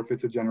terrorism or if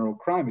it's a general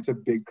crime. It's a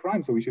big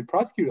crime, so we should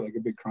prosecute it like a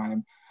big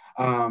crime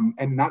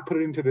and not put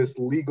it into this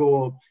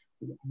legal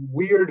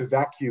weird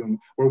vacuum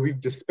where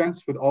we've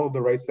dispensed with all of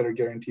the rights that are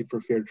guaranteed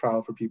for fair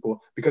trial for people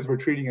because we're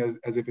treating it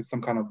as if it's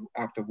some kind of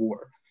act of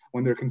war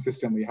when they're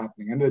consistently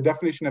happening. And the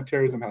definition of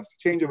terrorism has to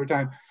change over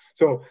time.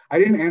 So I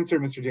didn't answer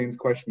Mr. Jain's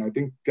question. I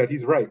think that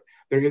he's right.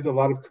 There is a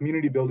lot of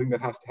community building that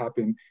has to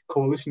happen,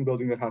 coalition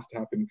building that has to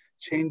happen,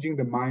 changing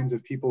the minds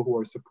of people who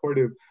are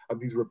supportive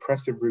of these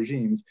repressive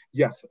regimes.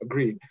 Yes,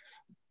 agreed.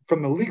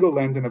 from the legal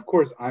lens, and of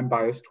course, I'm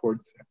biased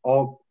towards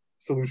all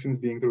solutions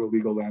being through a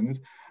legal lens,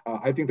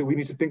 I think that we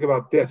need to think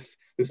about this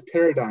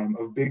paradigm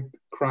of big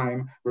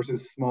crime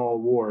versus small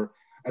war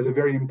as a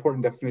very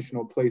important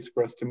definitional place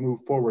for us to move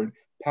forward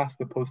past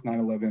the post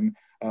 9/11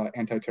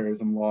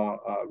 anti-terrorism law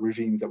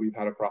regimes that we've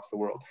had across the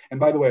world. And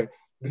by the way,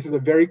 this is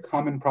a very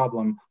common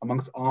problem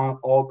amongst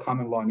all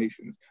common law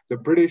nations. The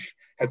British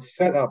had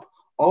set up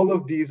all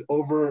of these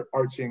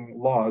overarching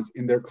laws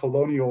in their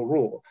colonial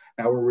rule.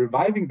 Now we're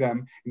reviving them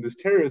in this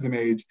terrorism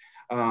age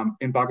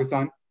in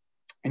Pakistan,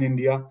 in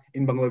India,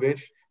 in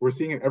Bangladesh. We're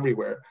seeing it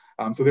everywhere.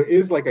 So there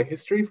is like a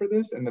history for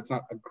this, and that's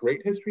not a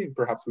great history. And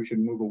perhaps we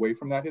should move away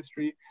from that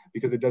history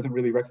because it doesn't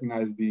really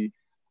recognize the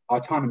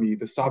autonomy,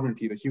 the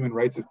sovereignty, the human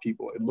rights of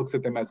people. It looks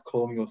at them as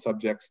colonial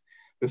subjects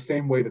the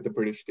same way that the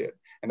British did.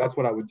 And that's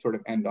what I would sort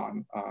of end on,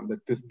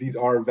 that these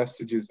are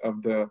vestiges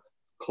of the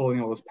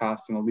colonialist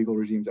past and the legal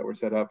regimes that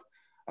were set up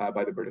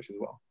by the British as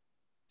well.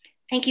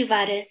 Thank you,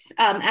 Vadis.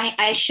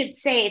 I should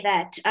say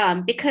that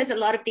because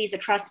a lot of these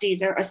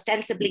atrocities are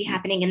ostensibly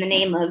happening in the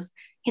name of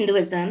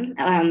Hinduism,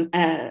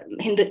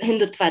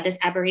 Hindutva, this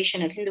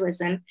aberration of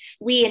Hinduism,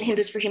 we in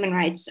Hindus for Human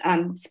Rights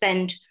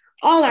spend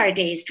all our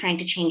days trying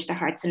to change the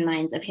hearts and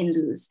minds of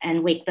Hindus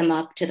and wake them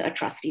up to the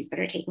atrocities that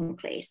are taking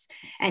place.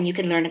 And you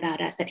can learn about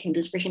us at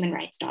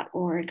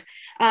hindusforhumanrights.org.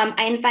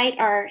 I invite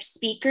our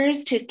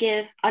speakers to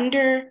give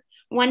under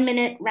 1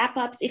 minute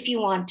wrap-ups if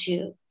you want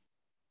to,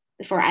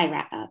 before I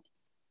wrap up.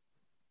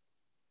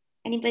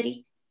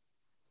 Anybody?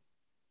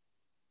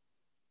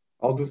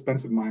 I'll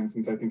dispense with mine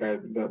since I think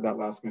that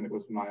last minute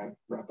was my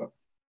wrap-up.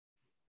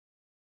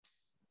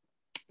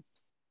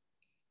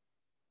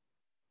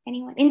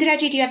 Anyone?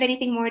 Indiraji, do you have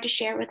anything more to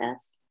share with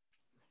us?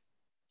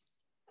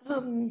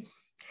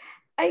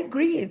 I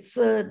agree, it's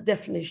a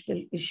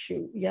definitional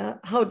issue. Yeah,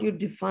 how do you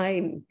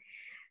define?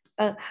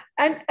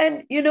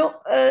 And you know,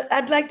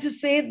 I'd like to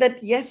say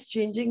that yes,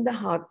 changing the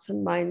hearts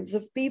and minds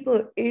of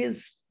people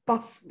is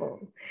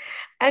possible.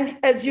 And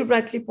as you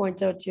rightly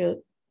point out,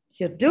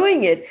 you're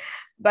doing it.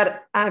 But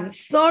I'm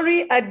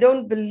sorry, I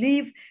don't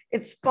believe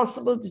it's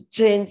possible to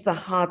change the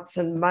hearts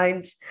and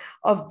minds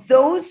of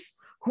those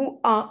who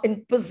are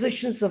in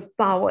positions of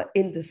power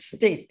in the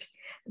state.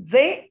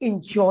 They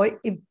enjoy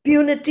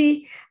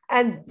impunity,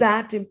 and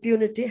that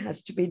impunity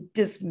has to be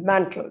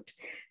dismantled.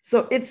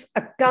 So it's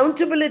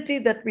accountability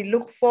that we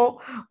look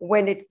for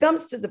when it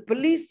comes to the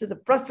police, to the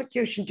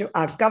prosecution, to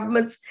our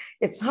governments.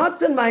 It's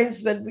hearts and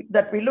minds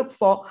that we look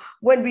for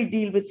when we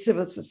deal with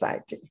civil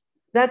society.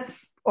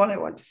 That's all I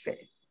want to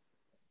say.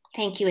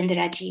 Thank you,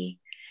 Indiraji.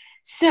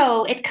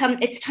 So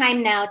it's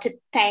time now to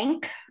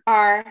thank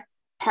our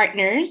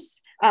partners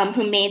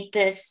who made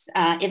this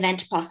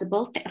event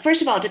possible.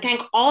 First of all, to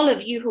thank all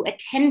of you who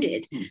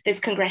attended this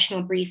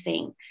congressional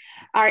briefing.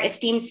 Our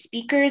esteemed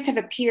speakers have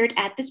appeared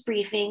at this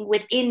briefing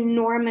with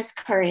enormous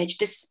courage,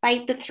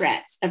 despite the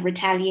threats of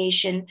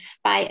retaliation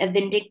by a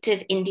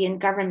vindictive Indian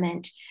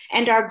government.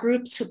 And our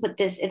groups who put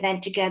this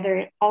event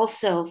together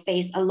also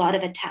face a lot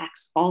of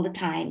attacks all the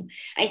time.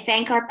 I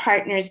thank our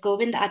partners,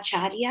 Govind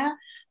Acharya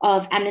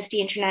of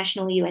Amnesty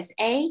International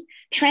USA,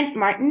 Trent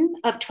Martin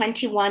of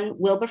 21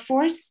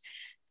 Wilberforce,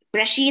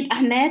 Rashid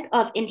Ahmed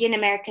of Indian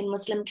American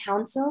Muslim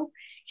Council,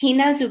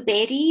 Hina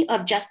Zubairi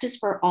of Justice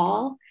for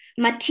All,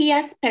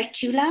 Matthias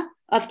Pertula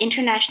of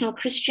International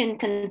Christian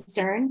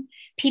Concern,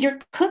 Peter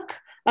Cook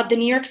of the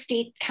New York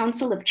State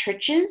Council of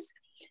Churches,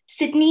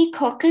 Sydney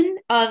Koken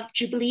of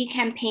Jubilee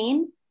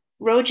Campaign,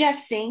 Roja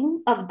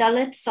Singh of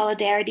Dalit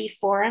Solidarity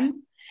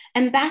Forum,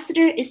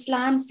 Ambassador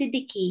Islam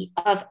Siddiqui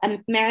of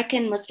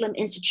American Muslim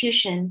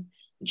Institution,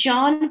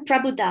 John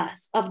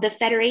Prabhudas of the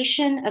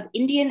Federation of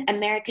Indian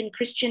American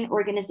Christian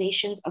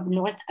Organizations of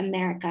North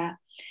America,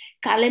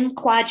 Kalim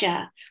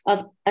Khwaja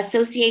of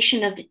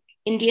Association of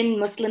Indian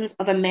Muslims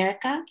of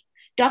America,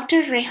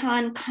 Dr.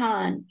 Rehan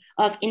Khan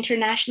of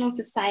International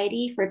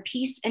Society for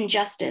Peace and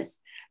Justice,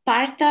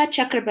 Partha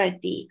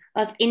Chakrabarti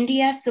of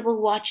India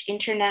Civil Watch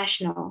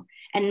International,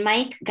 and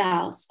Mike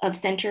Gauss of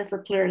Center for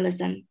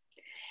Pluralism,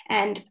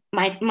 and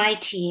my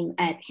team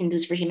at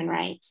Hindus for Human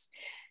Rights.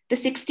 The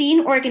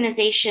 16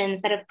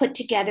 organizations that have put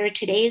together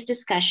today's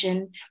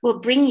discussion will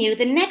bring you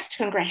the next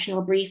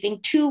congressional briefing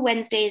 2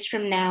 Wednesdays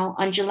from now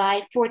on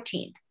July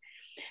 14th.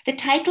 The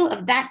title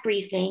of that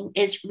briefing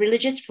is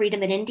Religious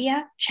Freedom in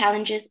India,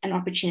 Challenges and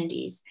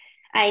Opportunities.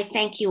 I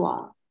thank you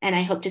all, and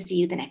I hope to see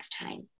you the next time.